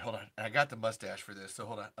 Okay, hold on. I got the mustache for this, so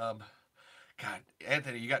hold on. God,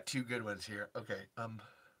 Anthony, you got two good ones here. Okay,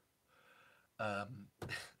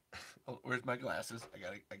 oh, where's my glasses?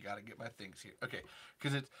 I gotta get my things here. Okay,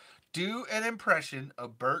 because it's do an impression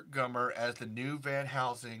of Burt Gummer as the new Van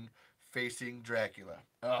Helsing facing Dracula.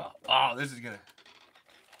 Oh, this is gonna.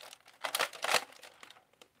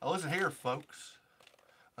 Oh, listen here, folks.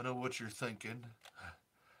 I know what you're thinking.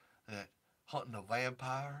 That hunting the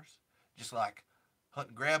vampires, just like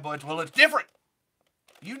hunting graboids. Well, it's different.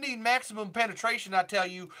 You need maximum penetration, I tell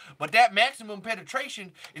you, but that maximum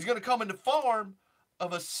penetration is going to come in the form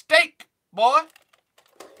of a steak, boy.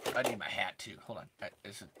 I need my hat, too. Hold on.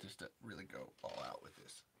 This is just to really go all out with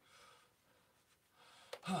this.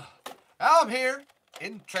 I'm here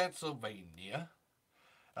in Transylvania.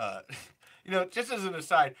 Just as an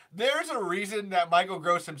aside, there's a reason that Michael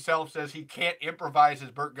Gross himself says he can't improvise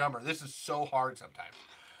his Burt Gummer. This is so hard sometimes.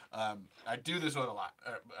 I do this one a lot.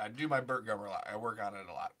 I do my Burt Gummer a lot. I work on it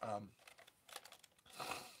a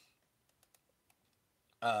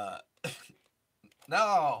lot.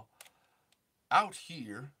 Now, out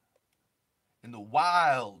here in the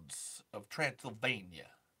wilds of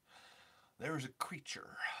Transylvania, there is a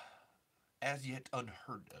creature as yet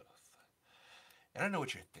unheard of. And I know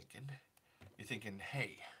what you're thinking. You're thinking,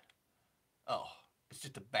 hey, it's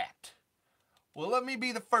just a bat. Well, let me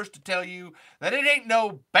be the first to tell you that it ain't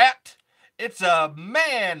no bat. It's a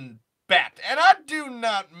man bat. And I do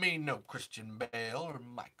not mean no Christian Bale or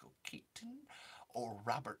Michael Keaton or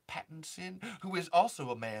Robert Pattinson, who is also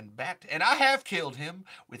a man bat. And I have killed him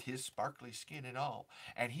with his sparkly skin and all.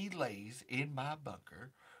 And he lays in my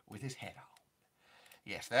bunker with his head on.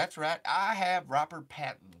 Yes, that's right. I have Robert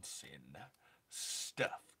Pattinson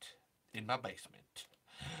stuffed in my basement.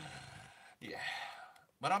 Yeah.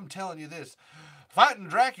 But I'm telling you this, fighting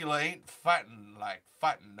Dracula ain't fighting like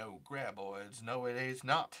fighting no graboids. No, it is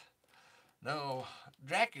not. No,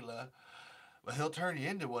 Dracula, well, he'll turn you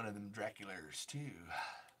into one of them Draculars, too.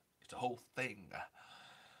 It's a whole thing.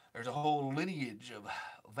 There's a whole lineage of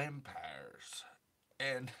vampires.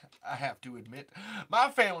 And I have to admit,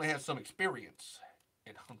 my family has some experience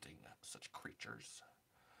in hunting such creatures.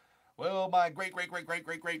 Well, my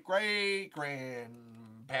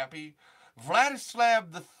great-great-great-great-great-great-grandpappy,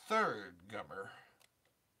 Vladislav the Third Gummer.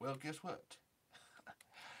 Well, guess what?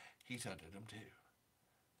 He's hunted them too.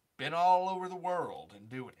 Been all over the world and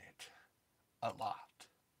doing it a lot.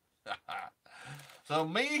 So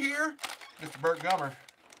me here, Mr. Burt Gummer,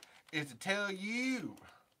 is to tell you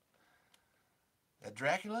that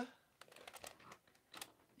Dracula,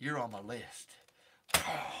 you're on my list.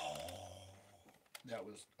 That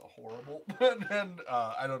was horrible. And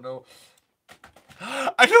I don't know.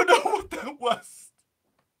 I don't know what that was.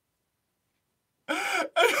 I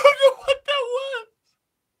don't know what that was.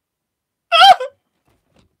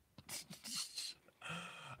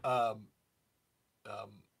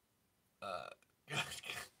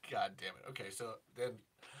 God damn it. Okay, so then,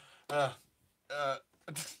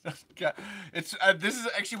 God, it's this is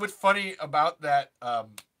actually what's funny about that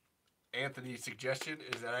Anthony's suggestion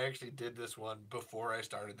is that I actually did this one before I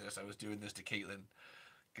started this. I was doing this to Caitlin.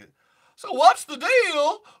 So what's the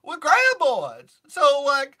deal with graboids? So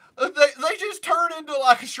like they just turn into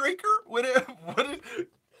like a shrieker when it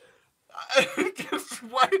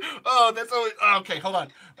oh, that's always okay. Hold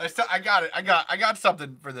on, I got it. I got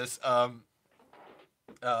something for this.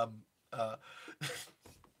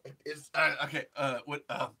 It's okay. What?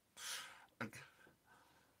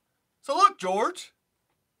 So look, George.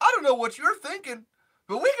 I don't know what you're thinking,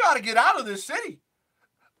 but we got to get out of this city.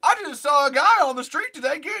 I just saw a guy on the street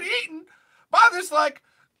today get eaten by this, like,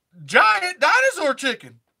 giant dinosaur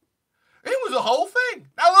chicken. It was a whole thing.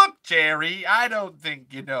 Now, look, Jerry, I don't think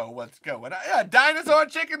you know what's going on. A dinosaur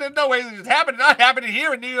chicken, there's no way this is happening. Not happening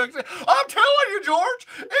here in New York City. I'm telling you, George,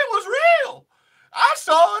 it was real. I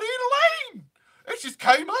saw it in a lane. It just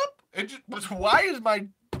came up. It just was. Why is my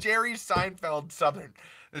Jerry Seinfeld Southern?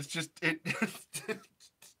 It's just,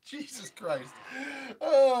 Jesus Christ.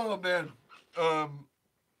 Oh, man.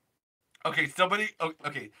 Okay,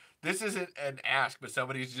 okay, this isn't an ask, but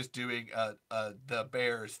somebody's just doing the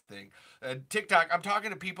Bears thing. And TikTok, I'm talking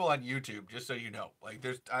to people on YouTube, just so you know. Like,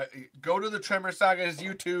 go to the Tremors Saga's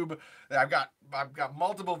YouTube. I've got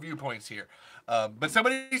multiple viewpoints here. But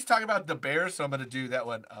somebody's talking about the Bears, so I'm going to do that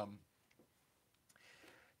one.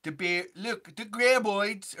 The bear, look, the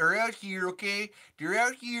graboids are out here, okay? They're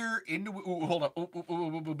out here in the. Ooh, hold on.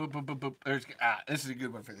 This is a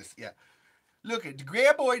good one for this. Yeah. Look, the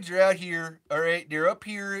graboids are out here. All right, they're up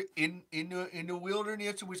here in the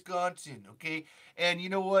wilderness of Wisconsin. Okay, and you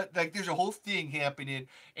know what? Like, there's a whole thing happening,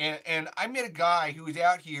 and I met a guy who was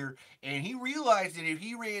out here, and he realized that if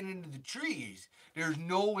he ran into the trees, there's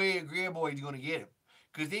no way a graboid's gonna get him,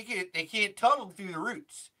 because they can't tunnel through the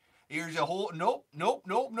roots. There's a whole nope, no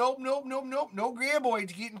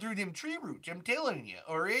graboids getting through them tree roots. I'm telling you,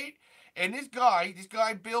 all right. And this guy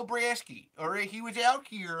Bill Brasky, all right, he was out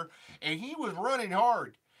here and he was running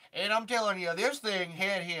hard. And I'm telling you, this thing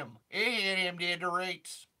had him. It had him dead to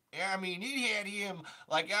rights. I mean, it had him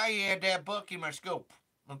like I had that buck in my scope.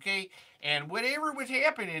 Okay? And whatever was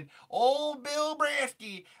happening, old Bill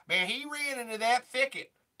Brasky, man, he ran into that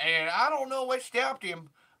thicket. And I don't know what stopped him,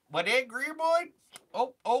 but that Greenboy,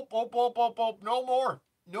 no more.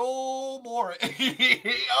 No more.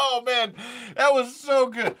 Oh, man. That was so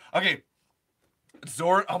good. Okay.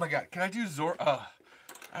 Zor. Oh, my God. Can I do Zor? I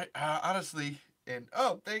honestly, and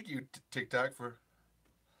thank you, TikTok, for.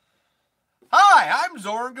 Hi, I'm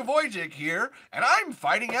Zoran Gavojik here, and I'm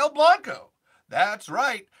fighting El Blanco. That's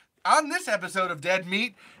right. On this episode of Dead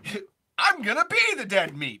Meat, I'm gonna be the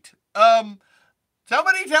dead meat.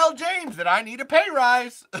 Somebody tell James that I need a pay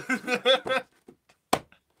rise.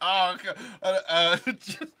 Oh,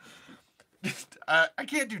 I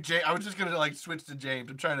can't do James. I was just gonna like switch to James.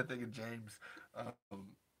 I'm trying to think of James.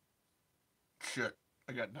 Shit,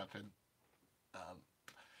 I got nothing.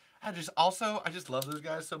 I just love those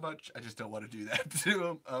guys so much. I just don't want to do that to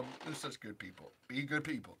them. They're such good people. Be good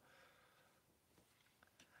people.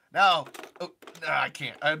 Now, no, I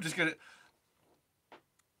can't. I'm just gonna.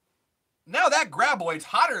 Now that graboid's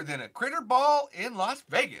hotter than a critter ball in Las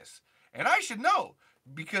Vegas, and I should know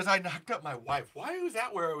because I knocked up my wife. Why was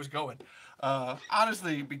that where I was going?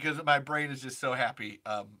 Honestly, because my brain is just so happy.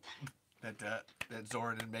 That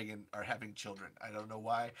Zoran and Megan are having children. I don't know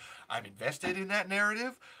why I'm invested in that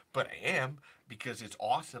narrative, but I am because it's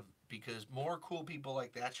awesome. Because more cool people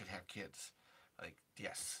like that should have kids. Like,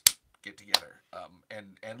 yes, get together.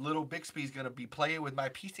 And little Bixby's gonna be playing with my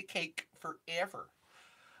piece of cake forever.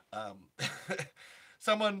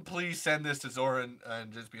 Someone please send this to Zoran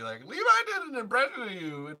and just be like, Levi did an impression of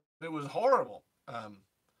you. It was horrible.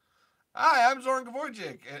 Hi, I'm Zoran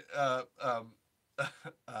Gavojik.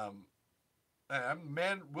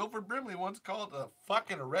 Man, Wilford Brimley once called a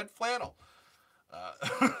fucking a red flannel.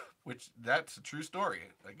 Which, that's a true story.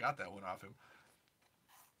 I got that one off him.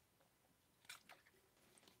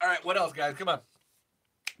 Alright, what else, guys? Come on.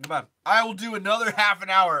 I will do another half an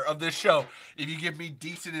hour of this show if you give me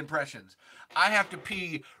decent impressions. I have to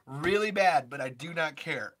pee really bad, but I do not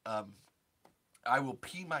care. I will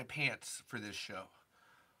pee my pants for this show.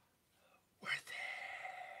 Worth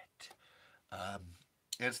it.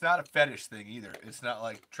 It's not a fetish thing either. It's not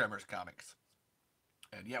like Tremors comics.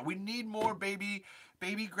 And yeah, we need more baby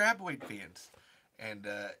graboid fans. And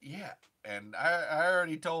yeah, and I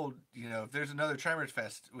already told, if there's another Tremors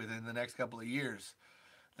Fest within the next couple of years,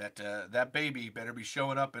 that baby better be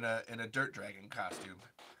showing up in a dirt dragon costume.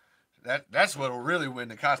 That's what'll really win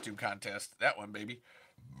the costume contest. That one, baby.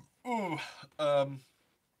 Ooh.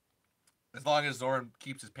 As long as Zoran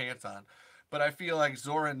keeps his pants on. But I feel like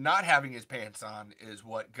Zoran not having his pants on is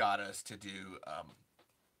what got us to do,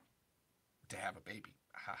 to have a baby.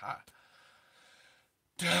 Haha.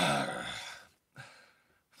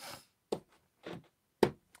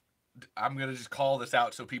 I'm going to just call this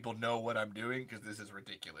out so people know what I'm doing because this is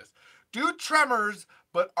ridiculous. Do Tremors,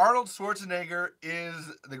 but Arnold Schwarzenegger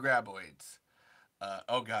is the graboids.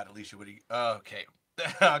 Oh, God, Alicia, what do you... okay.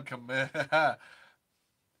 Come on.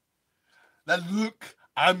 Now, look...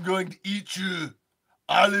 I'm going to eat you.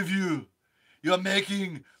 All of you. You're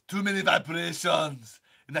making too many vibrations,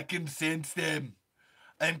 and I can sense them.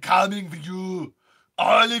 I'm coming for you.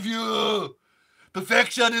 All of you.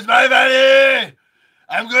 Perfection is my valley.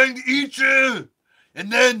 I'm going to eat you.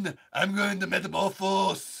 And then I'm going to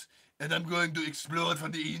metamorphose, and I'm going to explode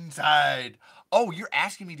from the inside. Oh, you're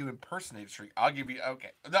asking me to impersonate a Shriek. I'll give you...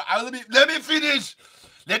 Okay. Let me finish.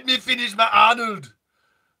 Let me finish my Arnold.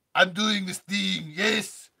 I'm doing this thing,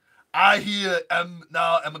 yes. I here am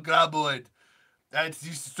a graboid. That's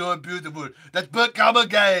just so beautiful. That Burt Kammer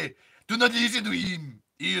guy, do not listen to him.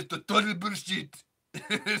 He is the total bullshit.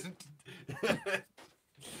 This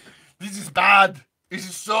is bad. This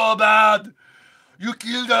is so bad. You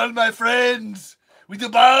killed all my friends with your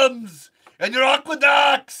bombs and your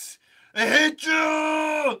aqueducts. I hate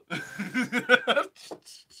you.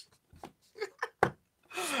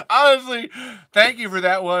 Honestly, thank you for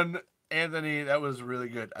that one. Anthony, that was really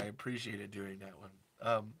good. I appreciated doing that one.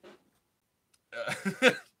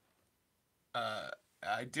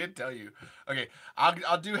 I did tell you. Okay,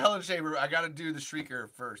 I'll do Helen Shaver. I gotta do the Shrieker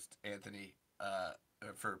first, Anthony.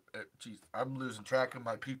 Jeez, I'm losing track of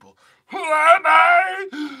my people. Who am I?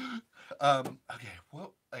 Okay,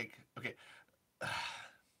 well, like, okay.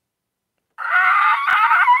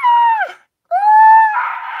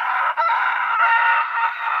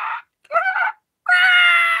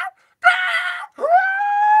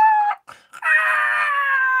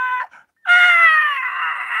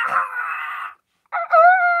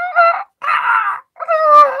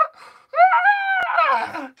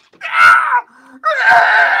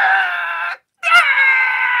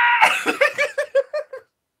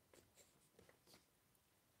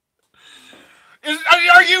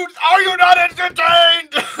 Are you not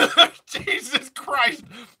entertained? Jesus Christ!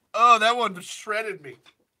 Oh, that one shredded me.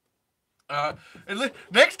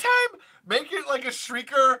 Next time, make it like a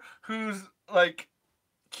Shrieker who's like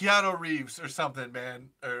Keanu Reeves or something,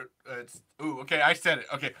 man. Or it's okay. I said it.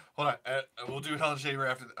 Okay, hold on. We'll do Helen Shaver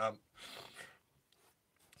after.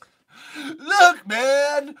 Look,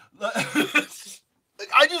 man.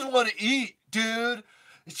 I just want to eat, dude.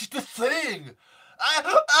 It's just a thing. I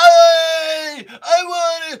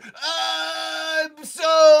want it. I'm so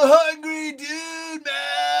hungry, dude,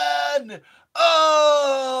 man.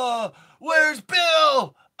 Oh, where's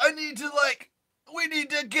Bill? We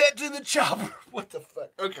need to get to the chopper. What the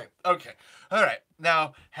fuck? Okay. All right.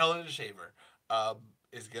 Now, Helen Shaver,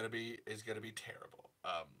 is gonna be terrible.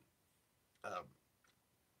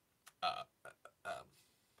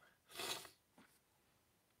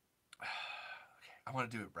 I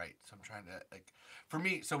want to do it right, so I'm trying to for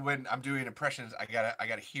me. So when I'm doing impressions, I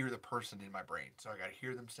gotta hear the person in my brain. So I gotta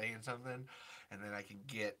hear them saying something, and then I can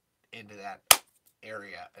get into that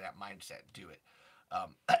area, that mindset, do it.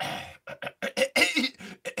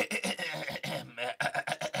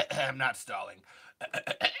 I'm not stalling.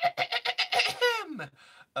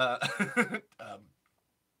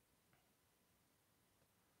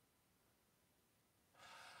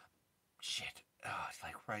 Shit. Oh, it's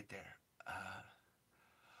like right there.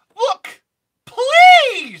 Look!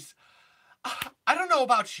 Please! I don't know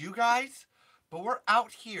about you guys, but we're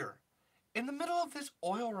out here in the middle of this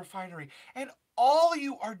oil refinery, and all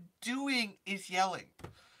you are doing is yelling.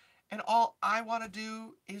 And all I want to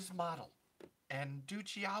do is model and do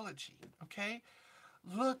geology, okay?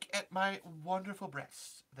 Look at my wonderful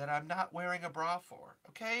breasts that I'm not wearing a bra for,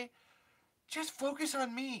 okay? Just focus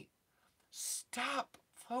on me. Stop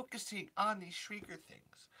focusing on these Shrieker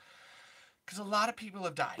things. Because a lot of people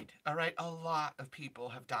have died, all right? A lot of people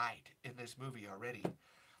have died in this movie already.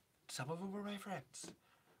 Some of them were my friends.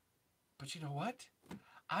 But you know what?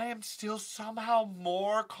 I am still somehow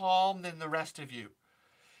more calm than the rest of you.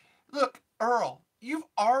 Look, Earl, you've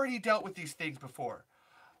already dealt with these things before.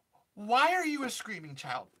 Why are you a screaming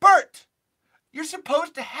child? Bert! You're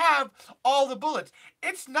supposed to have all the bullets.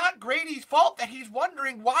 It's not Grady's fault that he's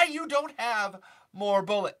wondering why you don't have more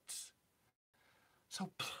bullets.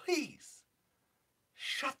 So please,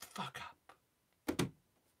 shut the fuck up.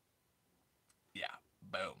 Yeah,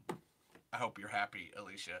 boom. I hope you're happy,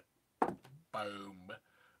 Alicia. Boom.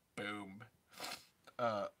 Boom.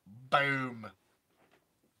 Boom.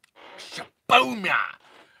 Shaboonya!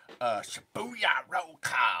 Shibuya roll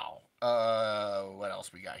call. What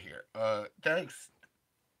else we got here? Thanks,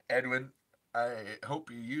 Edwin. I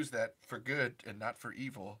hope you use that for good and not for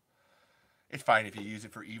evil. It's fine if you use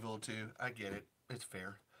it for evil too. I get it. It's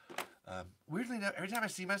fair. Weirdly enough, every time I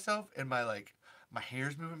see myself and my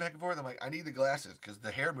hair's moving back and forth, I'm like, I need the glasses because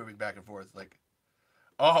the hair moving back and forth,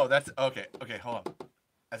 oh, that's okay. Okay, hold on.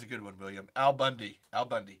 That's a good one, William. Al Bundy.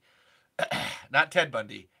 Not Ted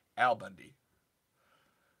Bundy. Al Bundy.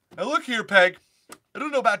 Now look here, Peg. I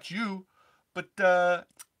don't know about you, but I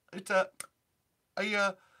think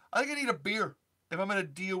I need a beer if I'm gonna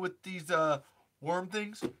deal with these worm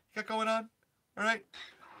things you got going on. All right.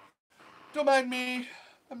 Don't mind me.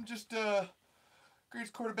 I'm just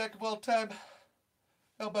greatest quarterback of all time.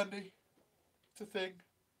 Al Bundy. It's a thing.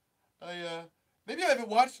 Maybe I haven't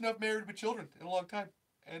watched enough Married with Children in a long time,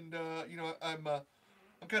 and I'm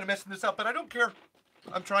kind of messing this up, but I don't care.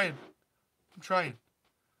 I'm trying.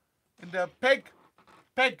 And Peg,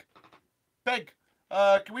 can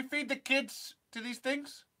we feed the kids to these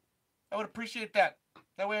things? I would appreciate that.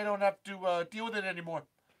 That way I don't have to deal with it anymore.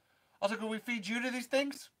 Also, can we feed you to these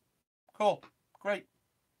things? Cool. Great.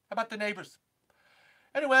 How about the neighbors?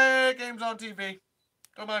 Anyway, game's on TV.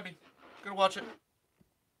 Don't mind me. Gonna watch it.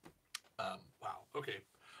 Wow. Okay.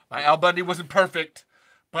 My Al Bundy wasn't perfect,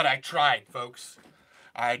 but I tried, folks.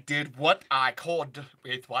 I did what I could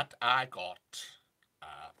with what I got.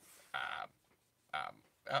 Uh,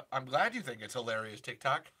 um, I'm glad you think it's hilarious,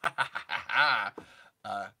 TikTok.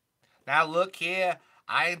 uh, now look here.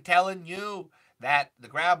 I am telling you that the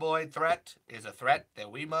graboid threat is a threat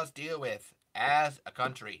that we must deal with as a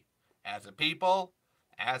country, as a people,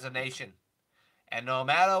 as a nation. And no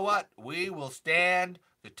matter what, we will stand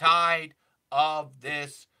the tide of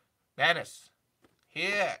this menace.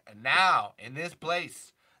 Here and now, in this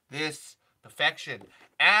place, this perfection.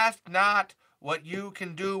 Ask not what you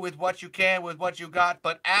can do with what you can with what you got,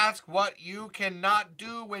 but ask what you cannot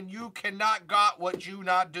do when you cannot got what you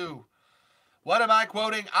not do. What am I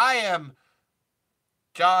quoting? I am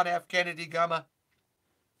John F. Kennedy Gumma.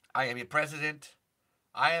 I am your president.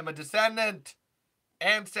 I am a descendant,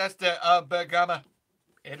 ancestor of Gumma.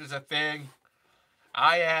 It is a thing.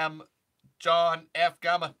 I am John F.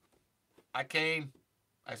 Gumma. I came,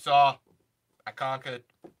 I saw, I conquered.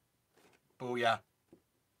 Booyah.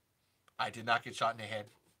 I did not get shot in the head.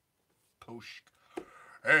 Poosh.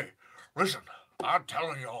 Hey, listen, I'm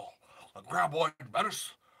telling y'all, the graboid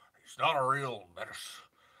menace is not a real menace.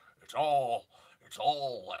 It's all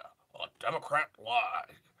a Democrat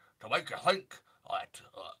lie to make you think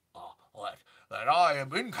that I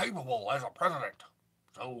am incapable as a president.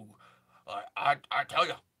 So, I tell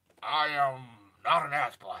you, I am not an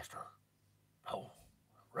ass blaster. No,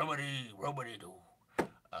 rubbity doo.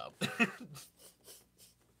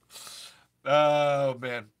 Oh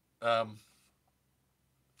man. Now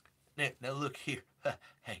look here.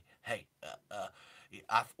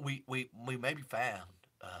 We maybe found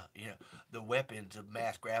the weapons of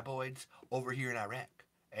mass graboids over here in Iraq,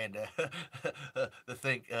 and the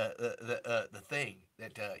thing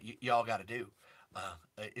that y'all got to do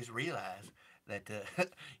is realize that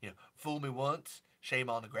fool me once, shame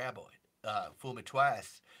on the graboid. Fool me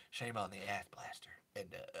twice, shame on the ass blaster.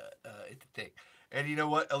 And it's a thing. And you know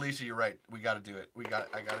what, Alicia, you're right. We got to do it.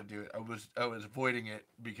 I got to do it. I was avoiding it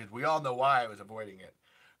because we all know why I was avoiding it.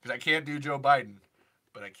 Because I can't do Joe Biden,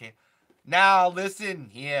 but I can't. Now listen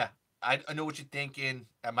here. I know what you're thinking.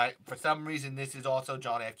 For some reason this is also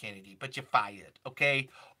John F. Kennedy, but you're fired. Okay,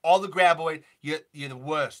 all the graboid. You're the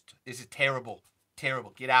worst. This is terrible.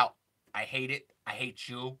 Terrible. Get out. I hate it. I hate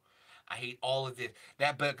you. I hate all of this.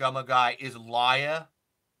 That Burt Gummer guy is a liar.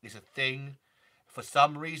 Is a thing. For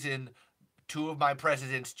some reason, two of my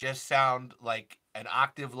presidents just sound like an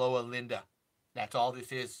octave lower Linda. That's all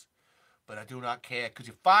this is. But I do not care because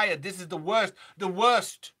you're fired. This is the worst. The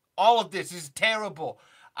worst. All of this is terrible.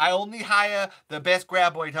 I only hire the best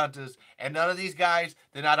graboid hunters, and none of these guys,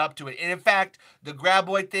 they're not up to it. And in fact, the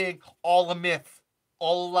graboid thing, all a myth.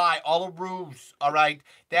 All a lie. All a ruse. All right?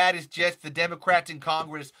 That is just the Democrats in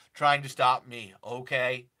Congress trying to stop me.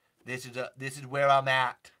 Okay? This is where I'm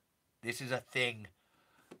at. This is a thing.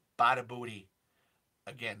 Bada booty.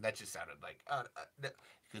 Again, that just sounded like...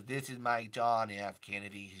 because this is my John F.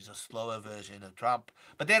 Kennedy. He's a slower version of Trump.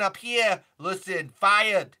 But then up here, listen,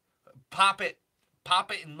 fired. Pop it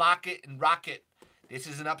and lock it and rock it. This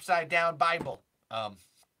is an upside down Bible.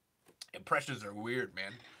 Impressions are weird,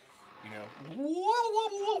 man. You know.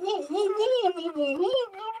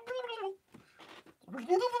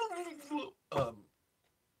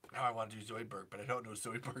 Now I want to do Zoidberg, but I don't know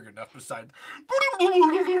Zoidberg enough besides.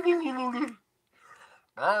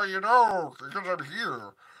 Oh, you know, because I'm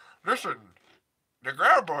here. Listen, the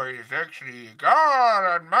graboid is actually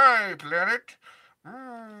God on my planet.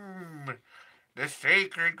 The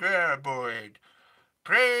sacred graboid.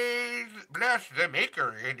 Praise, bless the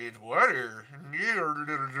maker and his water.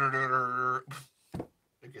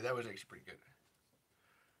 Okay, that was actually pretty good.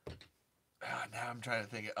 Now I'm trying to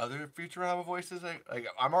think of other Futurama voices.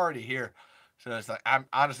 I'm already here, so it's like I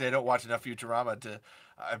don't watch enough Futurama to.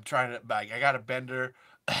 I'm trying to. I got a Bender.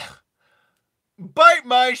 Bite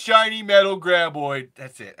my shiny metal graboid.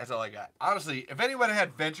 That's it. That's all I got. Honestly, if anyone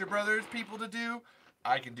had Venture Brothers people to do,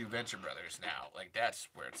 I can do Venture Brothers now. Like that's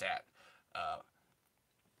where it's at.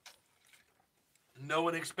 No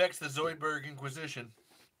one expects the Zoidberg Inquisition.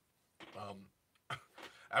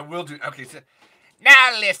 I will do. Okay, so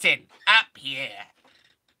now listen up here.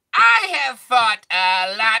 I have fought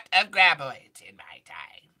a lot of graboids in my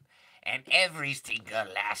time, and every single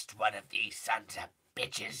last one of these sons of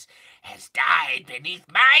bitches has died beneath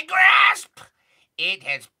my grasp. It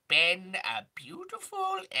has been a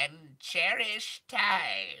beautiful and cherished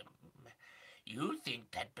time. You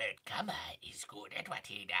think that Burt Gummer is good at what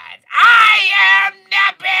he does. I am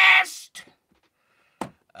the best!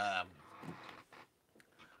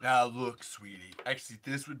 Now look, sweetie. Actually,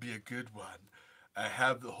 this would be a good one. I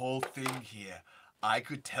have the whole thing here. I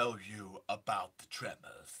could tell you about the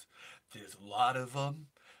Tremors. There's a lot of them.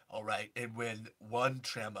 All right. And when one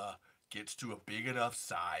tremor gets to a big enough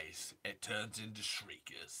size, it turns into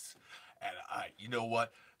shriekers. And you know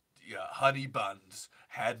what? Yeah, Honey Buns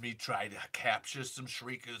had me try to capture some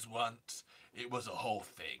shriekers once. It was a whole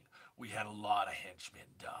thing. We had a lot of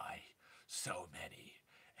henchmen die. So many.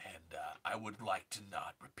 And I would like to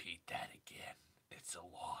not repeat that again. It's a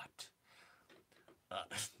lot.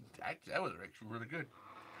 That was actually really good.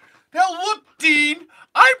 Now look, Dean,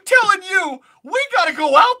 I'm telling you, we gotta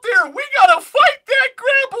go out there. We gotta fight that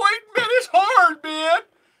graboid menace hard, man.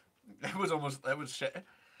 That was shit.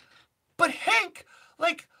 But Hank,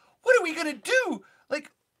 like, what are we gonna do?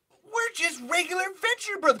 Like, we're just regular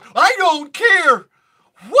Venture Brothers. I don't care.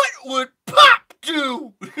 What would Pop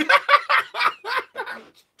do?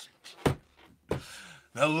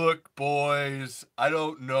 Now look, boys, I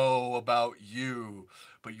don't know about you,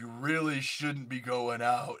 but you really shouldn't be going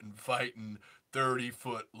out and fighting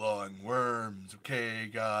 30-foot long worms, okay,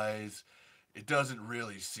 guys? It doesn't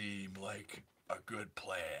really seem like a good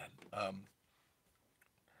plan.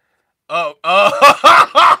 Oh,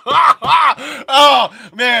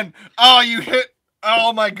 man. Oh, you hit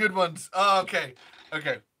all my good ones. Oh, okay.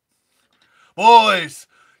 Okay. Boys,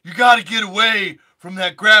 you gotta get away from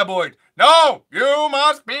that graboid. No, you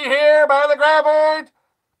must be here by the graboid.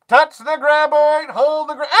 Touch the graboid, hold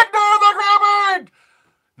the ignore the graboid.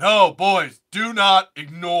 No, boys, do not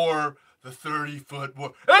ignore the 30-foot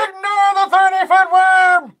worm. Ignore the 30-foot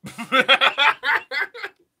worm.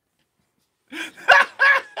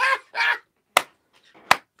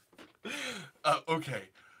 Okay.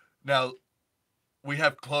 Now, we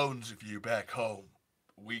have clones of you back home.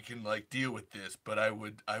 We can like deal with this, but I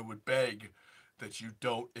would beg that you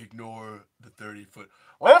don't ignore the 30-foot.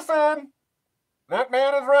 Listen, that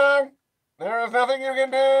man is wrong. There is nothing you can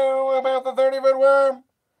do about the 30-foot worm.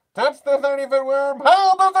 Touch the 30-foot worm.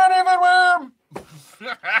 Hold the 30-foot worm.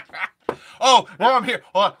 Oh, now I'm here.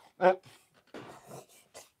 Hold on.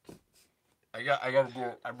 I got to do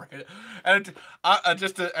it. I'm ready. And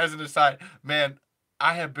just as an aside, man,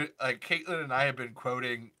 I have been like Caitlin and I have been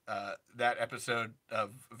quoting that episode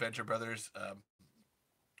of Venture Brothers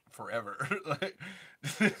forever. Like,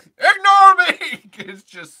 ignore me. It's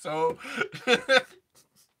just so.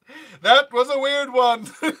 That was a weird one.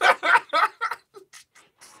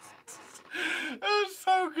 It was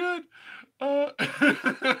so good.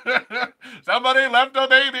 Somebody left a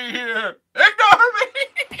baby here. Ignore me.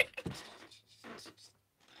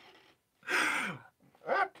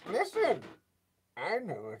 Listen, I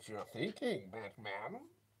know what you're thinking, Batman.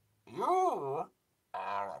 You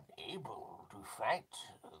are unable to fight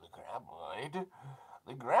the graboid.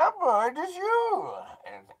 The graboid is you,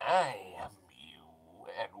 and I am you,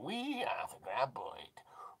 and we are the graboid.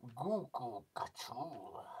 Goo goo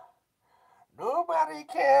gachoo. Nobody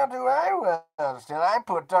cared who I was till I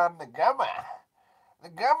put on the gummer. The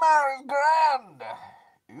gummer is grand.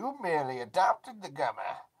 You merely adopted the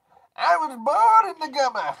gummer. I was born in the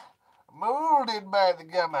gummer, molded by the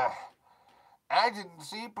gummer. I didn't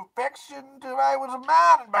see perfection till I was a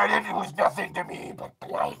man, but it was nothing to me but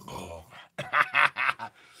blinding.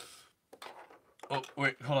 Oh,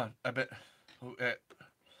 wait, hold on. I bet. Oh,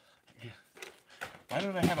 why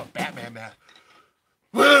don't I have a Batman mask?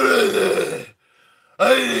 Where is it?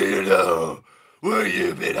 I need to know where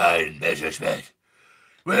you've been hiding, Mr. Smith.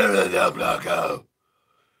 Where is the Blanco?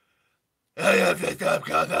 I have to stop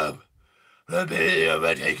Gotham from being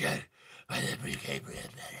overtaken by the pre-Cambrian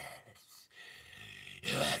menace.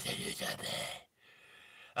 You have to do something.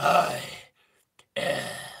 I am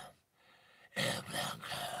El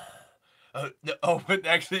Blanco. Oh, no, oh, but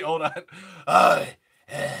actually, hold on. I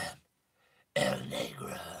am El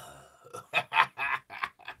Negro.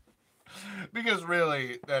 Because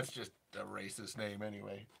really, that's just a racist name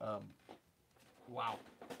anyway. Wow.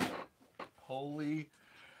 Holy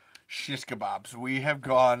shish kebabs. We have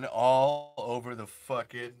gone all over the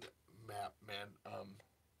fucking map, man.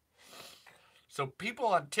 So people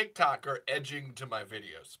on TikTok are edging to my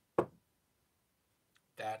videos.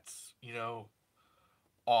 That's,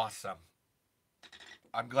 awesome.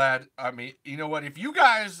 I'm glad. I mean, you know what? If you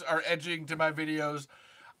guys are edging to my videos,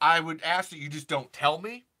 I would ask that you just don't tell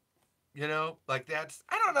me. Like that's,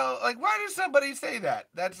 I don't know. Like, why does somebody say that?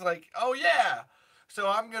 That's like, oh yeah. So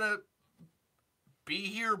I'm going to be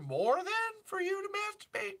here more then for you to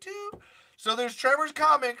masturbate to? So there's Tremors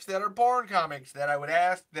comics that are porn comics that I would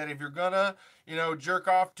ask that if you're gonna, jerk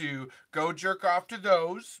off to, go jerk off to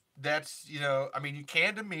those. That's, I mean, you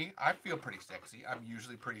can to me. I feel pretty sexy. I'm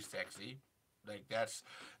usually pretty sexy. Like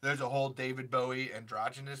there's a whole David Bowie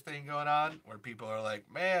androgynous thing going on where people are like,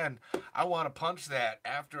 man, I want to punch that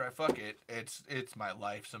after I fuck it. It's my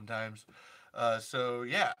life sometimes. So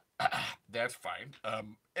yeah, that's fine.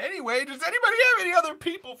 Anyway, does anybody have any other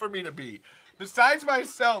people for me to be besides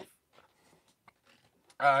myself?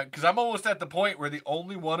 Because I'm almost at the point where the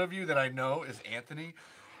only one of you that I know is Anthony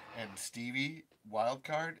and Stevie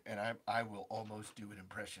Wildcard, and I will almost do an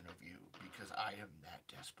impression of you because I am that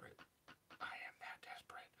desperate. I am that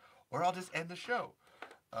desperate. Or I'll just end the show.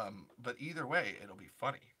 But either way, it'll be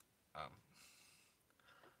funny. Um,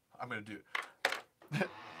 I'm gonna do.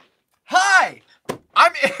 Hi,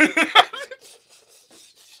 I'm.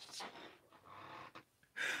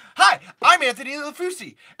 Hi, I'm Anthony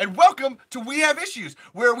Lafusi, and welcome to We Have Issues,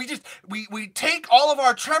 where we take all of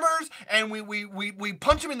our tremors and we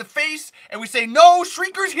punch them in the face and we say, no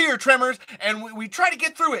shrinkers here, tremors, and we try to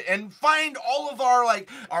get through it and find all of our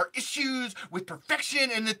issues with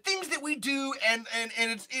perfection and the things that we do, and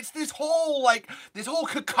it's this whole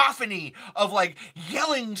cacophony of like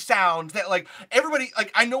yelling sounds that like everybody,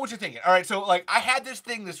 like, I know what you're thinking. All right, so like I had this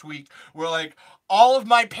thing this week where like all of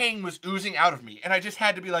my pain was oozing out of me, and I just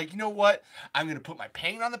had to be like, you know what? I'm gonna put my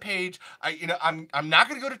pain on the page. I'm not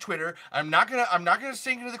gonna go to Twitter. I'm not gonna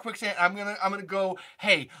sink into the quicksand. I'm gonna go.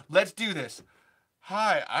 Hey, let's do this.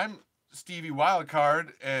 Hi, I'm Stevie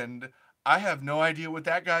Wildcard, and I have no idea what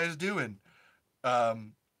that guy is doing.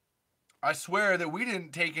 I swear that we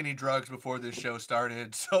didn't take any drugs before this show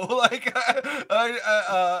started. So like,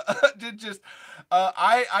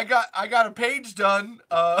 I got a page done.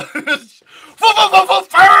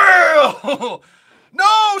 Fail!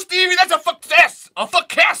 No, Stevie, that's a success. A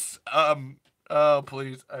success. Oh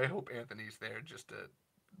please, I hope Anthony's there just to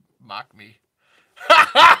mock me.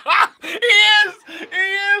 He is. He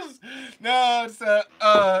is. No, it's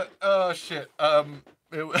oh shit. I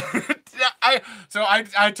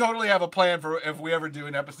totally have a plan for if we ever do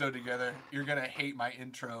an episode together. You're gonna hate my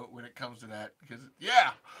intro when it comes to that because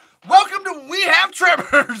yeah. Welcome to We Have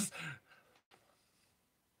Tremors.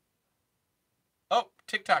 Oh,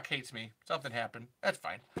 TikTok hates me. Something happened. That's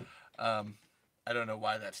fine. I don't know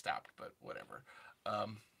why that stopped, but whatever.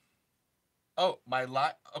 Oh, my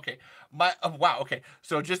live. Okay, wow. Okay,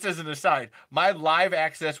 so just as an aside, my live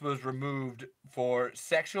access was removed for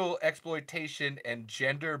sexual exploitation and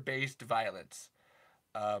gender-based violence,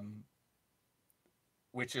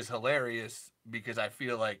 which is hilarious because I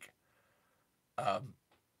feel like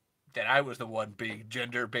that I was the one being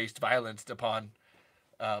gender-based violenced upon.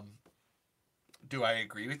 Do I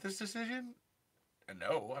agree with this decision?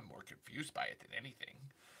 No, I'm more confused by it than anything.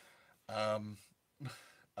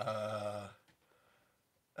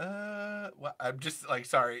 Well, I'm just like,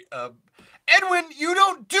 sorry. Edwin, you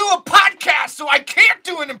don't do a podcast, so I can't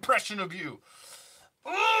do an impression of you.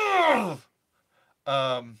 Ugh!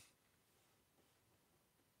 Wow,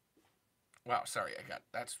 sorry,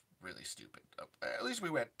 that's really stupid. At least we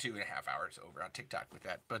went 2.5 hours over on TikTok with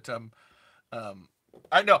that. But,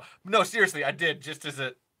 I know, no, seriously, I did just as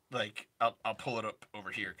a, like, I'll pull it up over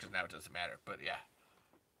here because now it doesn't matter. But yeah,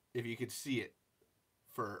 if you could see it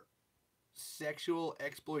for sexual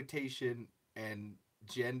exploitation and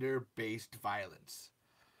gender-based violence.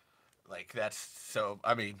 Like, that's so,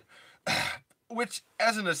 I mean, which,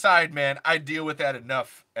 as an aside, man, I deal with that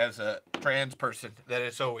enough as a trans person that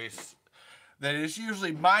it's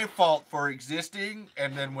usually my fault for existing,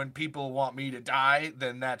 and then when people want me to die,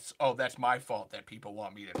 then that's my fault that people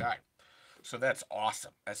want me to die. So that's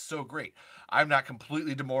awesome. That's so great. I'm not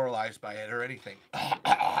completely demoralized by it or anything.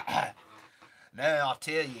 Now, I'll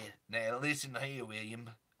tell you. Now, listen here,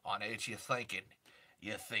 William. I know what you're thinking.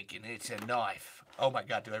 You're thinking it's a knife. Oh, my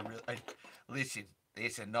God, do I really... listen,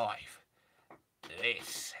 it's a knife.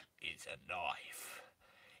 This is a knife.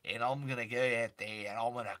 And I'm going to go out there and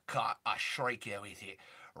I'm going to cut a shrieker with it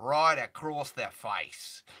right across their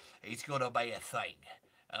face. It's going to be a thing.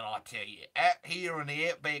 And I tell you, out here in the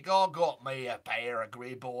outback, I got me a pair of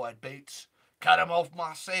grip-eyed boots. Cut them off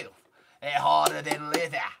myself. They're harder than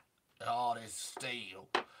leather. Hard as steel.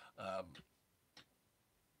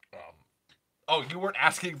 Oh, you weren't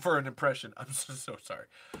asking for an impression. I'm so sorry.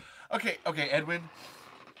 Okay, Edwin.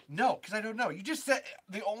 No, because I don't know. You just said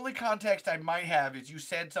the only context I might have is you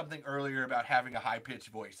said something earlier about having a high-pitched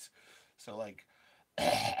voice. So, like... My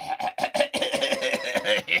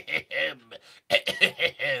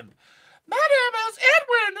name is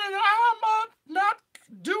Edwin, and I'm not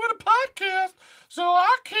doing a podcast, so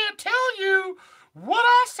I can't tell you what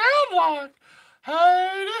I sound like.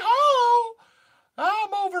 Hey ho!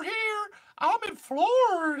 I'm over here. I'm in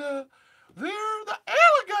Florida. There the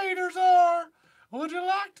alligators are. Would you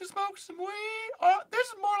like to smoke some weed? This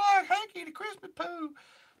is more like Hanky the Christmas Pooh.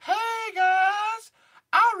 Hey guys,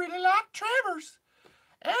 I really like Tremors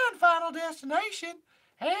and Final Destination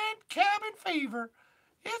and Cabin Fever.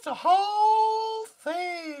 It's a whole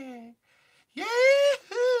thing.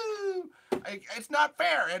 Yahoo! It's not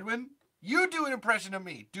fair, Edwin. You do an impression of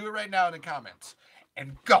me. Do it right now in the comments.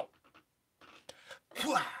 And go.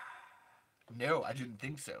 No, I didn't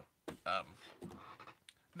think so.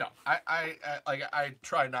 No, I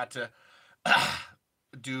try not to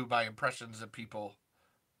do my impressions of people.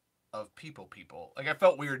 Like, I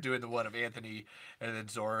felt weird doing the one of Anthony and then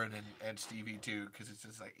Zoran and Stevie too, because it's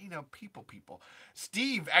just like, people.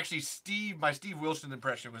 My Steve Wilson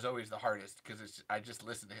impression was always the hardest because I just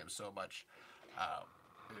listened to him so much.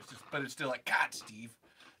 But it's still like, God, Steve,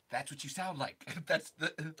 that's what you sound like.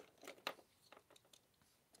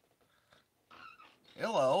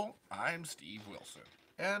 Hello, I'm Steve Wilson,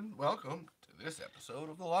 and welcome to this episode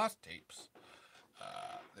of The Lost Tapes.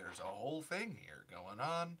 There's a whole thing here going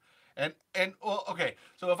on. Well, okay,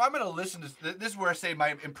 so if I'm going to listen to this is where I say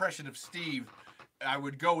my impression of Steve, I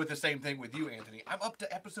would go with the same thing with you, Anthony. I'm up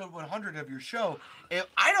to episode 100 of your show. If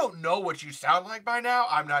I don't know what you sound like by now,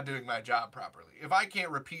 I'm not doing my job properly. If I can't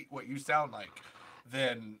repeat what you sound like,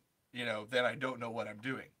 then I don't know what I'm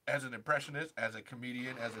doing. As an impressionist, as a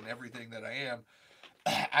comedian, as an everything that I am,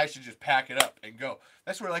 I should just pack it up and go.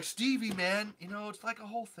 That's where, like, Stevie, man, it's like a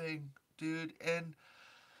whole thing, dude. And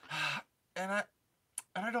I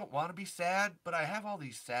don't want to be sad, but I have all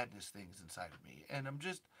these sadness things inside of me, and I'm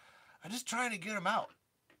just trying to get them out.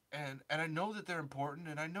 And I know that they're important,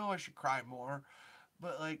 and I know I should cry more,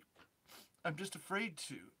 but, like, I'm just afraid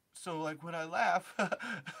to. So, like, when I laugh,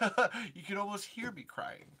 you can almost hear me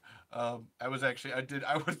crying.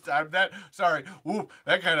 Sorry. Whoop,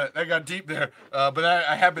 that got deep there. But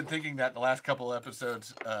I have been thinking that the last couple of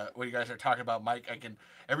episodes, when you guys are talking about Mike,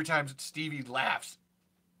 every time Stevie laughs,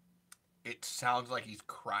 it sounds like he's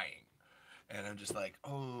crying. And I'm just like,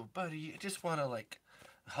 oh, buddy, I just want to, like,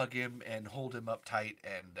 hug him and hold him up tight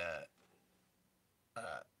and,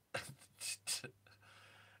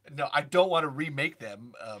 no, I don't want to remake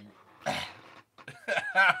them.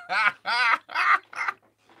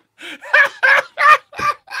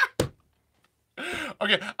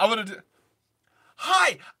 Okay, I'm gonna do.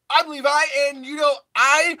 Hi, I'm Levi, and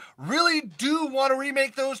I really do want to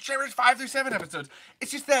remake those Tremors 5 through 7 episodes.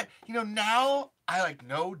 It's just that now I like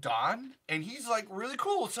know Don, and he's like really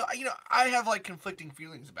cool. So I have like conflicting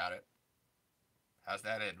feelings about it. How's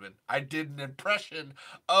that, Edwin? I did an impression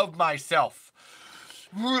of myself.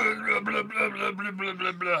 What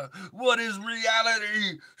is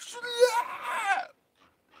reality?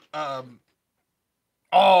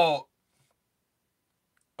 Oh.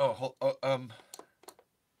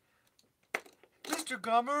 Mr.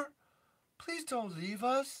 Gummer, please don't leave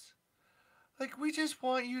us. Like, we just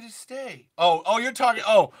want you to stay. You're talking.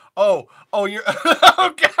 You're. Oh,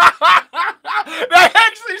 God. I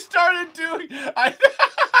actually started doing.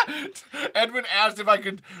 Edwin asked if I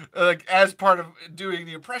could, as part of doing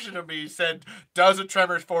the impression of me, said, does a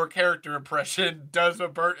Tremors 4 character impression, does a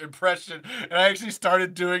Bert impression, and I actually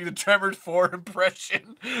started doing the Tremors 4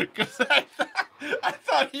 impression, because I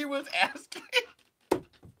thought he was asking.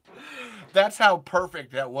 That's how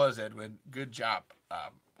perfect that was, Edwin. Good job.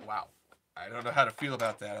 Wow. I don't know how to feel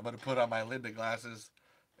about that. I'm going to put on my Linda glasses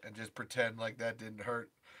and just pretend like that didn't hurt.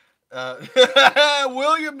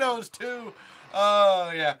 William knows too.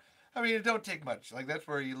 Oh yeah. I mean, it don't take much. Like, that's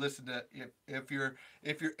where you listen to if you're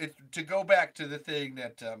to go back to the thing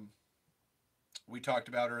that we talked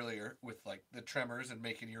about earlier with like the Tremors and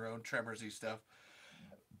making your own Tremorsy stuff.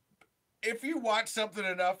 If you watch something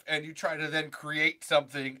enough and you try to then create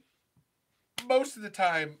something, most of the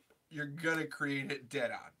time you're gonna create it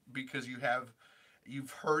dead on because you've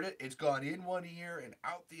heard it, it's gone in one ear and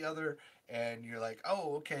out the other, and you're like,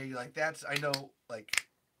 oh, okay, like I know, like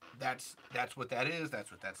that's what that is,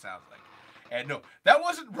 that's what that sounds like. And no, that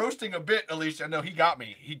wasn't roasting a bit, Alicia. No, he got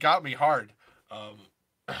me hard.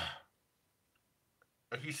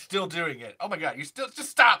 He's still doing it. Oh my God, you still just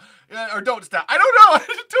stop or don't stop. I don't know. I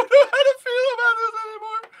just don't know how to feel about this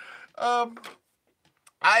anymore.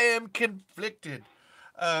 I am conflicted.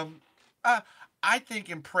 I think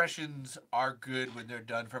impressions are good when they're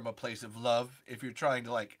done from a place of love. If you're trying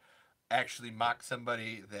to like actually mock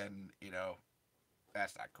somebody, then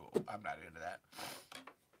that's not cool. I'm not into that.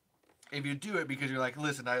 If you do it because you're like,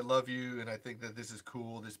 listen, I love you and I think that this is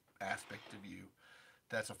cool, this aspect of you,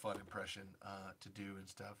 that's a fun impression to do and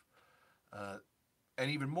stuff. And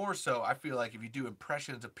even more so, I feel like if you do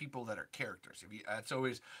impressions of people that are characters,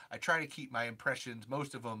 I try to keep my impressions,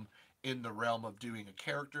 most of them, in the realm of doing a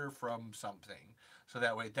character from something. So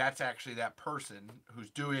that way, that's actually that person who's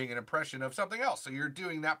doing an impression of something else. So you're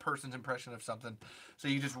doing that person's impression of something. So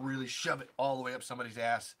you just really shove it all the way up somebody's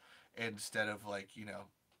ass instead of like,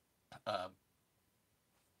 uh,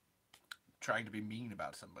 trying to be mean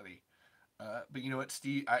about somebody. But you know what,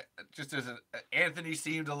 Steve? Anthony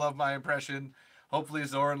seemed to love my impression. Hopefully,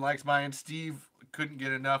 Zoran likes mine. Steve couldn't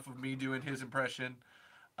get enough of me doing his impression.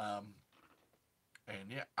 Um, and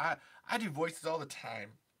yeah, I do voices all the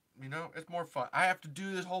time. It's more fun. I have to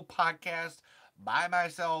do this whole podcast by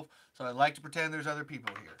myself, so I like to pretend there's other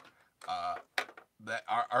people here that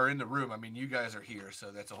are in the room. I mean, you guys are here,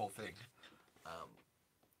 so that's a whole thing. Um,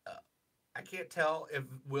 I can't tell if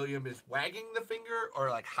William is wagging the finger or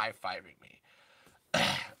like high fiving me.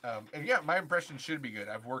 And yeah, my impression should be good.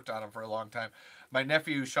 I've worked on them for a long time. My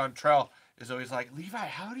nephew Chantrell is always like, Levi,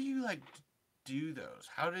 how do you like do those?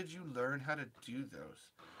 How did you learn how to do those?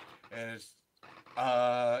 And it's,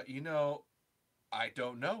 I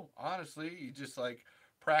don't know. Honestly, you just like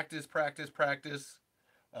practice, practice, practice.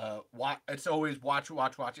 It's always watch.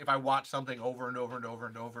 If I watch something over and over and over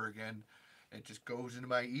and over again, it just goes into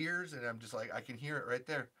my ears, and I'm just like, I can hear it right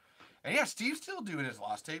there. And yeah, Steve's still doing his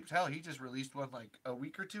lost tapes. Hell, he just released one like a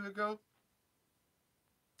week or two ago.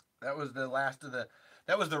 That was the last of the.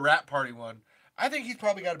 That was the rap party one. I think he's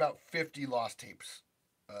probably got about 50 lost tapes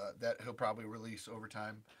that he'll probably release over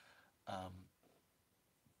time. Um,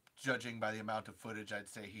 Judging by the amount of footage, I'd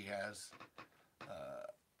say he has.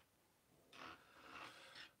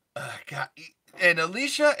 God. And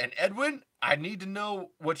Alicia and Edwin, I need to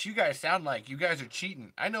know what you guys sound like. You guys are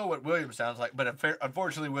cheating. I know what William sounds like, but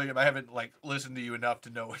unfortunately, William, I haven't like listened to you enough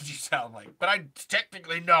to know what you sound like. But I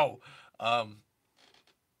technically know. Edwin,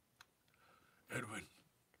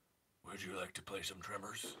 would you like to play some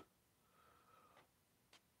Tremors?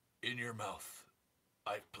 In your mouth,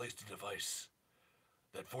 I've placed a device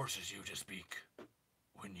that forces you to speak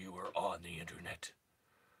when you are on the internet.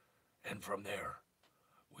 And from there,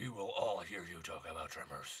 we will all hear you talk about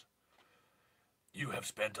Tremors. You have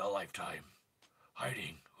spent a lifetime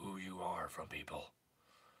hiding who you are from people.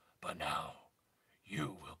 But now,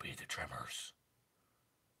 you will be the Tremors.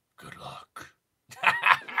 Good luck.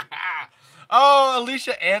 Oh,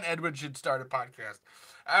 Alicia and Edwin should start a podcast.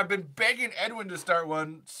 I've been begging Edwin to start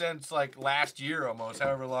one since like last year almost,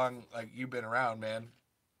 however long like you've been around, man.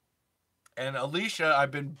 And Alicia,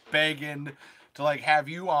 I've been begging to like have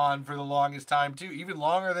you on for the longest time too, even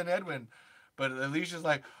longer than Edwin. But Alicia's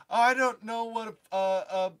like, oh, I don't know what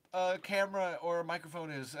a camera or a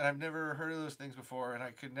microphone is, and I've never heard of those things before, and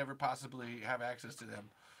I could never possibly have access to them.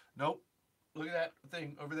 Nope. Look at that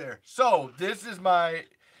thing over there. So this is my.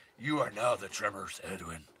 You are now the Tremors,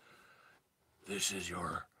 Edwin. This is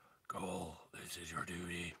your goal. This is your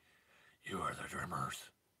duty. You are the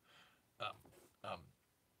Tremors.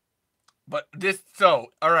 But this,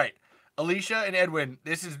 so, all right. Alicia and Edwin,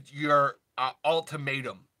 this is your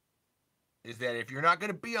ultimatum. Is that if you're not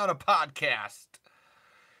going to be on a podcast,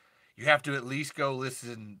 you have to at least go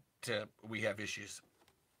listen to We Have Issues.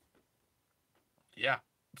 Yeah,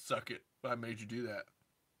 suck it. I made you do that.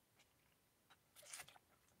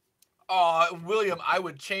 William, I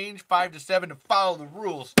would change 5 to 7 to follow the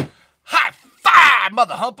rules. High five,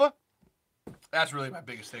 mother humper. That's really my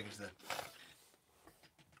biggest thing is that.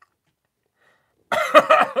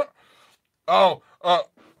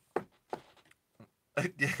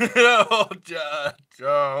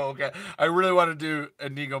 Okay. I really want to do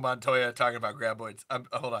Inigo Montoya talking about graboids.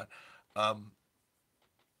 Hold on.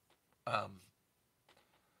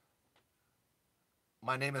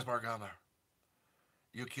 My name is Morgana.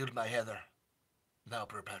 You killed my Heather. Now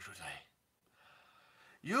perpetuate.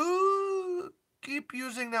 You keep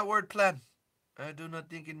using that word plan. I do not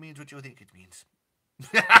think it means what you think it means.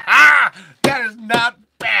 That is not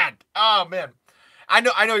bad. Oh man. I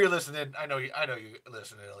know you're listening. I know you're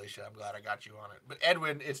listening, Alicia. I'm glad I got you on it. But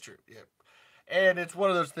Edwin, it's true. Yeah. And it's one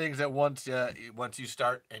of those things that once you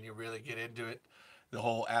start and you really get into it, the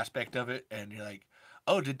whole aspect of it, and you're like,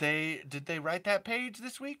 oh, did they write that page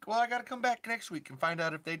this week? Well, I got to come back next week and find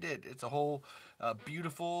out if they did. It's a whole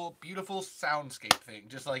beautiful soundscape thing.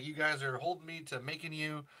 Just like you guys are holding me to making me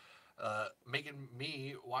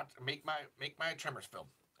make my Tremors film.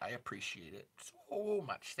 I appreciate it so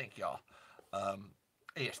much. Thank y'all.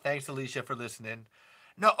 Yes, thanks Alicia for listening.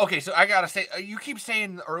 No, okay, so I gotta say, you keep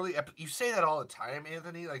saying the early you say that all the time,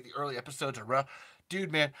 Anthony. Like the early episodes are rough,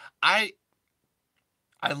 dude. Man, I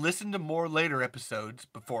listened to more later episodes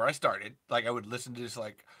before I started. Like I would listen to just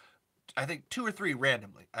like, I think 2 or 3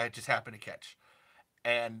 randomly. I just happened to catch.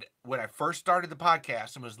 And when I first started the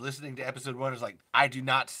podcast and was listening to episode 1, I was like, I do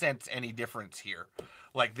not sense any difference here.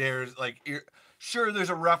 Like there's like sure, there's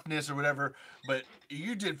a roughness or whatever, but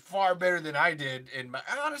you did far better than I did. And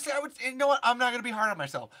honestly, I would, you know what? I'm not gonna be hard on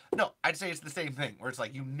myself. No, I'd say it's the same thing, where it's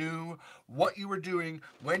like you knew what you were doing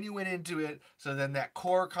when you went into it, so then that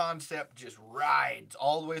core concept just rides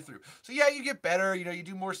all the way through. So yeah, you get better. You know, you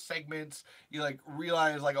do more segments. You like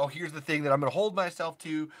realize like, oh, here's the thing that I'm gonna hold myself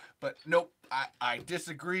to. But nope, I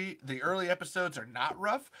disagree. The early episodes are not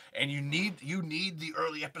rough, and you need the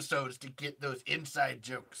early episodes to get those inside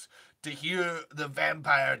jokes, to hear the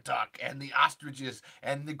vampire talk and the ostriches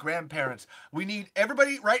and the grandparents. We need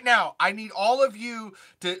everybody right now. I need all of you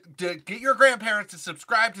to get your grandparents to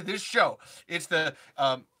subscribe to this show. It's the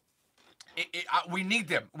we need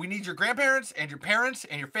them. We need your grandparents and your parents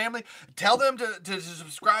and your family. Tell them to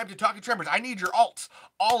subscribe to Talking Tremors. I need your alts,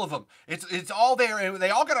 all of them. It's all there, and they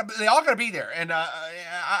all gotta be there. And I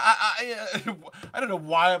don't know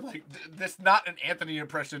why I'm like that's not an Anthony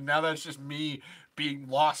impression. Now that's just me being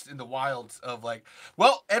lost in the wilds of like,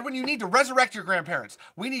 well, Edwin, you need to resurrect your grandparents.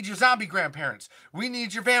 We need your zombie grandparents. We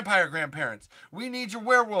need your vampire grandparents. We need your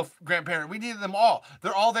werewolf grandparent. We need them all.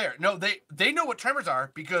 They're all there. No, they know what tremors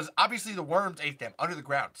are because obviously the worms ate them under the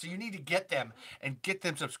ground. So you need to get them and get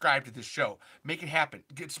them subscribed to this show. Make it happen.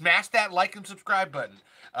 Smash that like and subscribe button.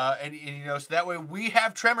 And you know, so that way we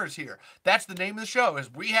have Tremors here. That's the name of the show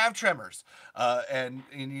is We Have Tremors. And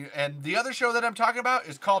the other show that I'm talking about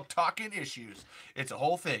is called Talking Issues. It's a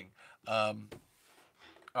whole thing. Oh,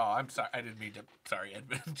 I'm sorry. I didn't mean to. Sorry,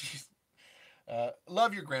 Edmund. Jeez.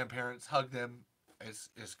 Love your grandparents. Hug them. It's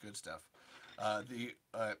good stuff.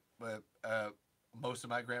 Most of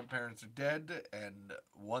my grandparents are dead, and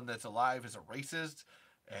one that's alive is a racist,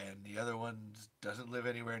 and the other one doesn't live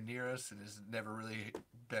anywhere near us and has never really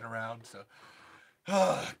been around. So,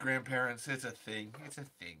 grandparents, it's a thing. It's a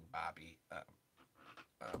thing, Bobby.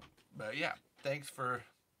 But yeah, thanks for.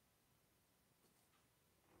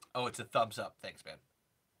 Oh, it's a thumbs up. Thanks, man.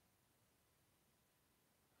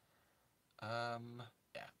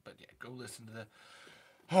 Yeah, but yeah, go listen to the.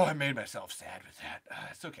 Oh, I made myself sad with that.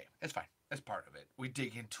 It's okay. It's fine. That's part of it. We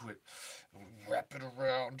dig into it, wrap it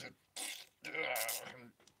around,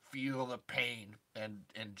 and feel the pain and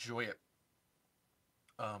enjoy it.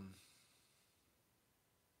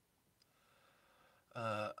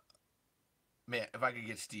 Man, if I could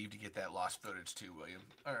get Steve to get that lost footage too, William.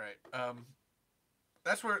 All right.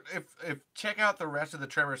 That's where if check out the rest of the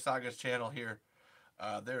Tremor Saga's channel here.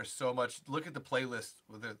 There's so much. Look at the playlist.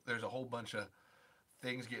 There's a whole bunch of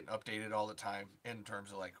things getting updated all the time in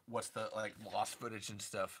terms of like what's the like lost footage and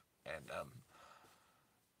stuff. And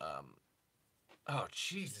oh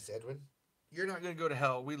Jesus, Edwin, you're not gonna go to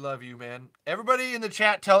hell. We love you, man. Everybody in the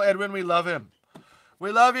chat, tell Edwin we love him.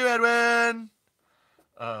 We love you, Edwin.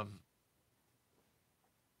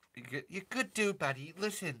 You're good dude, buddy.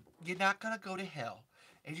 Listen, you're not gonna go to hell,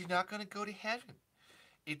 and you're not gonna go to heaven.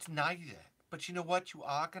 It's neither. But you know what you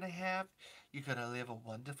are going to have? You're going to live a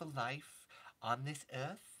wonderful life on this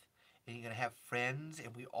earth. And you're going to have friends.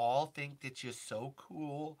 And we all think that you're so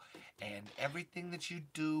cool. And everything that you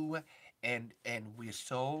do. And we're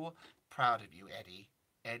so proud of you, Eddie.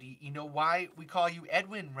 Eddie, you know why we call you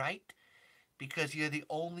Edwin, right? Because you're the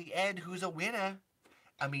only Ed who's a winner.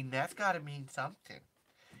 I mean, that's got to mean something.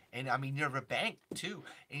 And I mean, you're a bank, too.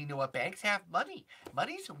 And you know what? Banks have money.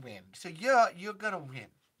 Money's a win. So you're going to win.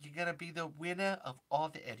 You're going to be the winner of all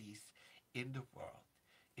the Eddies in the world.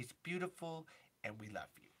 It's beautiful, and we love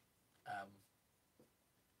you.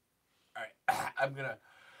 All right. I'm going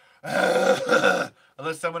to...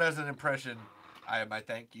 Unless someone has an impression, I have my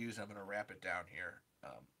thank yous. I'm going to wrap it down here.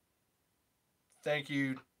 Thank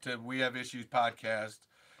you to We Have Issues podcast.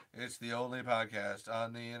 It's the only podcast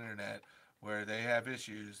on the internet where they have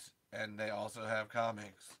issues, and they also have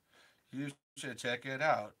comics. You should check it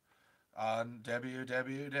out on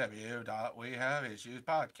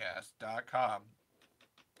www.wehaveissuespodcast.com.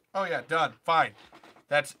 Oh yeah, done. Fine.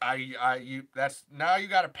 That's that's now you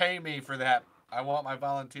got to pay me for that. I want my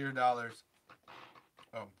volunteer dollars.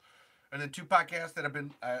 And then two podcasts that have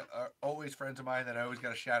been are always friends of mine that I always got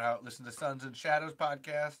to shout out. Listen to Sons and Shadows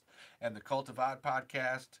podcast and the Cult of Odd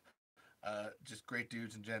podcast. Just great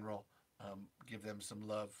dudes in general. Give them some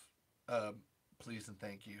love, please and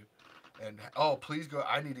thank you. And please go.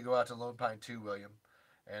 I need to go out to Lone Pine too, William.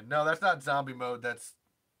 And no, that's not zombie mode. That's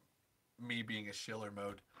me being a shiller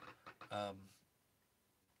mode. And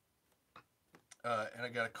I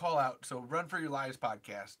got to call out. So Run for Your Lives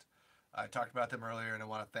podcast. I talked about them earlier, and I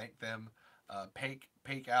want to thank them.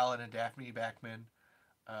 Paik Allen and Daphne Backman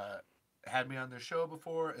had me on their show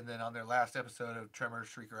before, and then on their last episode of Tremors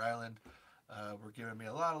Shrieker Island, were giving me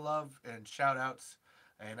a lot of love and shout outs.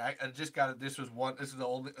 And I just got it. This is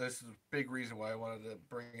a big reason why I wanted to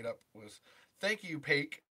bring it up was thank you,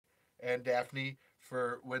 Paik and Daphne,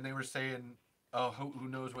 for when they were saying, "Oh, who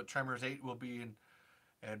knows what Tremors 8 will be?"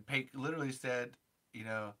 And Paik literally said, you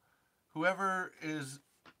know, whoever is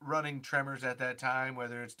running Tremors at that time,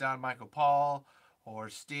 whether it's Don Michael Paul or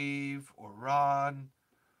Steve or Ron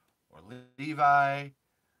or Levi,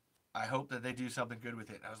 I hope that they do something good with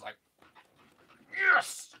it. And I was like,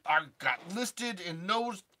 yes, I got listed in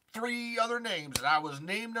those 3 other names, and I was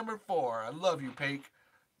name number 4. I love you, Paik.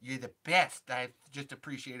 You're the best. I just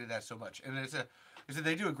appreciated that so much. And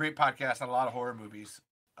they do a great podcast on a lot of horror movies.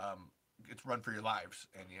 It's Run for Your Lives,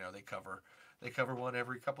 and they cover one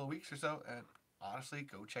every couple of weeks or so. And honestly,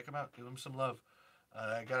 go check them out. Give them some love.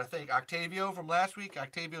 I gotta thank Octavio from last week,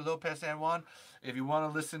 Octavio Lopez San Juan. If you want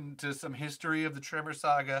to listen to some history of the Tremor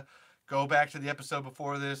saga, go back to the episode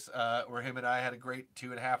before this, where him and I had a great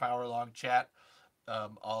 2.5 hour long chat,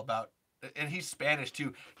 all about. And he's Spanish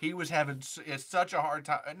too. He was having such a hard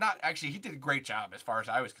time. Not actually, he did a great job as far as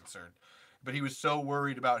I was concerned, but he was so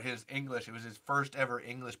worried about his English. It was his first ever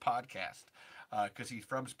English podcast, because he's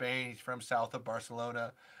from Spain. He's from south of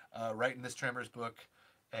Barcelona, writing this Tremors book,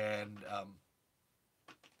 and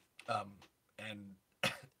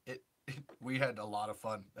we had a lot of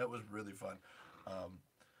fun. That was really fun.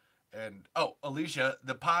 And Alicia,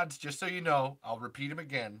 the pods, just so you know, I'll repeat them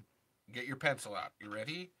again. Get your pencil out. You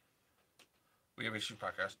ready? We have a shoot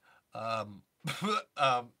podcast.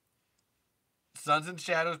 Sons and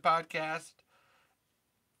Shadows podcast.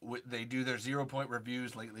 They do their 0 Point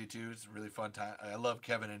reviews lately too. It's a really fun time. I love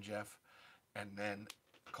Kevin and Jeff. And then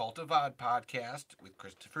Cult of Odd podcast with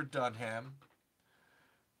Christopher Dunham.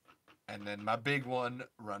 And then my big one,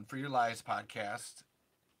 Run for Your Lives podcast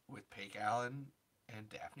with Paik Allen and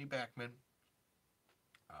Daphne Beckman.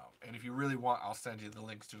 And if you really want, I'll send you the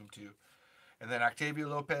links to them too. And then Octavio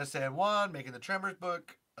Lopez San Juan, making the Tremors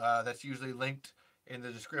book. That's usually linked in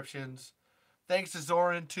the descriptions. Thanks to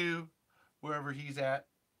Zoran too, wherever he's at.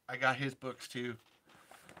 I got his books too.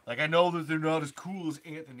 Like, I know that they're not as cool as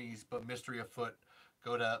Anthony's, but Mystery Afoot.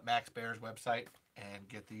 Go to Max Bear's website and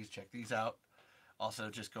get these. Check these out. Also,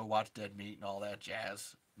 just go watch Dead Meat and all that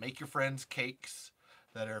jazz. Make your friends cakes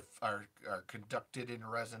that are conducted in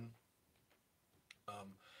resin.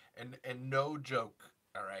 And no joke,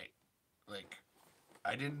 all right. Like,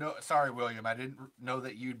 I didn't know. Sorry, William. I didn't know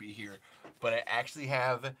that you'd be here, but I actually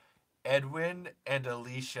have Edwin and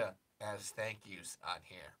Alicia as thank yous on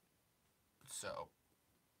here. So,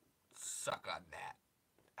 suck on that.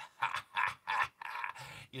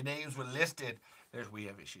 Your names were listed. We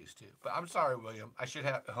have issues too. But I'm sorry, William. I should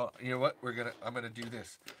have. You know what? I'm gonna do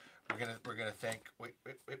this. We're gonna thank. Wait.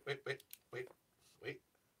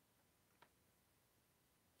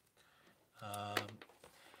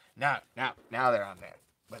 Now they're on there.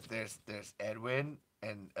 But there's Edwin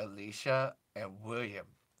and Alicia and William.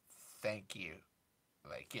 Thank you.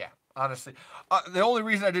 Like, yeah, honestly, the only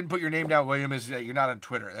reason I didn't put your name down, William, is that you're not on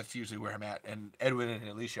Twitter. That's usually where I'm at. And Edwin and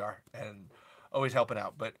Alicia are, and always helping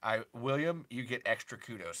out. But William, you get extra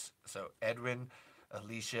kudos. So Edwin,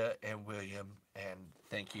 Alicia, and William, and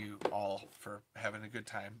thank you all for having a good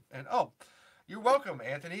time. And you're welcome,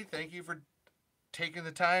 Anthony. Thank you for taking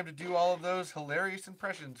the time to do all of those hilarious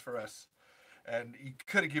impressions for us. And you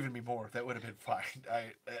could have given me more. That would have been fine.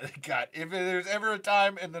 God, if there's ever a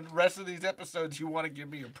time in the rest of these episodes you want to give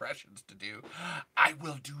me impressions to do, I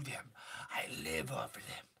will do them. I live off of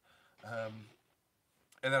them.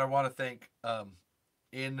 And then I want to thank,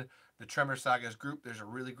 in the Tremor Sagas group, there's a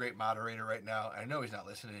really great moderator right now. I know he's not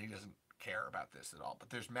listening. He doesn't care about this at all.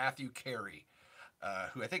 But there's Matthew Carey,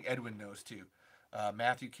 who I think Edwin knows too.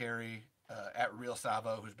 Matthew Carey, at Real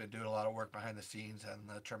Savo, who's been doing a lot of work behind the scenes on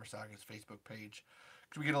the Tremor Sagas Facebook page.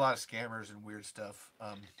 Because we get a lot of scammers and weird stuff.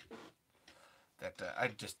 I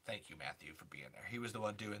just thank you, Matthew, for being there. He was the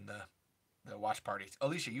one doing the watch parties.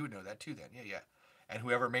 Alicia, you would know that too then. Yeah. And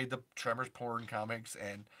whoever made the Tremors porn comics.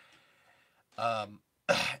 And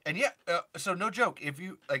yeah, so no joke. If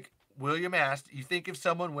you, like William asked, you think if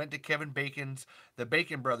someone went to Kevin Bacon's The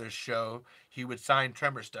Bacon Brothers show, he would sign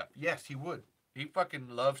Tremor stuff? Yes, he would. He fucking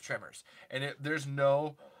loves Tremors. And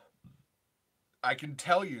I can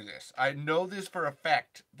tell you this. I know this for a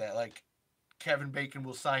fact that, like, Kevin Bacon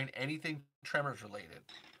will sign anything Tremors related.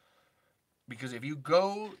 Because if you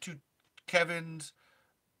go to Kevin's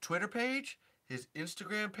Twitter page, his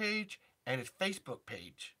Instagram page, and his Facebook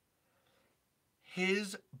page,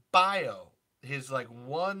 his bio, his like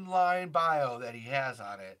one-line bio that he has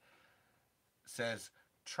on it says,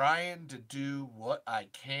 trying to do what I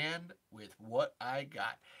can with what I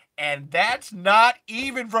got. And that's not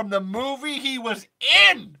even from the movie he was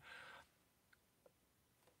in.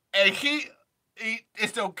 And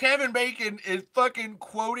So Kevin Bacon is fucking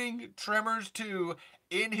quoting Tremors 2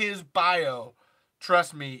 in his bio.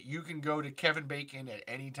 Trust me, you can go to Kevin Bacon at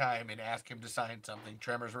any time and ask him to sign something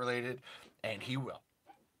Tremors related, and he will.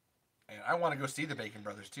 And I want to go see the Bacon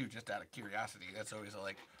Brothers too, just out of curiosity. That's always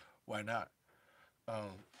like, why not?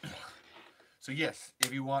 So yes,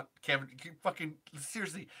 if you want Kevin, fucking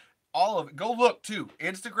seriously, all of it. Go look too.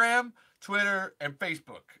 Instagram, Twitter, and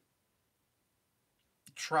Facebook.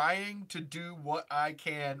 Trying to do what I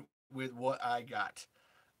can with what I got,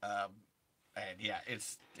 um, and yeah,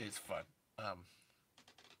 it's fun.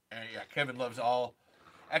 And yeah, Kevin loves all.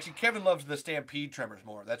 Actually, Kevin loves the Stampede Tremors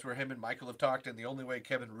more. That's where him and Michael have talked, and the only way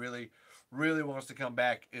Kevin really wants to come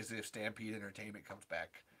back is if Stampede Entertainment comes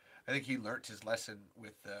back. I think he learnt his lesson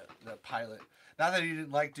with the pilot. Not that he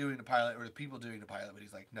didn't like doing the pilot or the people doing the pilot, but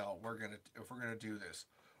he's like, no, if we're gonna do this,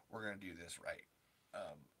 we're gonna do this right.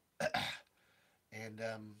 And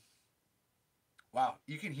wow,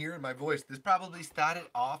 you can hear in my voice. This probably started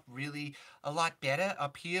off really a lot better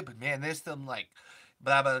up here, but man, there's some like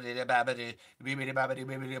and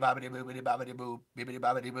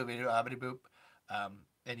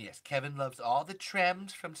yes, Kevin loves all the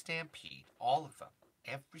Trems from Stampede, all of them,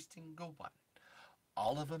 every single one,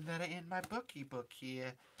 all of them that are in my bookie book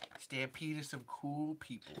here. Stampede is some cool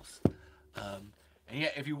peoples. And yeah,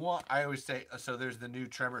 if you want, I always say, so there's the new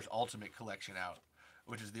Tremors Ultimate Collection out,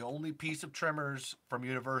 which is the only piece of Tremors from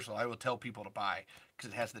Universal I will tell people to buy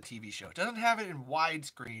because it has the TV show. It doesn't have it in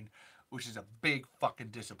widescreen, which is a big fucking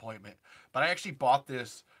disappointment. But I actually bought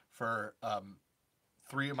this for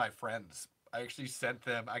 3 of my friends. I actually sent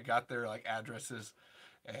them. I got their like addresses,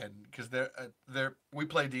 and because we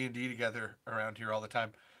play D&D together around here all the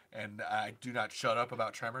time, and I do not shut up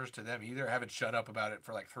about Tremors to them either. I haven't shut up about it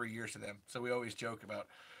for like 3 years to them. So we always joke about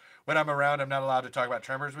when I'm around, I'm not allowed to talk about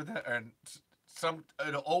Tremors with it, and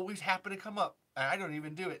it'll always happen to come up. I don't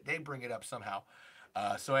even do it. They bring it up somehow.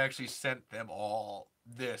 So I actually sent them all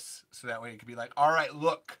this so that way it could be like, all right,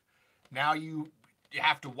 look, now you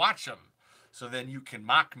have to watch them, so then you can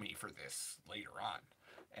mock me for this later on.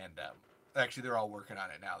 And actually, they're all working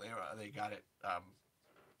on it now. They got it.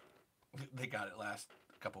 They got it last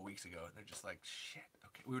couple weeks ago, and they're just like, shit.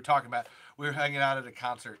 Okay, we were hanging out at a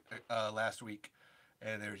concert last week,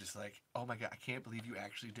 and they were just like, oh my god, I can't believe you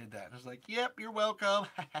actually did that. And I was like, yep, you're welcome.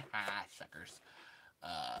 Suckers.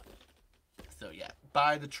 So yeah,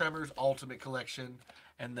 buy the Tremors Ultimate Collection,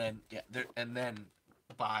 and then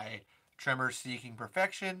buy Tremors Seeking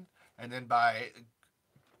Perfection, and then buy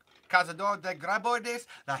Cazador de Graboides,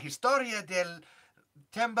 La Historia del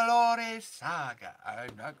Temblores Saga.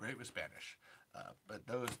 I'm not great with Spanish, but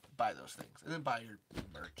buy those things, and then buy your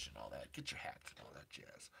merch and all that. Get your hats and all that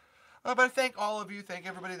jazz. But I thank all of you. Thank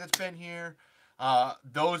everybody that's been here.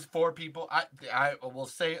 Those 4 people, I will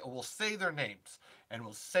say their names, and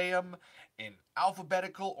we'll say them in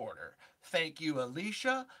alphabetical order. Thank you,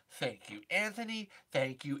 Alicia. Thank you, Anthony.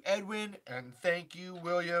 Thank you, Edwin. And thank you,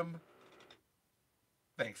 William.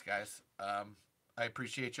 Thanks, guys. I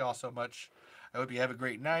appreciate y'all so much. I hope you have a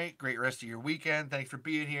great night, great rest of your weekend. Thanks for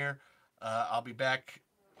being here. I'll be back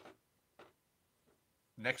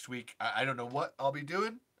next week. I don't know what I'll be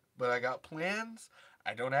doing, but I got plans.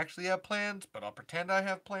 I don't actually have plans, but I'll pretend I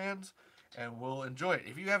have plans, and we'll enjoy it.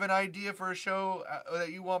 If you have an idea for a show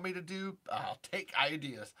that you want me to do, I'll take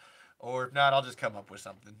ideas. Or if not, I'll just come up with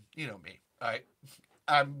something. You know me. All right.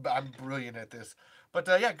 I'm brilliant at this. But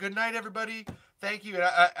yeah, good night, everybody. Thank you. And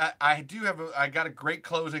I got a great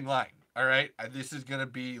closing line. All right. This is gonna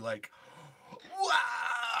be like, wah!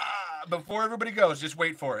 Before everybody goes, just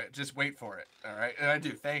wait for it. Just wait for it. All right. And I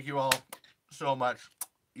do. Thank you all so much.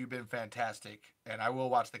 You've been fantastic, and I will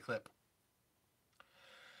watch the clip.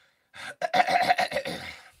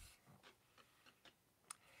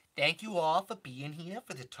 Thank you all for being here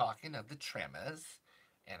for the talking of the Tremors.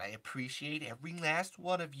 And I appreciate every last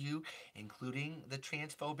one of you, including the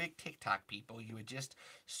transphobic TikTok people. You are just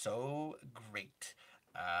so great.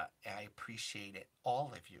 And I appreciate it,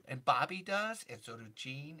 all of you. And Bobby does, and so do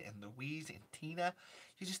Jean and Louise and Tina.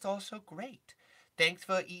 You're just all so great. Thanks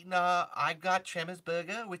for eating I've Got Tremors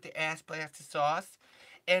burger with the ass blaster sauce.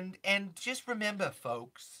 And just remember,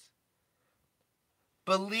 folks,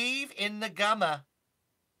 believe in the gummer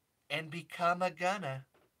and become a gunner.